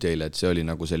 21 punkti eile, et see oli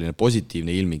nagu selline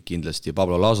positiivne ilming kindlasti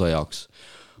Pablo Laso jaoks,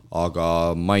 aga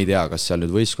ma ei tea, kas seal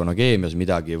nüüd võistkonna keemias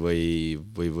midagi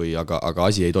aga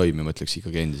asi ei toimi, ma ütleks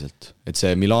ikkagi endiselt. Et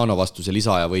see Milano vastu see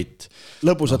lisaaja võit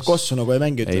lõpusat kossu nagu ei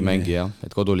mängi. Ei mängi jah,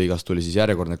 et koduliigast tuli siis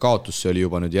järjekordne kaotus, see oli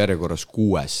juba nüüd järjekorras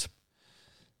 6.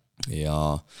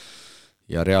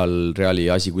 Ja Reali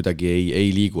asi kuidagi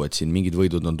ei liigu, et siin mingid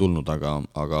võidud on tulnud,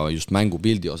 aga just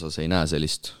mängupildi osas ei näe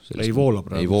sellist ei voola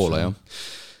praegu. Ei voola, jah.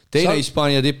 Teine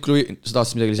Hispaania tippklubi, sa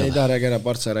tahtsid midagi lisada? Ei taha räägi ära,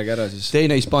 Barca räägi ära siis.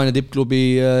 Teine Hispaania tippklubi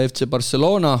FC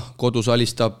Barcelona, kodus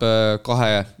alistab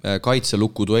 2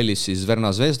 kaitselukku duellis siis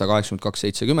Verna Zvezda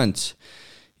 82-70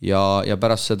 ja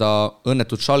pärast seda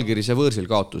õnnetut Žalgirise võõrsil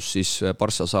kaotus, siis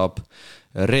Barca saab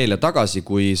Reele tagasi,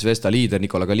 kui Zvezda liider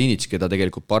Nikola Kalinic, keda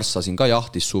tegelikult Barca siin ka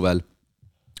jahtis suvel,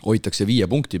 hoitakse 5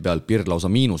 punkti peal, Pirlausa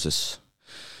miinuses,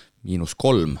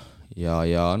 -3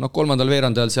 ja kolmandal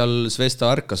veerandajal seal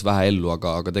Zvezda ärkas vähe ellu,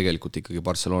 aga tegelikult ikkagi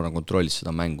Barcelona kontrollis seda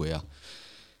mängu ja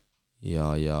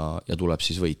tuleb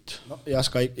siis võit. No,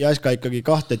 Jaska ikkagi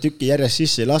 2 tükki järjest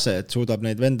sisse ei lase, et suudab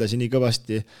neid vendasi nii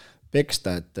kõvasti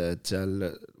peksta, et seal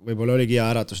võib-olla oligi hea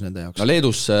äratus nende jaoks. No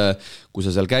Leedus, kui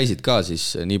sa seal käisid ka,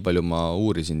 siis nii palju ma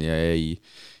uurisin ja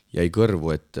jäi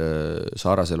kõrvu, et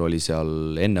Saarasel oli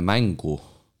seal enne mängu,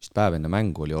 vist päev enne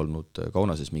mängu oli olnud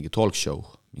Kaunases mingi talk show,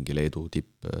 mingi Leedu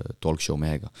tipp talk show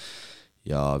mehega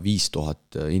ja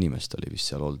 5000 inimest oli vist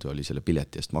seal olnud ja oli selle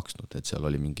pileti eest maksnud, et seal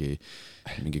oli mingi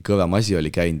kõvem asi oli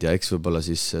käinud ja eks võib-olla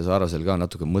siis Saarasel ka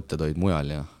natuke mõtted olid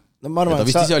mujal ja ta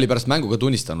vist ise oli pärast mängu ka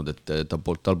tunnistanud, et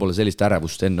tal pole sellist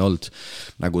ärevust enne olnud,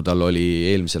 nagu tal oli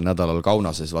eelmisel nädalal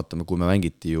Kaunases, vaatame, kui me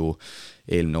mängiti ju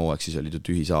eelmine hooaeg, siis oli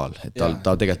tühi saal, et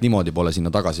ta tegelikult niimoodi pole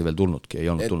sinna tagasi veel tulnudki, ei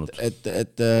olnud tulnud.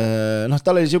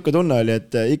 Tal oli siuke tunne oli,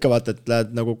 et ikka vaata, et lähed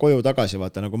nagu koju tagasi,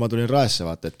 vaata, nagu ma tulin Raesse,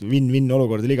 vaata, et win-win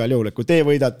olukord oli igal juhul, et kui te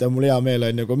võidate, on mul hea meel,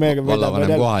 on ju, kui me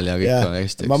vallavanem kohal ja kõik on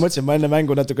hästi. Ma mõtlesin, ma enne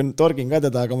mängu natuke torgin ka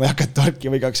teda, aga ma ei hakanud torki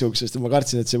või igaks juhuks, sest ma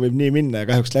kartsin, et see võib nii minna ja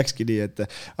kahjuks läkski nii, et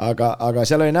aga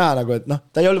seal oli näha nagu, et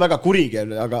ta ei olnud väga kurigi,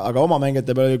 aga oma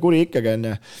mängijate peal oli kuri ikkagi, on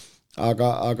ju.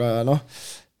 Aga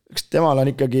eks temal on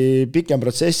ikkagi pikem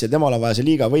protsess ja temal on vaja see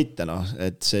liiga võita,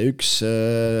 et see üks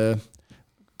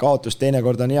kaotus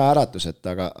teinekord on hea äratus,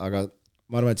 aga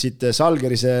ma arvan, et siit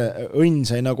Žalgirise õnn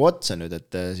sai nagu otsa nüüd,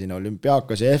 et siin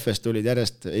Olümpiakos ja FS tulid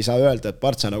järjest, ei saa öelda, et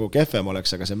Barca nagu kehvem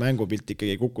oleks, aga see mängupilt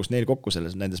ikkagi kukkus neil kokku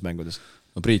nendes mängudes.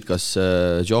 No Priit, kas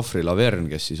Geoffrey Laverne,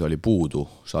 kes siis oli puudu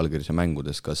Žalgirise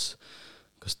mängudes, kas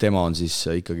tema on siis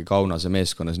ikkagi Kaunase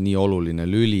meeskonnas nii oluline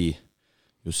lüli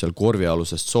just seal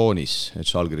korvialuses tsoonis, et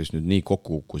Žalgiris nüüd nii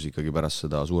kokku kukkus ikkagi pärast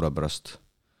seda suurepärast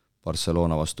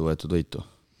Barcelona vastu võetud võitu?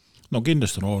 No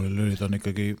kindlasti on oluline lüli, ta on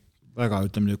ikkagi väga,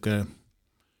 ütleme niisugune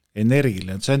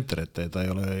energiline tsenter, et ta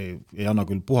ei anna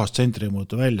küll puhast tsentri ei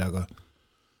muuta välja, aga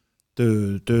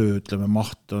töö ütleme,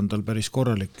 maht on tal päris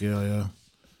korralik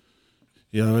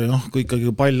ja kui ikkagi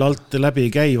pall alt läbi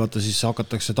ei käi, vaata siis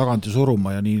hakatakse tagant ja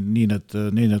suruma ja nii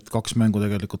need 2 mängu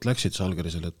tegelikult läksid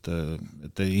Žalgirisel,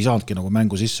 et ei saanudki nagu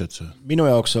mängu sisse üldse. Minu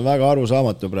jaoks on väga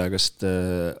arusaamatu praegust,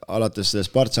 alates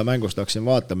sellest Barca mängust hakkasin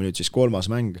vaatama nüüd siis 3.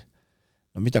 mäng.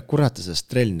 No mida kurata seda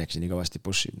Strelniak siin nii kõvasti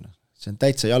pushib? see on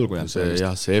täitsa jalgu jäänud.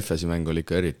 Jah, see Efesi mäng oli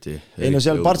ikka eriti. Ei no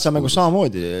seal Partsa mängus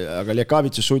samamoodi, aga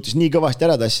Ljekavitsus suutis nii kõvasti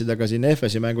ära tassida, aga siin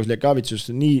Efesi mängus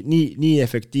Ljekavitsus nii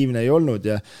efektiivne ei olnud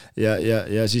ja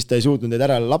siis ta ei suutnud neid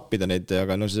ära lappida neid,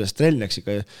 aga no see Strelneks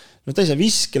ikka, no ta ei saa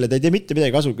viskele, ta ei tee mitte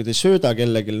midagi kasu, kui ta ei sööda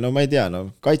kellelgi, no ma ei tea,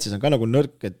 no kaitses on ka nagu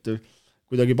nõrk, et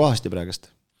kuidagi pahasti praegust.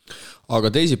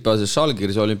 Aga teisipäevases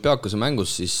Žalgirise olümpiaakose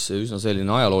mängus siis üsna selline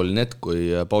ajalooline hetk,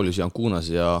 kui Paulius Jankunas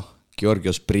ja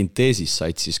Georgios Printesis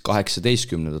said siis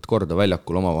 18. korda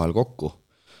väljakul omavahel kokku.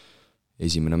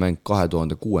 Esimene mäng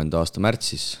 2006. aasta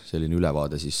märtsis, selline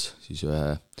ülevaade siis ühe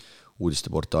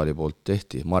uudisteportaali poolt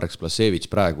tehti. Marek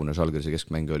Splasevitš, praegune Žalgirise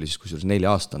keskmängija, oli siis kusjuures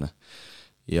 4-aastane.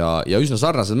 Ja üsna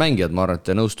sarnased mängijad, ma arvan, et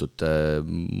te nõustute,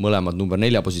 mõlemad number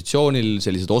 4 positsioonil,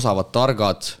 sellised osavad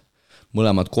targad,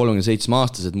 mõlemad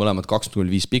 37-aastased, mõlemad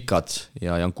 25 pikad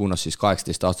ja Jankunas siis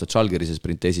 18 aastat Žalgirises,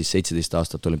 Printesis 17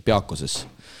 aastat olümpiaakoses.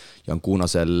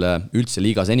 Jankunasel üldse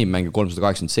liigas enim mänge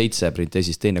 387,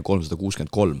 Printesis teine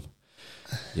 363.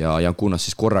 Ja Jankunas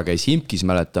siis korra käis Himkis,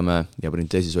 mäletame, ja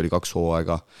Printesis oli 2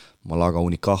 hooaega Malaga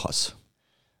Unicahas.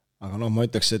 Aga noh, ma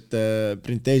ütleks, et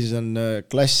Printesis on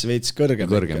klass veits kõrgem.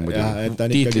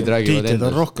 Tiitlid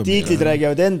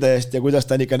räägivad enda eest ja kuidas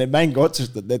ta on ikka neid mänge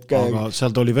otsustanud. Aga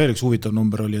sealt oli veel üks huvitav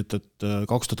number oli, et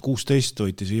 2016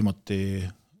 võitis viimati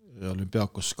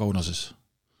olümpiaakos Kaunases.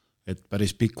 Et päris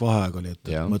pikk vaheaeg oli, et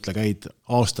mõtle käid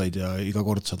aastaid ja iga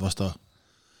kord saad vasta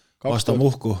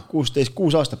muhku.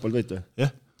 6 aastat poolt võitu.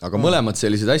 Jah. Aga mõlemad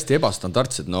sellised hästi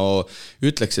ebastandardsed, no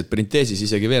ütleks, et Printesis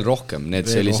isegi veel rohkem. Need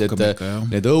sellised,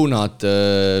 need õunad,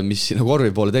 mis sinna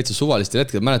korvi poole täitsa suvalistel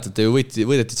hetkel, mäletate ju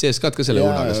võideti CSK'd ka selle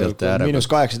õunaga sealt ääre.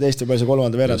 -18 juba see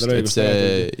 3. veerand oli.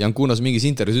 Jankunas mingis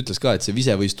intervjuus ütles ka, et see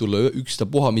vise võis tulla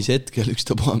ükstapuha mis hetkel,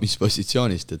 ükstapuha mis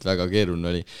positsioonist, et väga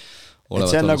keeruline oli. Et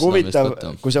see on nagu huvitav,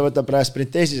 kui sa võtab praegu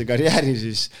Printesise karjääri,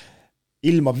 siis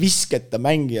ilma visketa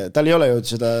mängija, tal ei ole ju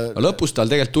seda... No lõpus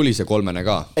tal tegelikult tuli see 3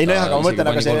 ka. Ei no jah,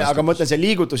 aga mõtlen see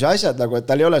liigutus ja asjad, nagu, et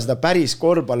tal ei ole seda päris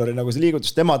korvpalluri nagu see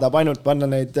liigutus, tema tahab ainult panna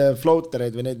neid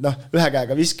floatereid või neid ühe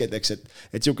käega viskeid, eks,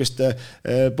 et sihukest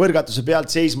põrgatuse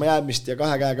pealt seisma jäämist ja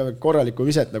 2 käega korralikku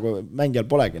viset nagu mängijal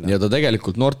polegi. Ja ta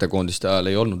tegelikult noortekoondiste ajal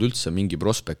ei olnud üldse mingi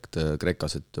prospekt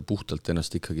Kreekas, et puhtalt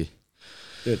ennast ikkagi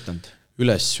töötanud.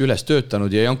 Üles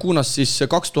töötanud ja Jankunas siis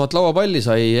 2000 lauapalli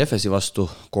sai Efesi vastu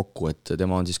kokku, et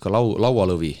tema on siis ka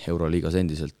laualõvi Euroliigas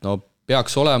endiselt. No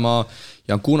peaks olema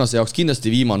Jankunase jaoks kindlasti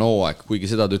viimane hooaeg,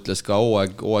 kuigi seda ta ütles ka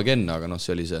hooaeg enne, aga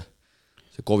see oli see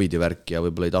Covidi värk ja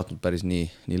võib-olla ei tahtnud päris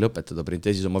nii lõpetada.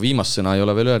 Printesis oma viimast sõna ei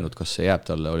ole veel öelnud, kas see jääb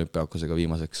talle olümpiaakosega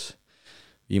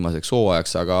viimaseks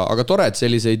hooajaks, aga tore, et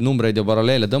selliseid numbreid ja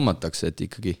paralleele tõmmatakse, et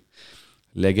ikkagi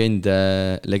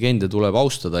legende tuleb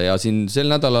austada ja siin eelmisel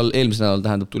nädalal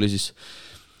tähendab tuli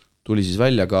siis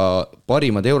välja ka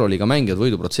parimad Euroliiga mängijad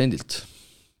võiduprotsendilt.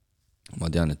 Ma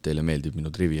tean, et teile meeldib minu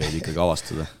triviaid ikkagi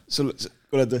avastada.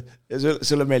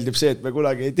 Sulle meeldib see, et me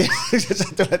kunagi ei tea, sa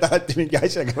tuled alati mingi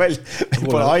asjaga välja,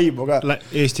 pole aimu ka.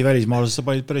 Eesti välismaalased sa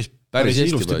panid päris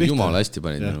hästi panid, jumala hästi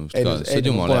panid.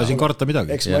 Pole siin karta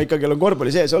midagi. Eks ma ikkagi olen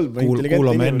korvpalli sees olnud.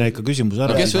 Kuulame enne ikka küsimus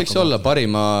ära. Kes võiks olla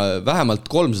parima,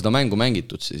 vähemalt 300 mängu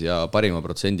mängitud siis ja parima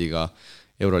protsendiga,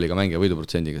 Euroliiga mängija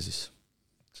võiduprotsendiga siis?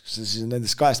 Siis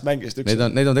nendest 2 mängijast üks.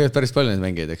 Neid on tegelikult päris palju neid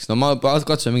mängijaid, eks. No ma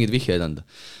katsume mingid vihjeid anda.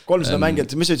 300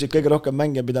 mängijat, mis ütlesid, kõige rohkem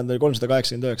mängija pidanud oli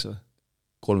 389?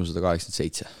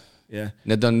 387. Yeah.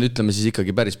 Need on, ütleme siis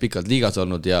ikkagi päris pikalt liigas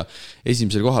olnud ja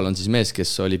esimesel kohal on siis mees,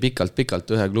 kes oli pikalt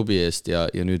ühe klubi eest ja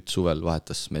nüüd suvel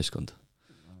vahetas meeskond.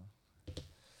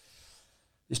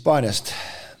 Hispaaniast?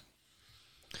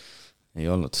 Ei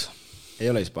olnud.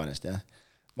 Ei ole Hispaaniast, jah.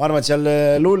 Ma arvan, et seal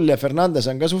Lull ja Fernandes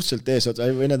on ka suhteliselt eesotsa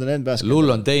või need on end pääsked. Lull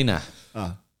on teine.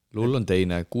 Lull on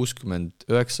teine,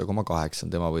 69,8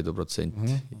 tema võiduprotsent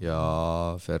ja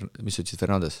mis ütlesid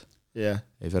Fernandes? Yeah.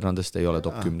 Ei, Fernandest ei ole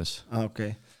top 10.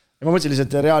 Okay. Ja ma mõtlesin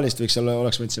lihtsalt Realist võiks olla,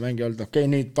 oleks võinud see mängi olnud. Okei,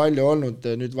 nii palju olnud,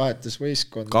 nüüd vahetas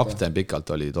võistkond. Kapten pikalt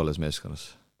oli tolles meeskonnas.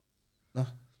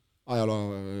 Ajaloo...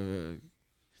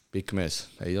 Pikk mees.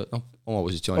 Ei, oma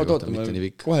positsiooni kohta mitte nii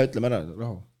pikk. Kohe ütleme ära,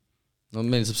 rahu. No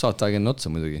meil saab saata aeg enne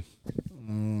otsa muidugi.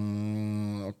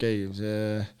 Okei,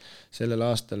 sellel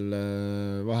aastal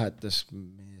vahetas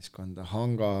meeskonda.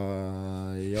 Hanga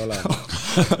ei ole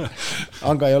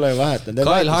ju vahetanud.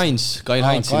 Kyle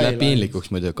Heinz läheb piinlikuks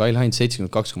muidu. Kyle Heinz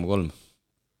 72,3.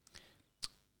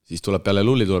 Siis tuleb peale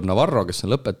Lulli tuleb Navarro, kes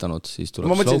on lõpetanud, siis tuleb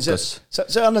Šloukas.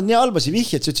 Sa annad nii halbasi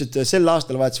vihjed, sa ütlesid, et sel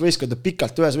aastal vahetas võistkonda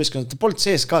pikalt ühes võistkonda, ta polnud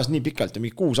CSK's nii pikalt ja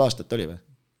mingi 6 aastat oli või?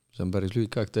 see on päris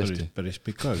lühike aeg tõesti. Päris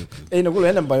pikk aeg. Ei no kuule,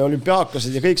 ennem palju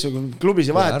olümpiaaklased ja kõik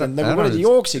klubisi vahetanud, nagu kuradi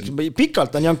jooksiks,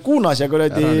 pikalt on Jankunas ja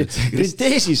kuradi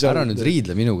Rinteesis on. Ära nüüd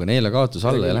riidle minuga, neile kaotus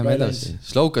alla ja lähme edasi.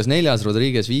 Slaukas 4,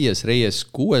 Rodriguez 5, Reyes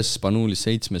 6, Panulis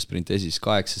 7, Rinteesis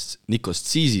 8, Nikos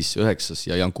Tsiisis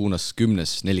 9 ja Jankunas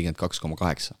 10,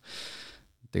 42,8.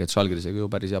 Tegelikult Žalgirisega ju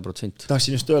päris hea protsent.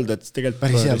 Tahtsin just öelda, et tegelikult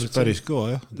päris hea protsent. Päris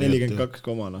kõva, jah. 42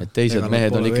 koma. Et teised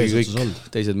mehed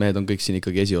on kõik siin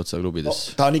ikkagi esiotsa klubides.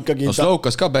 Ta on ikkagi... No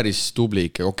Slaukas ka päris tubli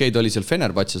ikka. Okei, ta oli seal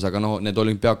Fenerbahces, aga no need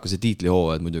olümpiaakase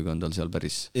tiitlihooajad muidugi on tal seal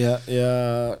päris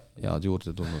head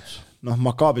juurde tulnud. Noh,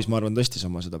 Makaabis ma arvan tõstis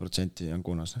oma seda protsenti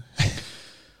Jankunas.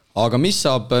 Aga mis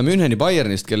saab Müncheni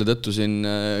Bayernist,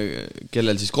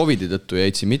 kellel siis Covidi tõttu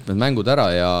jäid siin mitmed mängud ära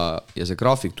ja see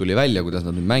graafik tuli välja, kuidas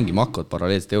nad nüüd mängima hakkavad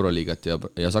paralleelselt Euroliigat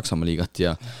ja Saksamaa liigat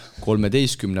ja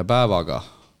 13 päevaga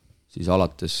siis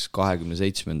alates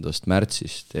 27.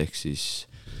 märtsist ehk siis,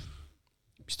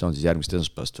 mis ta on siis järgmist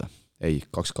esmaspäevast või? Ei,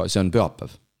 see on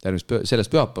pühapäev.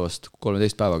 Sellest pühapäevast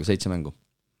 13 päevaga 7 mängu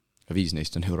ja 5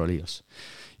 neist on Euroliigas.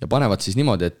 Ja panevad siis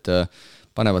niimoodi, et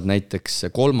panevad näiteks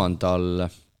 3.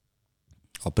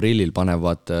 aprillil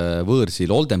panevad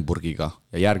võõrsil Oldenburgiga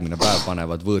ja järgmine päev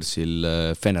panevad võõrsil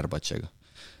Fenerbahcega.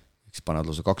 Eks panevad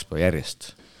lausa 2 päeva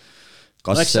järjest.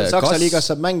 Saksa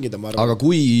liigas saab mängida, ma arvan. Aga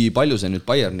kui palju see nüüd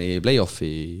Bayerni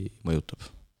play-offi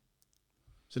mõjutab?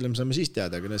 Selle me saame siis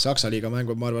teada, aga Saksa liiga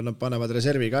mängud, ma arvan, nad panevad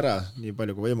reserviga ära nii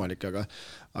palju kui võimalik,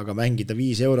 aga mängida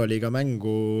 5 Euroliiga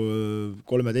mängu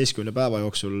 13 päeva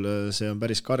jooksul, see on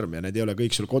päris karm ja need ei ole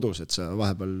kõik sul kodus, et sa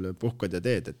vahepeal puhkad ja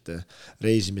teed, et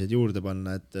reisimised juurde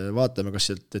panna, et vaatame, kas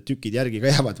sealt tükid järgi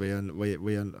ka jäävad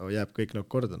või jääb kõik nagu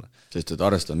kordana. Sest et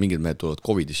arvestada, mingid mehed tulevad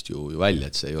Covidist ju välja,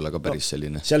 et see ei ole ka päris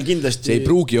selline. Seal kindlasti... See ei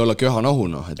pruugi olla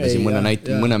köha-nahu, et me siin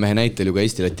mõne mehe näitel ju ka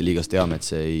Eesti-Läti liigas teame, et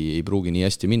see ei pruugi nii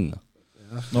hästi minna.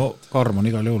 No karm on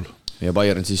igal juhul. Ja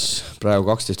Bayern siis praegu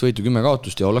 12 võitu 10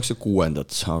 kaotust ja ollakse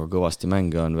 6, aga kõvasti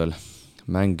mänge on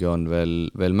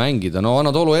veel mängida. No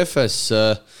Anadolu FS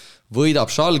võidab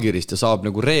Žalgirist ja saab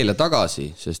nagu reele tagasi,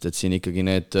 sest et siin ikkagi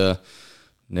need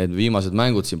viimased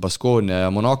mängud siin Baskonia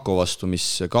ja Monaco vastu, mis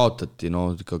kaotati,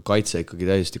 no kaitse ikkagi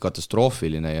täiesti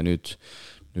katastroofiline ja nüüd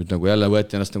nagu jälle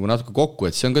võeti ennast nagu natuke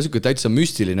kokku, et see on ka selline täitsa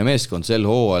müstiline meeskond sel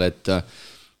hooajal,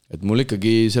 et mul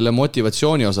ikkagi selle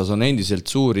motivatsiooni osas on endiselt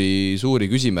suuri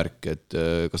küsimärk, et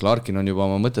kas Larkin on juba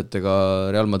oma mõtetega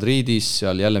Real Madridis,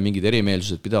 seal jälle mingid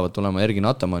erimeelsused pidavat olema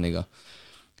Ergin Atamaniga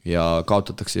ja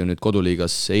kaotatakse ju nüüd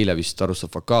koduliigas eile vist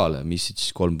Tarussa Fakale, mis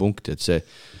siis 3 punkti, et see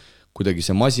kuidagi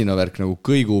see masinavärk nagu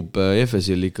kõigub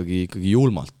FS-il ikkagi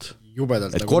julmalt.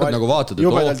 Jubedalt, et kord nagu vaatad,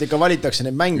 jubedalt ikka valitakse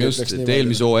neid mänge. Just, et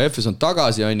eelmise OFS on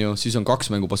tagasi, siis on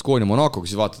 2 mängu Baskonia Monacoga,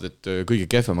 siis vaatad, et kõige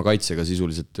kehvema kaitsega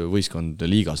sisuliselt võistkond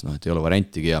liigas, et ei ole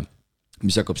variantigi ja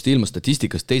mis hakkab ilma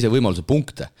statistikast teise võimaluse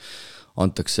punkte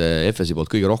antakse FS-i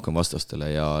poolt kõige rohkem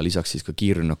vastastele ja lisaks siis ka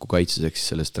kiirrünnaku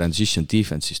kaitseseks sellest transition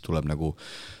defense'ist tuleb nagu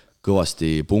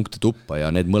kõvasti punkte tuppa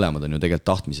ja need mõlemad on ju tegelikult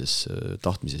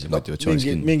tahtmises ja motivatsioonis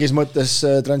kinni. Mingis mõttes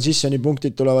transitioni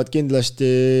punktid tulevad kindlasti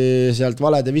sealt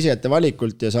valede visete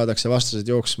valikult ja saadakse vastased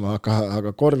jooksma,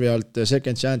 aga korvi alt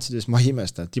second chance'ides ma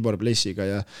imestan Tibor Plessiga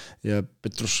ja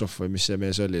Petrushov või mis see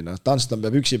mees oli. Tanstan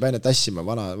peab üksi päine tassima,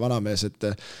 vana mees,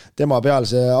 et tema peal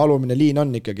see alumine liin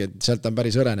on ikkagi, et sealt on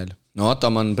päris õrenel. No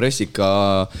Ataman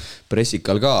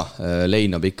pressikal ka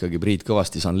leinab ikkagi Priit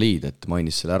kõvasti Sanliid, et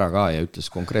mainis selle ära ka ja ütles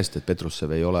konkreetselt, et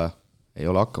Petrussev ei ole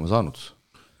hakkama saanud.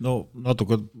 No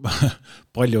natuke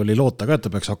palju oli loota ka, et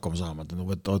ta peaks hakkama saama, et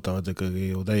nad võtavad ikkagi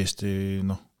ju täiesti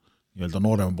nii-öelda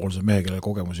nooremapoolse mehe, kellel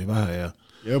kogemusi vähe ja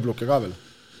õbluke ka veel.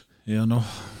 Ja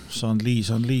Sanli,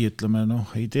 ütleme,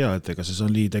 ei tea, et ega see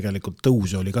Sanli tegelikult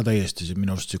tõus oli ka täiesti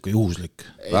minu arust siuke juhuslik.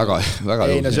 Väga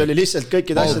ei, see oli lihtsalt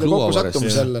kõikide asjade kokku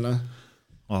sattumus jälle.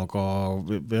 Aga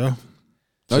jah.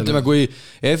 Ütleme, kui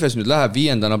FS nüüd läheb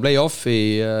 5. play-offi,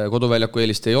 koduväljaku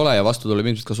eelist ei ole ja vastu tuleb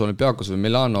ilmselt kas Olympiakos või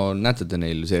Milano, näete te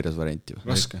neil seerias varianti?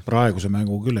 Praeguse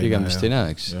mängu küll pigem vist ei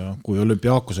näe, eks? Kui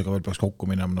Olympiakosega veel peaks kokku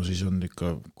minema, siis on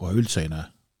ikka kohe üldse ei näe.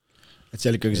 Et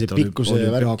seal ikkagi see pikkuse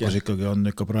värk ikkagi on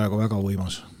ikka praegu väga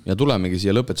võimas. Ja tulemegi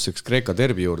siia lõpetuseks Kreeka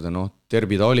derbi juurde,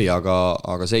 derbi ta oli,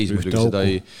 aga seis muidugi seda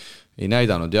ei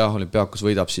näidanud. Jah, Olympiakos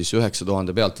võidab siis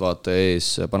 9000 pealtvaataja ees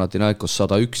Panathinaikos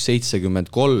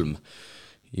 101-73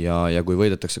 ja kui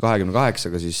võidetakse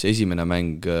 28-ga, siis esimene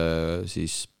mäng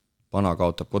siis Pana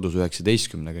kaotab kodus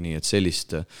 19-ga, nii et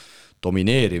sellist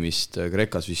domineerimist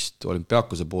Kreekas vist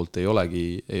Olympiakose poolt ei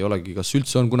olegi kas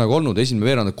üldse on kunagi olnud, esimene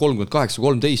veerand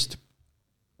 38-13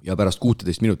 ja pärast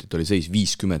 16 minutit oli seis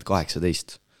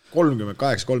 50-18.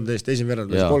 38-13, esimene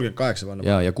verrand oli 38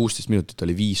 panna. Ja 16 minutit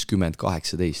oli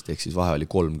 50-18, ehk siis vahe oli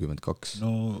 32. No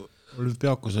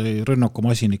Olümpiakose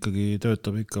rünnakumasin ikkagi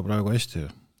töötab ikka praegu hästi.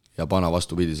 Ja Pana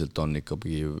vastupidiselt on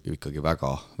ikkagi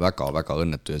väga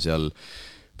õnnetu ja seal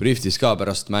brieftis ka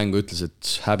pärast mängu ütles,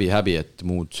 et häbi, et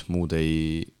muud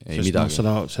ei midagi.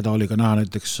 Seda oli ka näha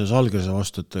näiteks Žalgirise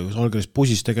vastu, et Žalgiris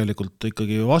pusis tegelikult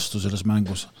ikkagi vastu selles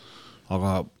mängus,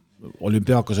 aga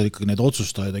Olümpiakosel ikkagi need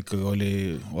otsustajaid ikkagi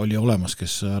oli olemas,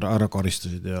 kes ära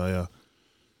karistasid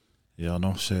ja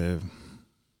noh,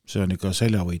 see on ikka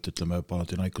seljavõit, ütleme,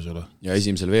 Panathinaikosele. Ja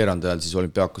esimesel veerandajal siis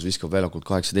Olümpiakos viskab väljakult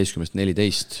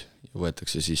 18-14 ja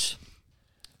võetakse siis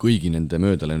kõigi nende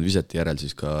möödaläinud visete järel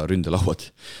siis ka ründelauad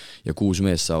ja 6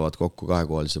 meest saavad kokku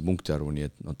 2-kohalise punktiarvu, nii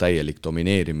et täielik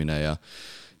domineerimine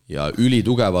ja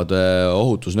ülitugevad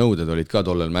ohutusnõuded olid ka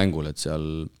tollel mängul, et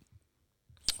seal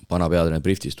Pana peatreener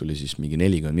brieftis tuli siis mingi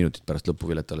 40 minutit pärast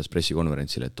lõpuvilet alles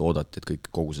pressikonverentsile, et oodati, et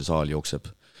kogu see saal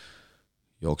jookseb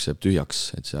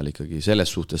tühjaks, et seal ikkagi selles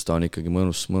suhtes ta on ikkagi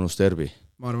mõnus terbi.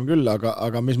 Ma arvan küll,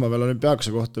 aga mis ma veel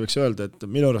Olümpiakose kohta võiks öelda, et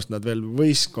minu arust nad veel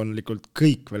võistkonnalikult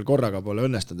kõik veel korraga pole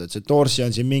õnnestunud, et see Torsi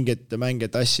on siin mingit mänge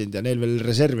tassinud ja neil veel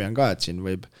reservi on ka, et siin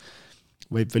võib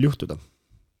veel juhtuda.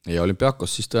 Ja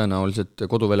Olümpiakos siis tõenäoliselt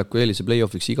koduväljaku eelise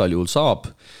play-offiks igal juhul saab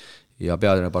ja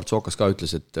peatreener Partsokas ka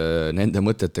ütles, et nende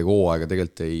mõtetega hooaega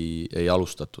tegelikult ei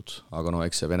alustatud, aga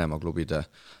eks see Venemaa klubide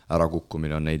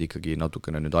ärakukkumine on neid ikkagi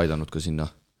natukene nüüd aidanud ka sinna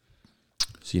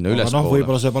üles poole.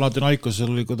 Võib-olla see Panathinaikos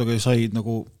oli kuidagi sai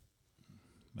nagu,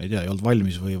 ma ei tea, ei olnud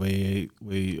valmis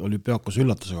või Olümpiakos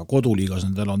üllatas, aga koduliigas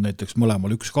nendel on näiteks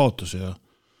mõlemal üks kaotus ja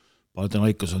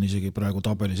Panathinaikos on isegi praegu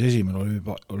tabelis esimene,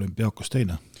 Olümpiakos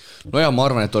teine. No ja ma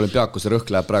arvan, et Olümpiakose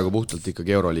rõhk läheb praegu puhtalt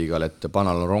ikkagi Euroliigal, et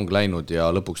Panal on rong läinud ja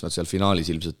lõpuks nad seal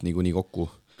finaalis ilmselt niikuinii kokku.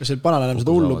 Kas seal Panal enam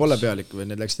seda hullu pole pealik või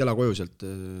need läksid jala koju sealt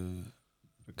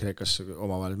Kreekas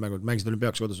omavahel mängisid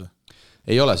Olümpiakose kodus või?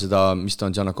 Ei ole seda, mis ta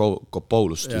on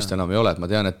Giannakopoulust vist enam ei ole, et ma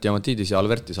tean, et Diamantidis ja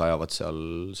Alvertis ajavad seal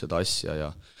seda asja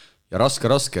ja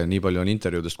raske, nii palju on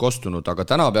intervjuudest kostunud, aga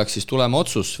täna peaks siis tulema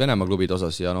otsus Venemaa klubide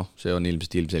osas ja see on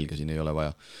ilmselge, siin ei ole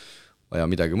vaja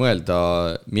midagi mõelda,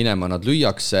 minema nad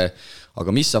lüüakse,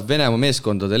 aga mis saab Venemaa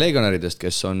meeskondade legionäridest,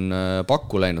 kes on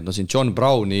pakku läinud, siin John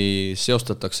Browni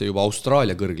seostatakse juba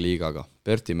Austraalia kõrgliigaga,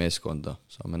 Berti meeskonda,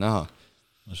 saame näha.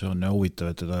 No see on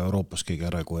huvitav, et teda Euroopas keegi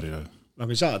ära ei korja. Aga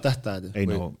ei saa tähtajad? Ei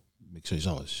miks ei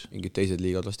saa siis? Mingid teised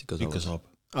liigad vast ikka saab.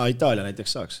 Itaalia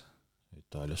näiteks saaks.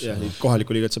 Ja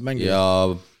kohaliku liigat saab mängida. Ja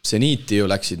Zeniiti ju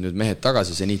läksid nüüd mehed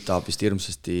tagasi, Zeniit tahab vist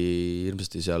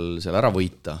hirmsasti seal ära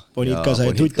võita. Bonitka sai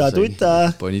tuta.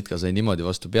 Bonitka sai niimoodi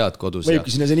vastu pead kodus.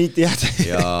 Võibki sinna Zeniiti jääda.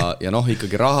 ja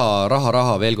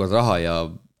veel kord raha ja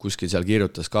kuskil seal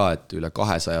kirjutas ka, et üle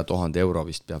 200 000 euro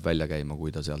vist peab välja käima,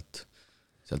 kui ta sealt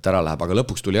ära läheb, aga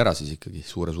lõpuks tuli ära siis ikkagi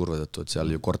suure surve tõttu, et seal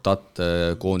ju Kortat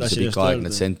koondise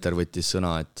pikaaegne center võttis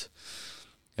sõna, et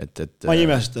ma ei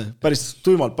imesta, päris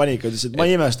tuimalt panika, ütles, et ma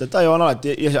ei imesta, et ta ju on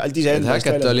alati ise enda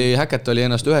Häket oli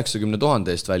ennast 90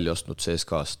 000 eest välja ostnud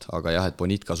CSKA-st, aga jah, et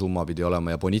Bonitka summa pidi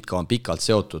olema ja Bonitka on pikalt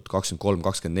seotud,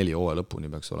 23-24 hooaja lõpuni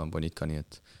peaks olema Bonitka, nii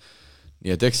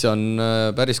et eks see on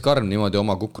päris karm niimoodi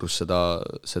oma kukrus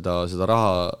seda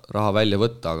raha välja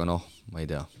võtta, aga ma ei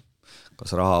tea,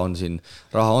 kas raha on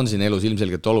siin elus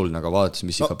ilmselgelt oluline, aga vaadates,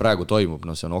 mis ikka praegu toimub,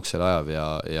 see on oksele ajav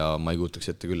ja ma ei kujutaks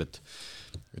ette küll,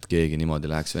 et keegi niimoodi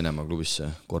läheks Venemaa klubisse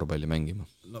korvpalli mängima.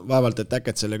 No vaevalt, et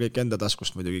äkert selle kõik enda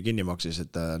taskust muidugi kinni maksis,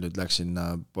 et ta nüüd läks sinna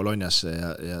Bolognasse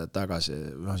ja tagasi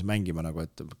mängima,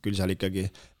 et küll seal ikkagi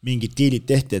mingid diilid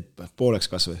tehti, et pooleks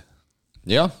kas või?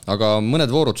 Jah, aga mõned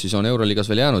voorud siis on Euroliigas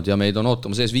veel jäänud ja meid on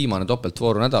ootama sees viimane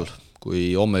topeltvooru nädal,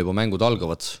 kui homme juba mängud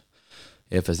algavad.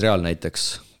 EFS Real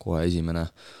näiteks kohe esimene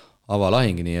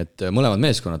avalahing, nii et mõlemad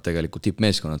meeskonnad tegelikult,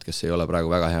 tippmeeskonnad, kes ei ole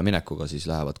praegu väga hea minekuga, siis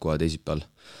lähevad kohe teisipäeval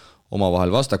omavahel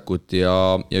vastakut ja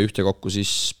ühtekokku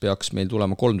siis peaks meil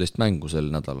tulema 13 mängu sel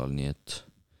nädalal,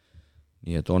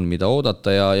 nii et on mida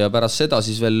oodata ja pärast seda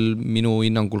siis veel minu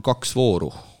hinnangul 2 vooru,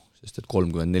 sest et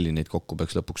 34 neid kokku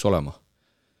peaks lõpuks olema.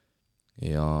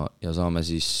 Ja saame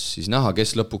siis näha,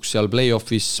 kes lõpuks seal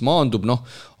play-offis maandub,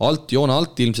 joone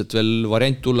alt ilmselt veel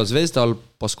variant tulla Zvezdal,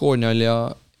 Baskonial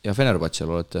ja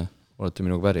Fenerbahčel, olete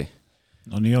minuga päri?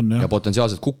 No nii on, jah. Ja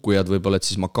potentsiaalselt kukkujad võib-olla, et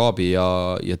siis Maccabi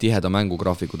ja tiheda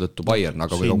mängugraafiku tõttu Bayern,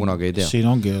 aga siin, kunagi ei tea. Siin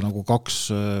ongi nagu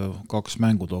kaks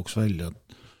mängu tooks välja.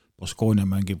 Baskonia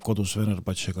mängib kodus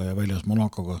Fenerbahčega ja väljas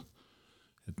Monacoga.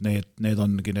 Et need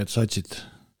ongi need satsid,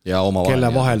 kelle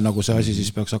vahel nagu see asi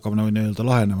siis peaks hakkama nii-öelda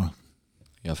lahenema.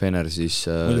 Ja Fener siis...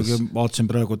 Muidugi vaatasin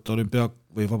praegu,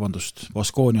 et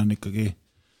Baskonia on ikkagi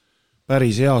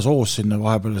päris hea soos sinna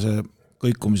vahepeal see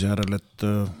kõikumise järel, et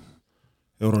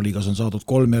Euroliigas on saadud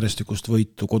 3 järjestikust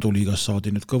võitu, koduliigas saadi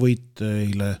nüüd ka võit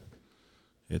eile,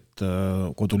 et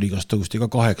koduliigas tõusti ka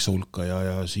 8 hulka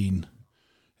ja siin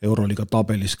Euroliiga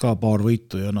tabelis ka paar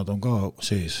võitu ja nad on ka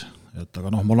sees. Et aga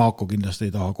Monaco kindlasti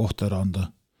ei taha kohta ära anda.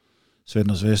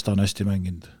 Svenna Zvesta on hästi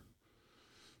mänginud.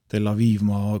 Tel Aviv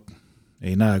ma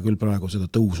ei näe küll praegu seda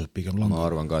tõusu, pigem langeb. Ma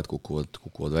arvan ka, et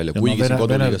kukuvad välja.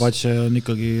 Venebatse on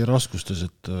ikkagi raskustes,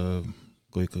 et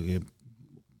kui ikkagi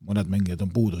mõned mängijad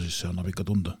on puudu, siis see annab ikka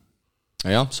tunda.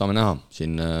 Jah, saame näha.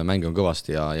 Siin mänge on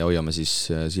kõvasti ja hoiame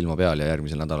siis silma peal ja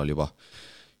järgmisel nädalal juba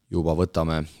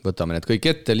võtame need kõik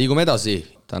ette. Liigume edasi.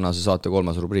 Tänase saate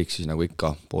 3. rubriik siis nagu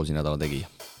ikka Poolsi nädala tegija.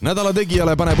 Nädala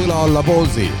tegijale paneb õla alla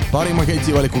Poolsi, parima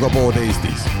ketsivalikuga pood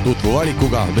Eestis. Tutvu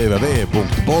valikuga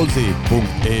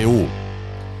www.poolsi.eu.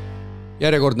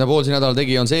 Järjekordne Poolsi nädala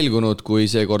tegija on selgunud, kui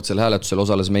seekordsel hääletusel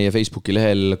osales meie Facebooki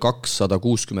lehel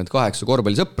 268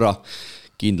 korvpallisõpra.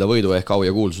 Kindla võidu ehk au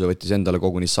ja kuulsuse võttis endale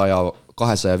koguni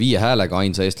 205 häälega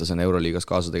ainsa eestlasena Euroliigas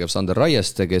kaasa tegev Sander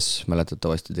Raieste, kes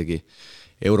mäletatavasti tegi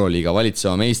Euroliiga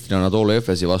valitseva meistri Anadolu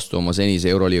Efesi vastu oma senise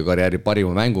Euroliiga karjääri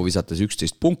parima mängu visates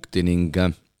 11 punkti ning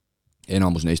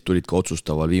enamus neist tulid ka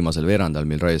otsustaval viimasel veerandal,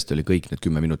 mil Raieste oli kõik need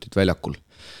 10 minutit väljakul.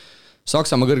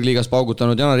 Saksamaa kõrgliigas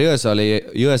paugutanud Janar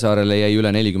Jõesaarele jäi üle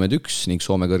 41 ning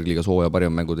Soome kõrgliigas hooaja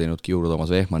parima mängu teinud Kiuru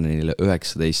Toomas Vehmanenile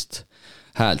 19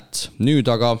 häält. Nüüd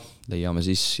aga leiame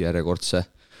siis järjekordse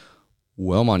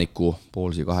uue omaniku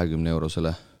Poolsi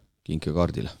 20-eurosele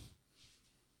kinkekaardile.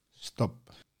 Stop.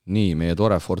 Nii, meie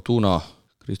tore Fortuna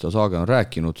Kristo Saage on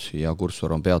rääkinud ja kursor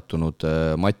on peatunud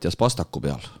Mattias Pastaku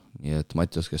peal. Nii et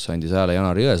Mattias, kes andis hääle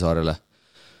Janar Jõesaarele,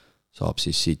 saab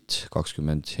siis siit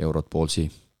 20 eurot Poolsi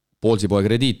poe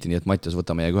krediiti, nii et Mattias,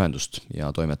 võta meiega ühendust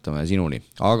ja toimetame sinuni.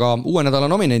 Aga uue nädala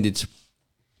nominendid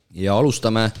ja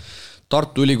alustame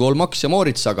Tartu Ülikool Max ja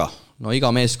Mooritsaga. No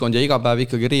iga meeskond ja iga päev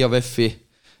ikkagi Riia VEF-i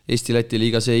Eesti-Läti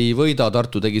liigas ei võida,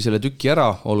 Tartu tegi selle tüki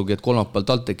ära, olgugi et kolmapäeval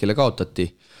TalTechile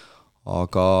kaotati.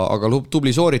 Aga tubli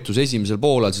sooritus esimesel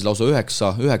poolel siis lausa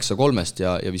 9-3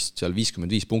 ja vist seal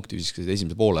 55 punkti viskasid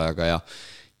esimese poole aega ja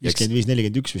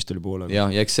 55-41 vist oli poole. Ja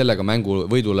eks sellega mängu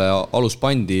võidule alus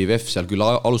pandi, VEF seal küll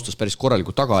alustas päris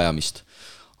korralikult tagaajamist,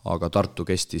 aga Tartu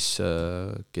kestis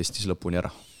lõpuni ära.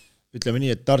 Ütleme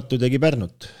nii, et Tartu tegi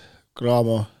Pärnut,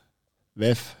 Graamo,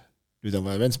 VEF, nüüd on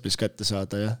vaja Ventspils kätte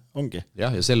saada ja ongi.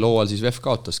 Ja sel hooajal siis VEF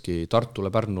kaotaski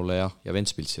Tartule, Pärnule ja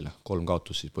Ventspilsile, 3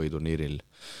 kaotus siis võidurniiril.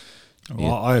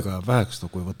 Aega jääb väheks,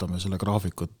 kui võtame selle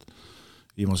graafikut.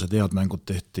 Viimased head mängud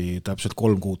tehti täpselt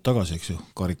 3 kuud tagasi, eks ju,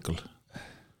 karikal.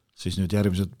 Siis nüüd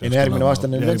järgmine aasta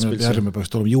on Ventspils. Järgmine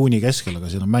peaks tulema juuni keskel, aga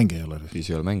siin on mänge ei ole. Siis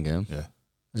ei ole mänge, jah.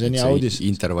 See on hea uudis.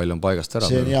 Intervall on paigast ära.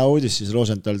 See on hea uudis, siis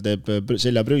Rosenthal teeb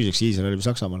selja prüüseks Iisraeli või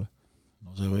Saksamaale.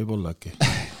 No see võib olla äkki.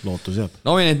 Lootus jääb.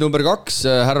 Nominent number 2,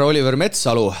 härra Oliver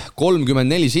Metsalu,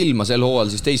 34 silma sel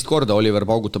hooajal siis teist korda, Oliver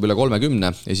paugutab üle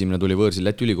 30, esimene tuli võõrsil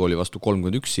Läti ülikooli vastu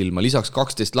 31 silma, lisaks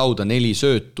 12 lauda, 4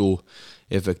 söötu,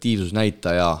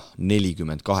 efektiivsusnäitaja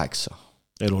 48.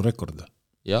 Elurekord.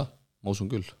 Jah, ma usun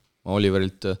küll. Ma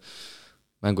Oliverilt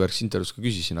mängujärgses intervjuus ka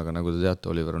küsisin, aga nagu te teate,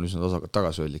 Oliver on üsna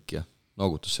tagasihoidlik ja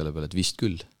noogutas selle peale, et vist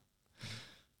küll.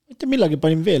 Mitte millagi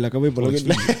panin veel, aga võib-olla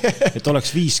küll. Et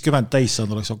oleks 50 täis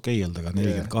saanud, oleks okei olnud, aga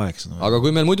 48. Aga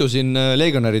kui meil muidu siin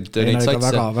legionärid neid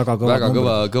satse, väga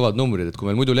kõvad numbrid, et kui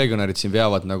meil muidu legionärid siin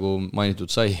veavad, nagu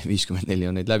mainitud sai, 54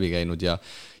 on neid läbi käinud ja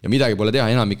midagi pole teha,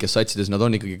 enamikes satsides nad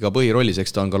on ikkagi ka põhirollis,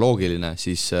 eks ta on ka loogiline,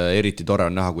 siis eriti tore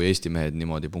on näha, kui Eesti mehed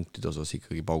niimoodi punktide osas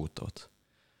ikkagi paugutavad.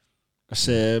 Kas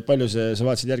sa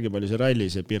vaatasid järgi, palju see ralli,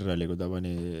 see pirrali, kui ta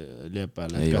pani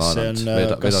Liepääle? Ei vaadanud,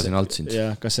 vedasin alt sind.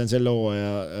 Kas see on selle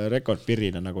hooaja rekord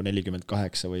pirrina nagu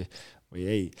 48 või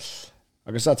ei?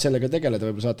 Aga saad sellega tegeleda,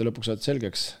 võib-olla saate lõpuks saad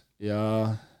selgeks.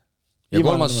 Ja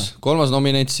kolmas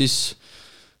nominent siis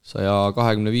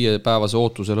 125 päevase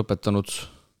ootuse lõpetanud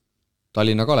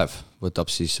Tallinna Kalev võtab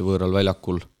siis võõral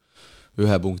väljakul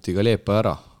 1 punktiga Liepää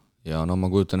ära. Ja ma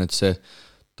kujutan, et see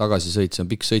tagasisõit, see on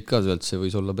pikk sõit ka, see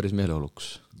võis olla päris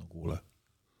meeleoluks. No kuule.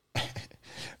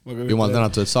 Jumal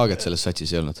tänatud, et Saaget selles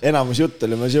satsis ei olnud. Enamus jutt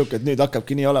oli siuke, et nüüd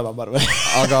hakkabki nii olema, ma arvan.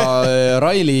 Aga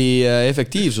Raili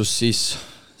efektiivsus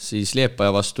siis Liepää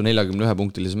vastu 41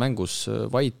 punktilises mängus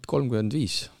vaid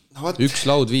 35. No, 1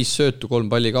 laud, 5 söötu,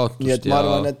 3 palli kaotust. Nii et ma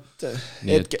arvan, et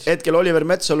hetkel Oliver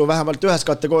Metsalu vähemalt ühes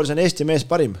kategoorias on Eesti mees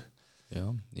parim. Ja,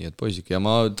 nii et poisik. Ja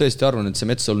ma tõesti arvan, et see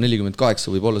Metsalu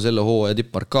 48 võib olla selle hooaja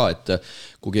tippmark ka, et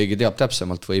kui keegi teab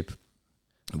täpsemalt,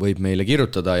 võib meile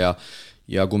kirjutada ja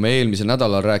kui me eelmisel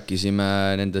nädalal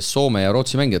rääkisime nendest Soome ja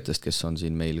Rootsi mängijatest, kes on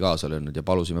siin meil kaasa löönud ja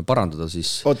palusime parandada,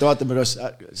 siis... Vaatame, kas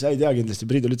sa ei tea kindlasti,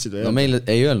 Priidul ütlesid või? No meile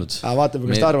ei öelnud.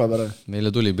 Vaatame, kas ta arvab ära.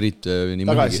 Meile tuli Priit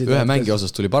ühe mängi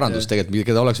osas tuli parandus tegelikult,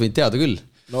 keda oleks võinud teada küll.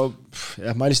 No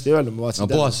jah, ma lihtsalt ei öelnud, ma vaatasin. No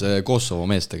puhas Kosovo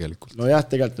mees tegelikult. No jah,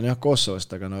 tegelikult on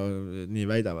Kosovost, aga nii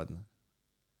väidavad.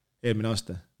 Eelmine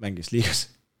aasta mängis liigas.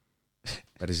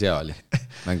 päris hea oli,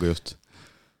 mängujuht.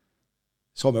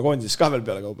 Soome koondis ka veel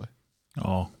peale kauba.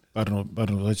 Pärnu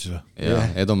satsis või? Ja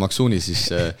Edon Maksuuni siis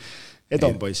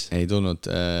Edon poiss. Ei tulnud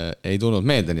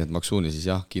meelde, nii et Maksuuni siis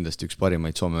jah, kindlasti üks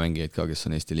parimaid Soome mängijaid ka, kes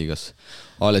on Eesti liigas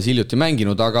alles hiljuti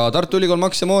mänginud, aga Tartu Ülikool,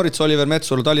 Max ja Moorits, Oliver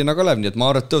Metsalu, Tallinna Kalev, nii et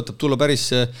ma arvan, et tõotab tulla päris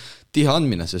tihe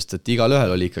andmine, sest et igal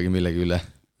ühel oli ikkagi millegi üle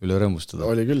rõõmustada.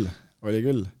 Oli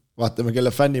küll. Vaatame,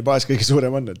 kelle fännibaas kõige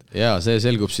suurem on. Ja see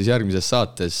selgub siis järgmises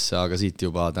saates, aga siit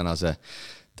juba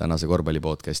tänase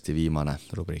korvpallipodcasti viimane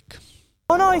rubriik.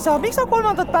 Vanaisa, miks sa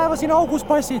 3. päeva siin augus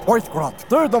passid? Oit kurat,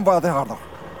 tööd on vaja teha.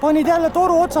 Panid jälle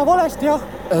toru otsa valesti, jah?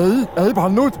 Ei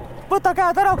pannud. Võta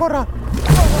käed ära korra.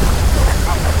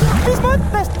 Mis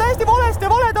mõttes? Täiesti valesti ja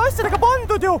valede asjadega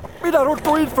pandud ju. Mida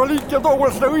ruttu infralink ja too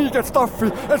seda õiget staffi,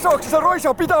 et saaks seda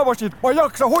raisa pidavasid. Ma ei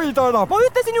jaksa hoida enam. Ma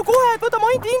ütlesin ju kohe, et võta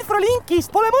mainti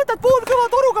infralinkist. Pole mõtet poolkõva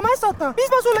toruga mässata.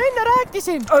 Mis ma sulle enne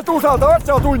rääkisin? Et usada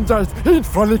asjatundjaid.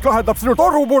 Infralink lahendab sinu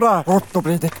torumure. Ruttu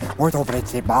Priidik, muidu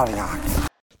pritsi marjaks.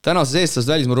 Tänases eestlased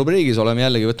välismaa rubriigis oleme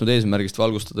jällegi võtnud eesmärgist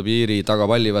valgustada piiri taga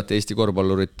pallivate Eesti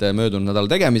korvpallurite möödunud nädala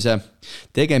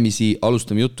tegemisi.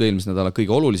 Alustame juttu eelmise nädala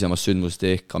kõige olulisemast sündmust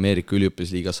ehk Ameerika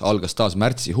üliõpilasliigas algas taas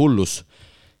märtsi hullus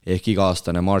ehk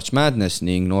iga-aastane March Madness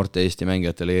ning noorte Eesti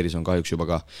mängijate leeris on kahjuks juba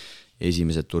ka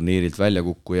esimesed turniirilt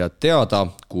väljakukkujad teada,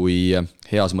 kui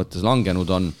heas mõttes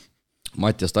langenud on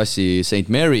Mattias Tassi St.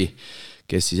 Mary,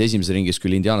 kes siis esimese ringis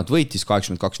küll Indianat võitis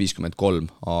 82-53,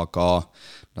 aga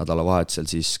nädalavahetusel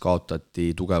siis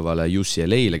kaotati tugevale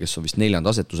UCLA-le, kes on vist 4.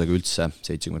 asetusega üldse,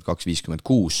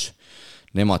 72-56.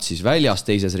 Nemad siis väljas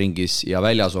teises ringis ja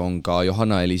väljas on ka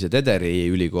Johanna-Eliise Tederi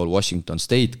ülikool Washington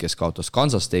State, kes kaotas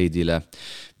Kansas State'ile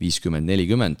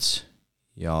 50-40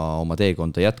 ja oma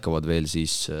teekonda jätkavad veel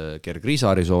siis Gerg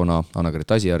Riisa Arizona,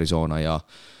 Anna-Gret Asi Arizona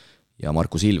ja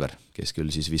Markus Ilver, kes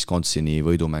küll siis Wisconsini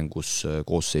võidumängus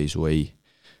koosseisu ei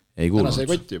kuulnud. Täna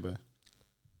sai kotti juba,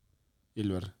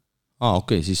 Ilver.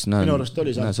 Okei, siis minu arust oli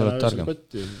saanud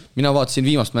kotti. Mina vaatasin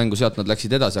viimast mängu, sealt nad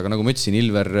läksid edasi, aga nagu ma ütlesin,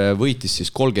 Ilver võitis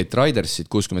siis Colgate Ridersit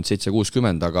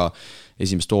 67-60, aga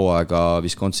esimest hooaega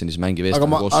Wisconsinis mängi veestlane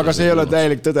koosseisu. Aga see ei ole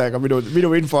täielik tõde, aga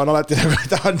minu info on alati nagu,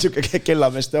 ta on niisugune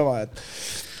kellameeste oma, et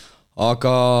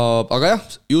Aga jah,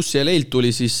 UCLA-lt tuli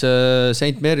siis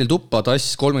St. Mary'l tuppa,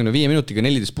 Tass 35 minutiga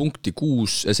 14 punkti,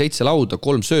 7 lauda,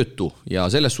 3 söötu ja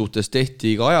selles suhtes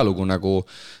tehti ka ajalugu,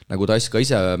 nagu Tass ka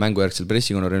ise mängujärgsel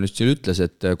pressikonverentsil ütles,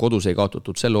 et kodus ei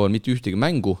kaotatud sel hooajal mitte ühtegi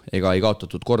mängu ega ei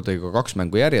kaotatud kordagi ka 2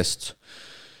 mängu järjest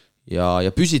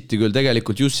ja püsiti küll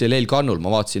tegelikult UCLA-l kannul,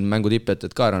 ma vaatasin mängu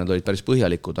tippetet ka ära, need olid päris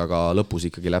põhjalikud, aga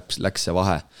lõpus ikkagi läks see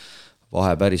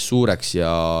vahe päris suureks ja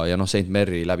St.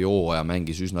 Mary läbi hooaja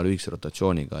mängis üsna lühikese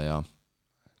rotatsiooniga ja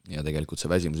tegelikult see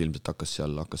väsimus ilmselt hakkas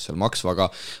seal maksva,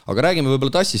 aga räägime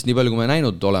võib-olla Tassist nii palju, kui me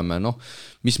näinud oleme,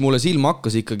 mis mulle silma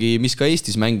hakkas ikkagi, mis ka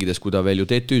Eestis mängides, kui ta veel ju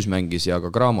TTÜs mängis ja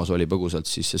ka Graamos oli põgusalt,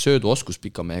 siis see sööduoskus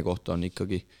pika mehe kohta on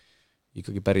ikkagi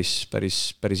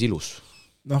päris ilus.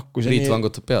 Riit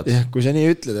vangutab pead. Kui sa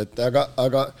nii ütled, et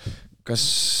aga kas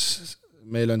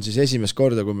meil on siis esimest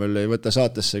korda, kui meil ei võta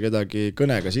saatesse kedagi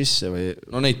kõnega sisse või?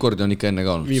 Neid kordi on ikka enne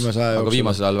ka olnud, aga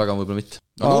viimasel ajal väga võib-olla mitte.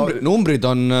 Numbrid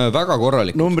on väga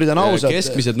korralikud. Numbrid on ausad.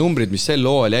 Keskmised numbrid, mis sel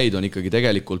hooajal jäid, on ikkagi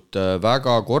tegelikult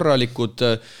väga korralikud.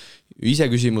 Ise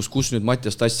küsimus, kus nüüd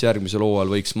Mattias Tass järgmisel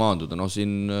hooajal võiks maanduda.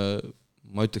 Siin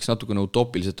ma ütleks natukene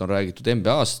utopiliselt on räägitud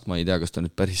NBA-st, ma ei tea, kas ta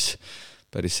nüüd päris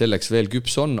selleks veel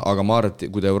küps on, aga ma arvan, et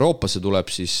kui ta Euroopasse tuleb,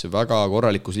 siis väga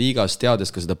korralikus liigas, teades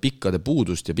ka seda pikkade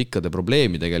puudust ja pikkade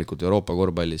probleemi tegelikult Euroopa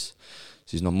korvpallis,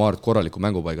 siis ma arvan, et korraliku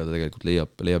mängupaiga ta tegelikult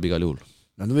leiab igal juhul.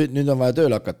 Nüüd on vaja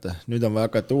tööl hakata, nüüd on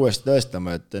vaja hakata uuesti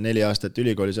tõestama, et 4 aastat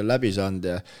ülikoolis on läbi saanud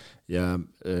ja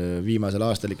viimasel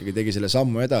aastal ikkagi tegi selle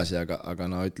sammu edasi, aga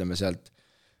ütleme sealt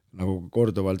nagu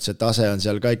korduvalt see tase on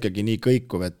seal ka ikkagi nii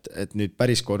kõikuv, et nüüd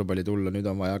päris korvpalli tulla, nüüd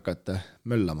on vaja hakata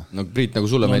möllama. Priit, nagu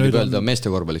sulle meeldib öelda,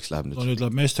 meeste korvpalliks läheb nüüd? Nüüd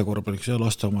läheb meeste korvpalliks ja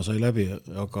laste oma sai läbi,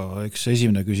 aga eks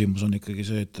esimene küsimus on ikkagi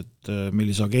see, et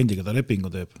millise agendiga ta lepingu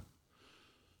teeb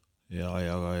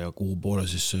ja kuhu poole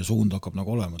siis see suund hakkab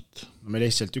nagu olema. Meil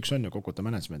lihtsalt üks on ju Kokuta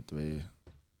management või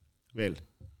veel?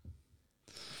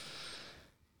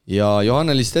 Ja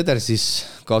Johanna-Eliis Teder siis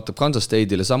kaotab Kansas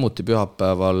State'ile samuti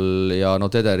pühapäeval ja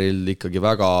Tederil ikkagi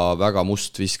väga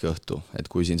must viskeõhtu, et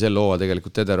kui siin sel hooajal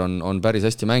tegelikult Teder on päris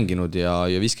hästi mänginud ja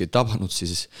viskeid tabanud,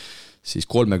 siis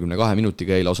 32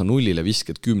 minutiga ei lausa nullile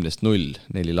visked 10-0,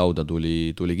 4 lauda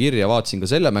tuli kirja, vaatasin ka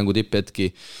selle mängu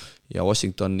tipphetki ja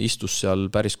Washington istus seal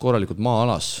päris korralikult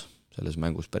maa-alas selles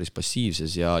mängus päris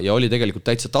passiivses ja oli tegelikult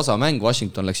täitsa tasa mäng,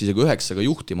 Washington läks isegi 9-ga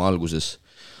juhtima alguses,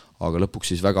 aga lõpuks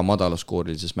siis väga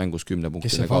madalaskoorilises mängus 10 punkti.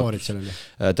 Kes see favoriit seal oli?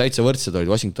 Täitsa võrdsed olid,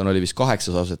 Washington oli vist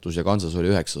 8. asetus ja Kansas oli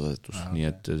 9. asetus, nii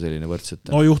et selline võrdsete.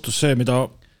 No juhtus see, mida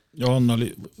Johan oli,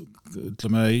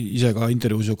 ütleme, ise ka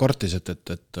intervjuus ju kartis,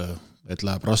 et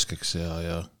läheb raskeks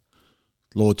ja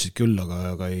lootsid küll,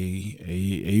 aga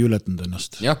ei ületanud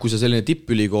ennast. Jah, kui see selline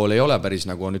tippülikool ei ole päris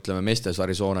nagu on, ütleme, meestes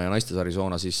Arizona ja naistes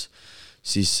Arizona,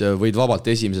 siis võid vabalt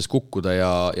esimeses kukkuda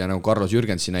ja nagu Carlos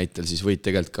Jürgensi näitel, siis võid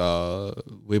tegelikult ka,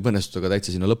 võib õnnestuda ka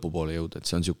täitsa sinna lõpupoole jõuda, et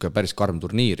see on niisugune päris karm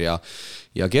turniir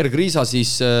ja Gerg Riisa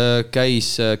siis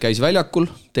käis väljakul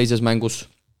teises mängus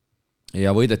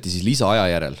ja võideti siis lisaaja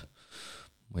järel.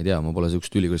 Ma ei tea, ma pole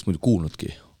sellist ülikoolist muidu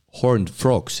kuulnudki. Horned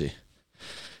Frogsi.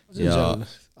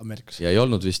 Ja ei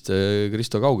olnud vist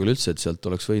Kristo kaugel üldse, et sealt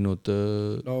oleks võinud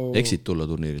exit tulla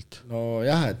turniirilt. No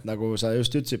jah, et nagu sa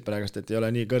just ütlesid praegust, et ei ole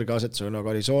nii kõrge asetusega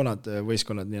nagu Arizonad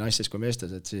võistkonnad nii naistes kui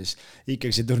meestes, et siis ikkagi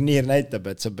see turniir näitab,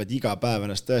 et sa pead iga päev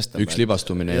ennast tõestama. Üks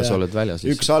libastumine ja sa oled väljas.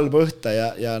 Üks halb õhte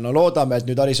ja no loodame, et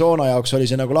nüüd Arizona jaoks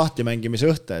oli see nagu lahti mängimise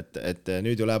õhte, et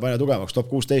nüüd ju läheb aina tugevamaks, top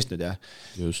 16 nüüd jah.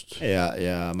 Just.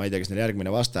 Ja ma ei tea, kes neil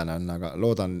järgmine vastane on, aga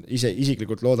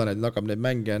isiklikult loodan, et hakkab neid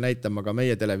mänge näitama ka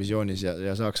meie televisioonis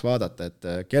ja saaks vaadata,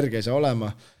 et kerge ei saa olema.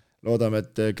 Loodame,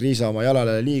 et Kriisa oma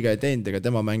jalale liiga ei teinud, aga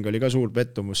tema mäng oli ka suur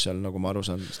pettumus seal, nagu ma aru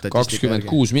saan.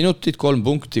 26 minutit, 3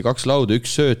 punkti, 2 lauda,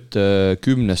 1 sööt,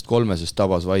 10-3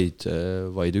 tabas vaid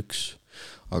 1.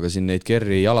 Aga siin neid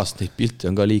Kerri jalast neid pilte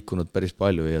on ka liikunud päris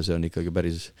palju ja see on ikkagi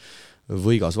päris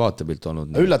võigas vaatepilt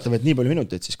olnud. Üllatav, et nii palju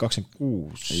minuteid, siis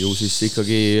 26. Ju siis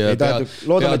ikkagi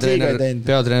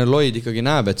peatreener Lloyd ikkagi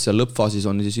näeb, et seal lõppfaasis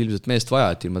on siis ilmselt meest vaja,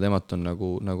 et ilma temat on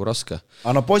nagu raske.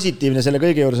 Aga no positiivne selle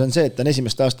kõige juures on see, et ta on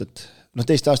esimest aastat,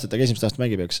 teist aastat, aga esimest aastat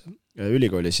mängib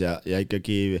ülikoolis ja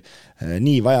ikkagi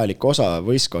nii vajalik osa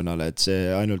võistkonnale, et see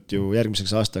ainult ju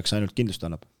järgmiseks aastaks ainult kindlust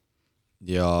annab.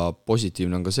 Ja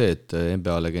positiivne on ka see, et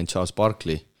NBA legend Charles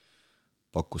Barkley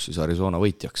pakkus siis Arizona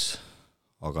võitjaks.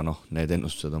 Aga need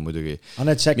ennustused on muidugi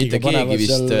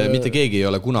mitte keegi ei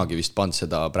ole kunagi vist pannud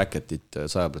seda bracketit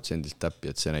 100% täppi,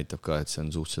 et see näitab ka, et see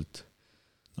on suhteliselt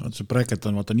see bracket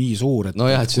on vaata nii suur, et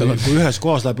kui ühes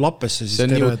kohas läheb lappesse, siis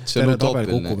terve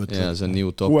tabel kukub. See on nii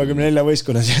utoopiline. 64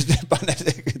 võistkonna seast paneb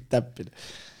täppi.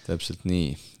 Täpselt nii.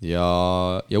 Ja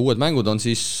uued mängud on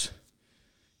siis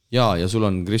ja sul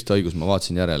on Kristo õigus, ma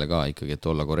vaatasin järele ka ikkagi, et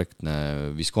olla korrektne.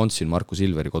 Wisconsin Markus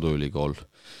Ilveri koduülikool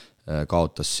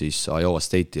kaotas siis Iowa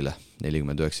State'ile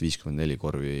 49-54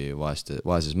 korvi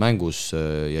vaeses mängus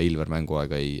ja Ilver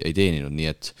mänguaega ei teeninud,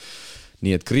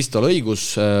 nii et Kristol õigus,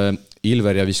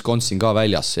 Ilver ja Wisconsin ka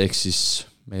väljas, ehk siis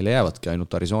meile jäävadki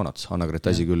ainult Arizonat. Anna-Gret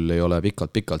Asi küll ei ole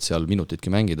pikalt seal minutitki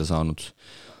mängida saanud,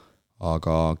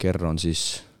 aga Kerr on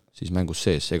siis mängus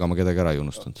sees, ega ma kedagi ära ei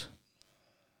unustanud.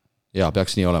 Ja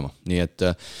peaks nii olema, nii et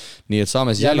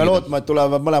saame siis jälgida. Lootma, et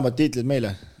tulevad mõlemad tiitlid meile.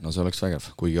 No see oleks vägev,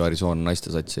 kuigi Arizona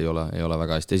naiste sats ei ole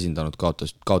väga hästi esindanud,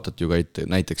 kaotati ju ka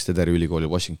näiteks Tederi ülikooli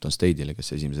Washington State'ile,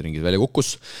 kes esimese ringis välja kukkus.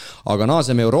 Aga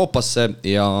naaseme Euroopasse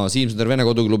ja Siimsõder Vene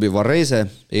koduklubi Varese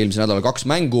eelmise nädala 2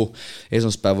 mängu.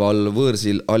 Esmaspäeval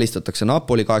võõrsil alistatakse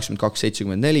Napoli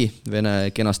 82-74, Vene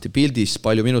kenasti pildis,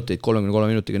 palju minuteid,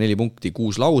 33 minutiga 4 punkti,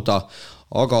 6 lauda,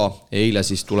 aga eile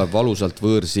siis tuleb valusalt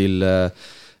võõrsil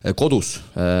kodus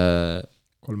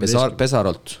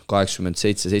Pesarolt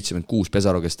 87-76,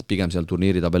 Pesaro, kes pigem seal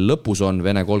turniiritabel lõpus on,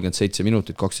 Vene 37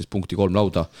 minutit, 12 punkti, 3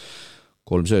 lauda,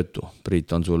 3 söötu.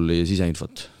 Priit, on sul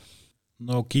siseinfot?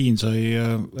 No Kiin sai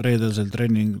reedelsel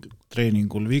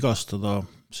treeningul vigastada,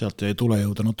 sealt jäi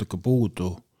tulejõuda natuke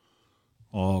puudu,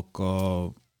 aga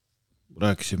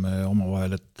rääkisime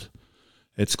omavahel,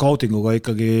 et skautinguga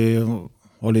ikkagi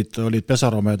olid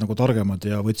Pesaromehed nagu targemad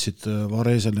ja võtsid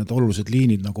Varesel need olulised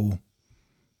liinid nagu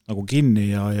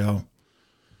kinni ja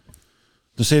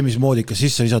see, mis moodi ikka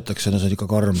sisse visatakse, see on ikka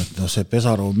karm, et see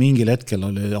Pesaro mingil hetkel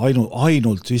oli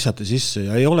ainult visati sisse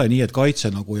ja ei ole nii, et kaitse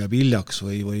nagu jääb hiljaks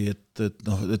või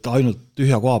et ainult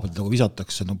tühja koha pealt nagu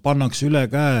visatakse, pannakse üle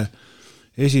käe,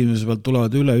 esimese pealt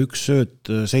tulevad üle 1 sööt,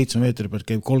 7 meetri pealt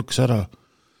käib kolks ära,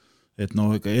 et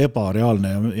ebareaalne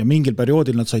ja mingil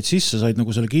perioodil nad said sisse, said nagu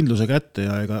selle kindluse kätte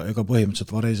ja ega põhimõtteliselt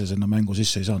Vareses enna mängu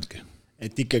sisse ei saanudki.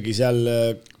 Et ikkagi seal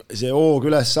see hoog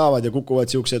üles saavad ja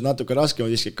kukuvad siuksed natuke raskemad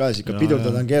visked ka, siis ikka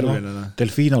pidurdada on keeruline.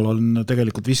 Delfinal on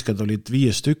tegelikult visked olid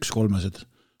 5-1 kolmesed,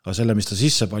 aga selle, mis ta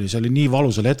sisse pani, see oli nii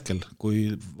valusal hetkel, kui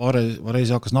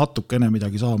Varese hakkas natukene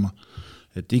midagi saama,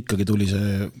 et ikkagi tuli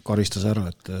see karistas ära.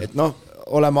 Et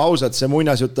olema ausad, see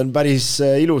muinasjutt on päris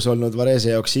ilus olnud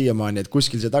Varese jaoks siiamaani, et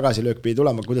kuskil see tagasilöök pidi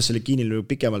tulema, kuidas see oli Kiinil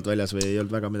pikemalt väljas või ei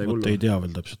olnud väga midagi hullu? Ei tea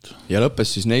veel täpselt. Ja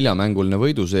lõppes siis 4-mänguline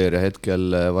võiduseeria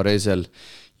hetkel Varesel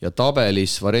ja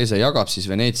tabelis Varese jagab siis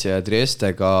Veneetsia ja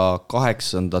Triestega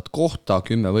 8. kohta,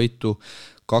 10 võitu,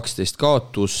 12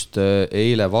 kaotust,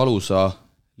 eile valusa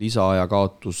lisaaja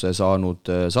kaotuse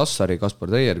saanud Sassari,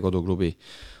 Kaspar Treieri koduklubi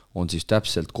on siis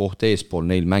täpselt koht eespool,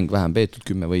 neil mäng vähem peetud,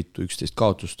 10 võitu, 11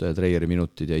 kaotust, Treieri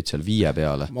minutid jäid seal 5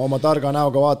 peale. Ma oma targa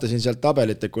näoga vaatasin sealt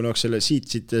tabelit, et kui oleks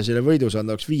selle võidu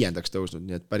saanud, oleks 5. tõusnud,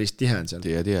 nii et päris tihe on seal.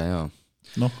 Tihe, jaa.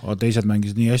 Noh, aga teised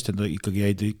mängisid nii hästi, et ikkagi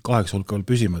jäid 8 hulka veel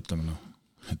püsima, ütleme.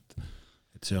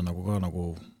 Et see on nagu ka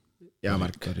nagu hea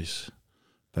märk.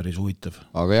 Päris huvitav.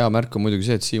 Aga hea märk on muidugi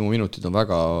see, et Siimu minutid on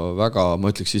väga,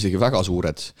 ma ütleks isegi väga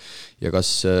suured. Ja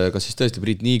kas siis tõesti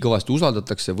Priit nii kõvasti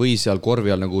usaldatakse või seal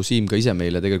korvi all, nagu Siim ka ise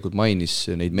meile tegelikult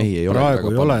mainis, neid mehi ei ole.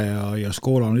 Praegu ei ole ja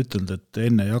Skoola on ütelnud, et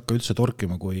enne ei hakka üldse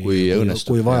torkima, kui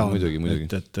vaja. Muidugi.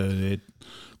 Et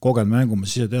kogenud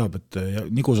mängumas ise teab, et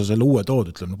nii kui sa selle uue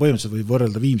tood, ütleme, põhimõtteliselt võib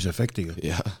võrrelda Viimse efektiga.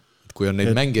 Jah. Kui on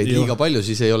neid mängijaid liiga palju,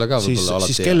 siis ei ole ka võib-olla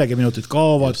alati. Siis kellegi minutid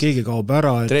kaovad, keegi kaob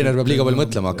ära. Treener peab liiga palju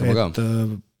mõtlema hakkama ka.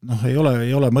 Ei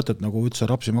ole mõtet nagu üldse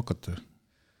rapsima hakata.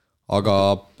 Aga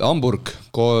Hamburg,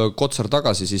 Kotsar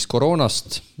tagasi siis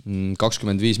koroonast,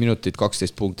 25 minutit,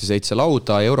 12 punkti, 7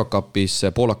 lauda, Eurocupis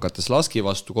poolakates Laski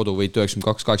vastu, koduvõit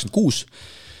 92-86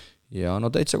 ja no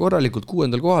täitsa korralikult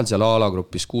 6. kohal seal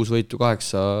A-alagrupis, 6 võitu,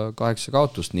 8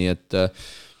 kaotust, nii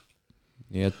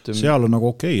et seal on nagu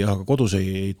okei, aga kodus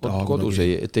ei taha. Kodus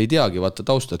ei teagi, vaata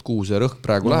tausta, et kuhu see rõhk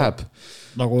praegu läheb.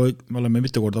 Nagu me oleme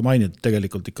mitu korda maininud,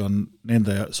 tegelikult ikka on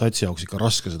nende satsi jaoks ikka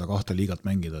raske seda 2 liigat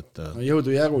mängida.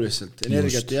 Jõudu jagu lihtsalt,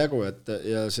 energiat jagu,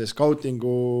 ja see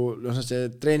skautingu,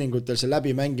 see treeningutel, see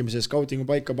läbimängimise skautingu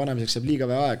paika panemiseks saab liiga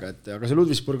vähe aega, aga see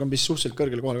Ludwigsburg on vist suhteliselt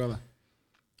kõrgel kohal ka või?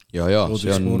 Ja,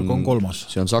 Ludwigsburg on 3.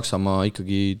 See on Saksamaa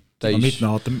ikkagi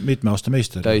mitme aasta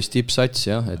meister. Täis tippsats,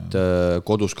 jah, et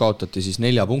kodus kaotati siis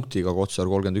 4 punktiga, Kotsar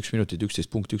 31 minutit, 11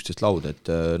 punkti, 11 laud,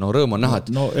 et rõõm on näha, et...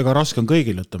 No ega raske on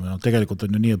kõigil, ütleme, tegelikult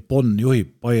on ju nii, et Bonn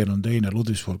juhib, Bayern on 2,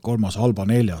 Ludwigsburg 3, Alba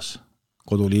 4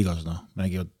 koduliigas,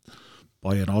 mängivad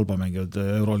Bayern, Alba mängivad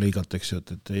Euroliigat, eks ju,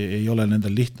 et ei ole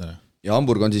nendel lihtne. Ja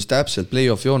Hamburg on siis täpselt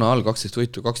play-off joona all 12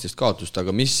 võitu, 12 kaotust, aga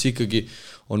mis ikkagi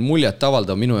on muljet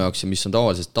avaldav minu jaoks ja mis on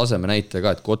tavaliselt taseme näitaja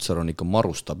ka, et Kotsar on ikka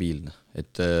maru stabiilne.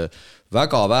 Et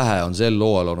väga vähe on sel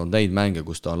loal olnud neid mänge,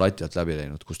 kus ta on lati alt läbi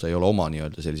läinud, kus ta ei ole oma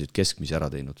nii-öelda selliseid keskmisi ära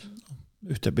teinud.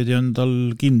 Ühtepidi on tal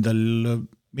kindel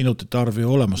minutite arv ju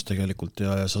olemas tegelikult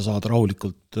ja sa saad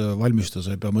rahulikult valmistada,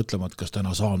 sa ei pea mõtlema, et kas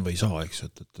täna saan või ei saa, eks,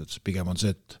 et pigem on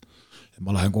see, et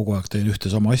ma lähen kogu aeg teen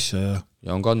ühte sama asja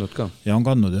ja on kandnud ka. Ja on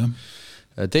kandnud, jah.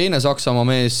 Teine Saksamaa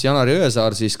mees Janari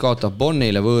Jõesaar siis kaotab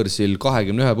Bonnile võõrsil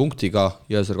 21 punktiga,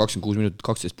 Jõesaar 26 minutit,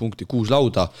 12 punkti, 6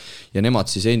 lauda ja nemad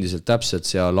siis endiselt täpselt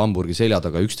seal Hamburgi selja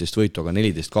taga 11 võitu, aga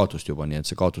 14 kaotust juba, nii et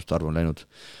see kaotuste arv on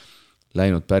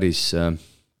läinud päris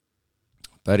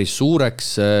suureks.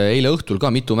 Eile õhtul ka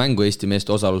mitu mängu Eesti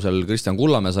meeste osalusel, Kristjan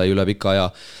Kullamäe sai üle pika aja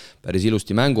päris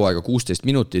ilusti mänguaega, 16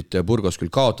 minutit, Burgos küll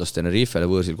kaotas Tenerifele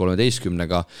võõrsil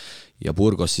 13-ga ja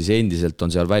Burgos siis endiselt on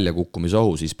seal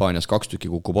väljakukkumisohus, Hispaanias 2 tükki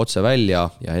kukub otse välja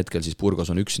ja hetkel siis Burgos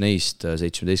on üks neist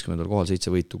 17. kohal, 7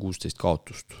 võitu, 16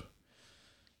 kaotust.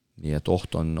 Nii et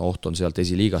oht on sealt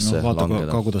esiliigasse langeda.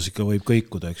 Ka kuidas ikka võib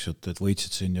kõikuda, eks ju, et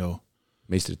võitsid siin ju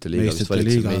meistrite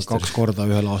liiga 2 korda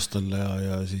ühel aastal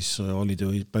ja siis olid ju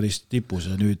päris tipus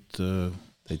ja nüüd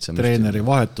treeneri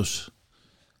vahetus,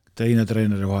 teine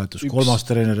treeneri vahetus, 3.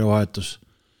 treeneri vahetus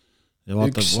ja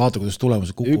vaata, kuidas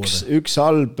tulemused kukuvad. Üks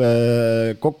halb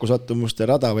kokkusattumuste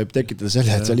rada võib tekitada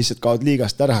selle, et sa lihtsalt kaod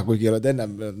liigast ära, kuigi oled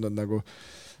ennem nagu,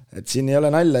 et siin ei ole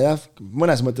nalja, jah,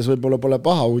 mõnes mõttes võib-olla pole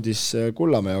paha uudis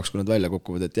Kullamäe jaoks, kui nad välja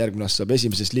kukuvad, et järgmine aasta saab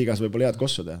esimeses liigas võib-olla head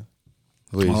kossu teha.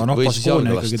 Aga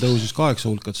Baskonia ikkagi tõusis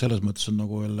 8 hulka, et selles mõttes on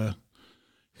nagu jälle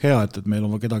hea, et meil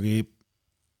on kedagi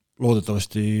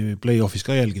loodetavasti play-offis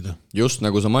ka jälgida. Just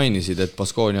nagu sa mainisid, et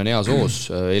Baskonia on hea soos,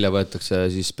 eile võetakse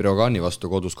siis Breogani vastu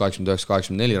kodus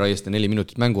 89-84, Raieste 4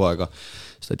 minutit mänguaega.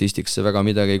 Statistikasse väga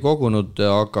midagi ei kogunud,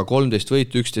 aga 13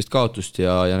 võitu, 11 kaotust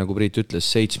ja nagu Priit ütles,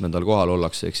 7. kohal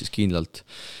ollakse, ehk siis kindlalt.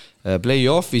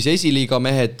 Play-offis esiliiga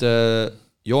mehed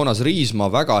Joonas Riisma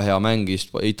väga hea mängis,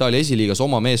 Itaalia esiliigas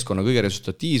oma meeskonna kõige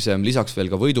resultatiivsem, lisaks veel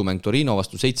ka võidumäng Torino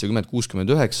vastu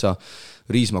 70-69,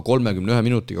 Riisma 31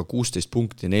 minutiga 16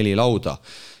 punkti, 4 lauda.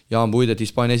 Jaan Puidet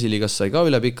Hispaania esiliigas sai ka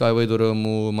üle pika ja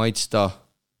võidurõõmu maitsta,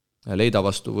 Leida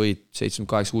vastu võit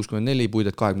 78-64,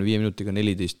 Puidet 25 minutiga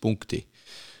 14 punkti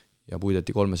ja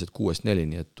Puideti 3-6-4,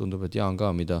 nii et tundub, et Jaan ka,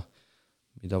 mida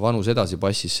vanus edasi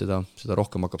passis, seda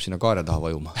rohkem hakkab sinna kaare taha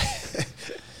vajuma.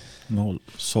 No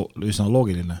üsna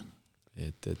loogiline.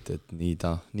 Et nii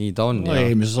ta on. No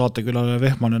eelmise saatekülale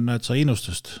Vehmanen näed sa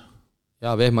innustust.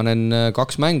 Ja Vehmanen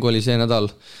 2 mängu oli see nädal,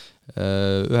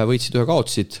 ühe võitsid, ühe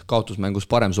kaotsid, kaotusmängus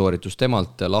parem sooritus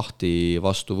temalt, Lahti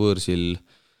vastu võõrsil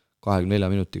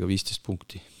 24 minutiga 15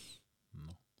 punkti.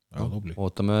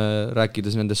 Ootame,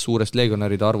 rääkides nendest suurest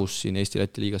legionäride arvust siin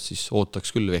Eesti-Läti liigas, siis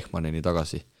ootaks küll Vehmaneni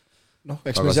tagasi.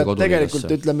 Eks me sealt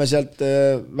tegelikult ütleme sealt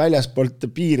väljaspoolt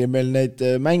piiri meil neid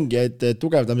mängijaid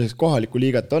tugevdamiseks kohalikku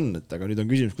liigat on, aga nüüd on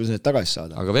küsimus, kuidas neid tagasi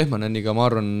saada. Aga Vehmaneniga ma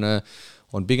arvan,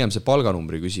 on pigem see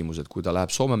palganumbri küsimus, et kui ta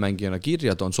läheb Soome mängijana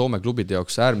kirja, ta on Soome klubide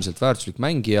jaoks äärmiselt väärtuslik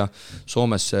mängija,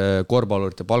 Soomes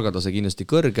korvpallurite palgatase kindlasti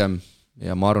kõrgem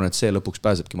ja ma arvan, et see lõpuks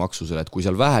pääsebki maksusele, et kui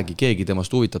seal vähegi keegi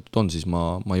temast huvitatud on, siis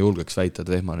ma julgeks väita,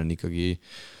 et Vehmanen ikkagi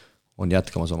on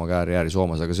jätkamas oma karjääri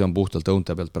Soomes, aga see on puhtalt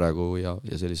õunte pealt praegu ja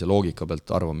sellise loogika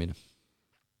pealt arvamine.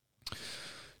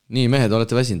 Nii, mehed,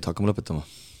 olete väsinud, hakkame lõpetama.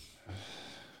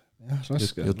 Jah,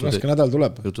 raske nädal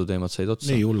tuleb. Jututeemad said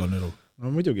otsa. Nii hull on elu. No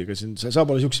muidugi, ka siin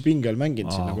saab olla siukse pinge all mänginud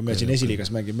siin, nagu me siin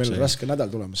esiliigas mängime, meil on raske nädal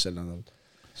tulemas sel nädal.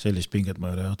 Sellist pinget ma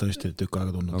ei ole tõesti tükk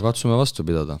aega tundnud. No katsume vastu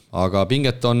pidada, aga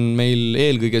pinget on meil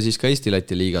eelkõige siis ka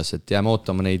Eesti-Läti liigas, et jääme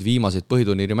ootama neid viimaseid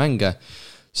põhiturniiri mänge.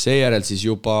 Seejärel siis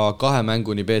juba 2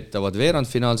 mänguni peetavad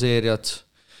veerandfinaalseeriad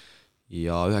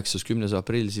ja 9.10.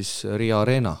 aprill siis Riia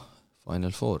Arena,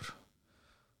 Final Four.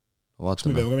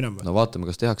 Vaatame,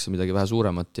 kas tehakse midagi vähe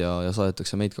suuremat ja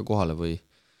saadetakse meid ka kohale või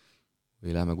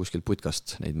läheme kuskilt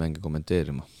putkast neid mänge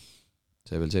kommenteerima.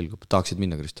 See veel selgub. Tahaksid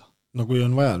minna, Kristo? No kui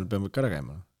on vaja, peame ikka ära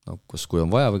käima. No kui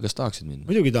on vaja või kas tahaksid minna?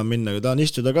 Muidugi tahan minna, tahan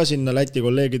istuda ka sinna Läti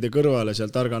kolleegide kõrvale,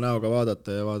 seal targa näoga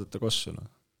vaadata kossu.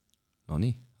 No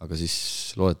nii, aga siis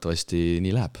loodetavasti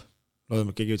nii läheb.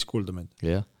 Loodame, et keegi võtsis kuulda meid.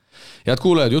 Jah. Head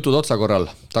kuulajad, jutud otsa korral.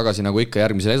 Tagasi nagu ikka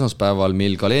järgmisel esmaspäeval,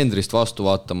 mil kalendrist vastu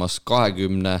vaatamas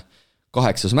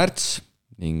 28. märts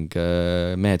ning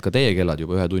mehed ka teie kellad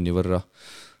juba 1 tunni võrra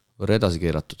edasi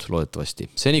keeratud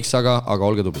loodetavasti. Seniks aga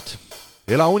olge tublid.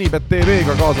 Ela Unibet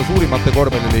TV-ga kaasa suurimate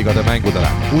korvpalliliigade mängudele.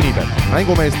 Unibet,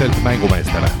 mängumeestelt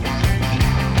mängumeestele.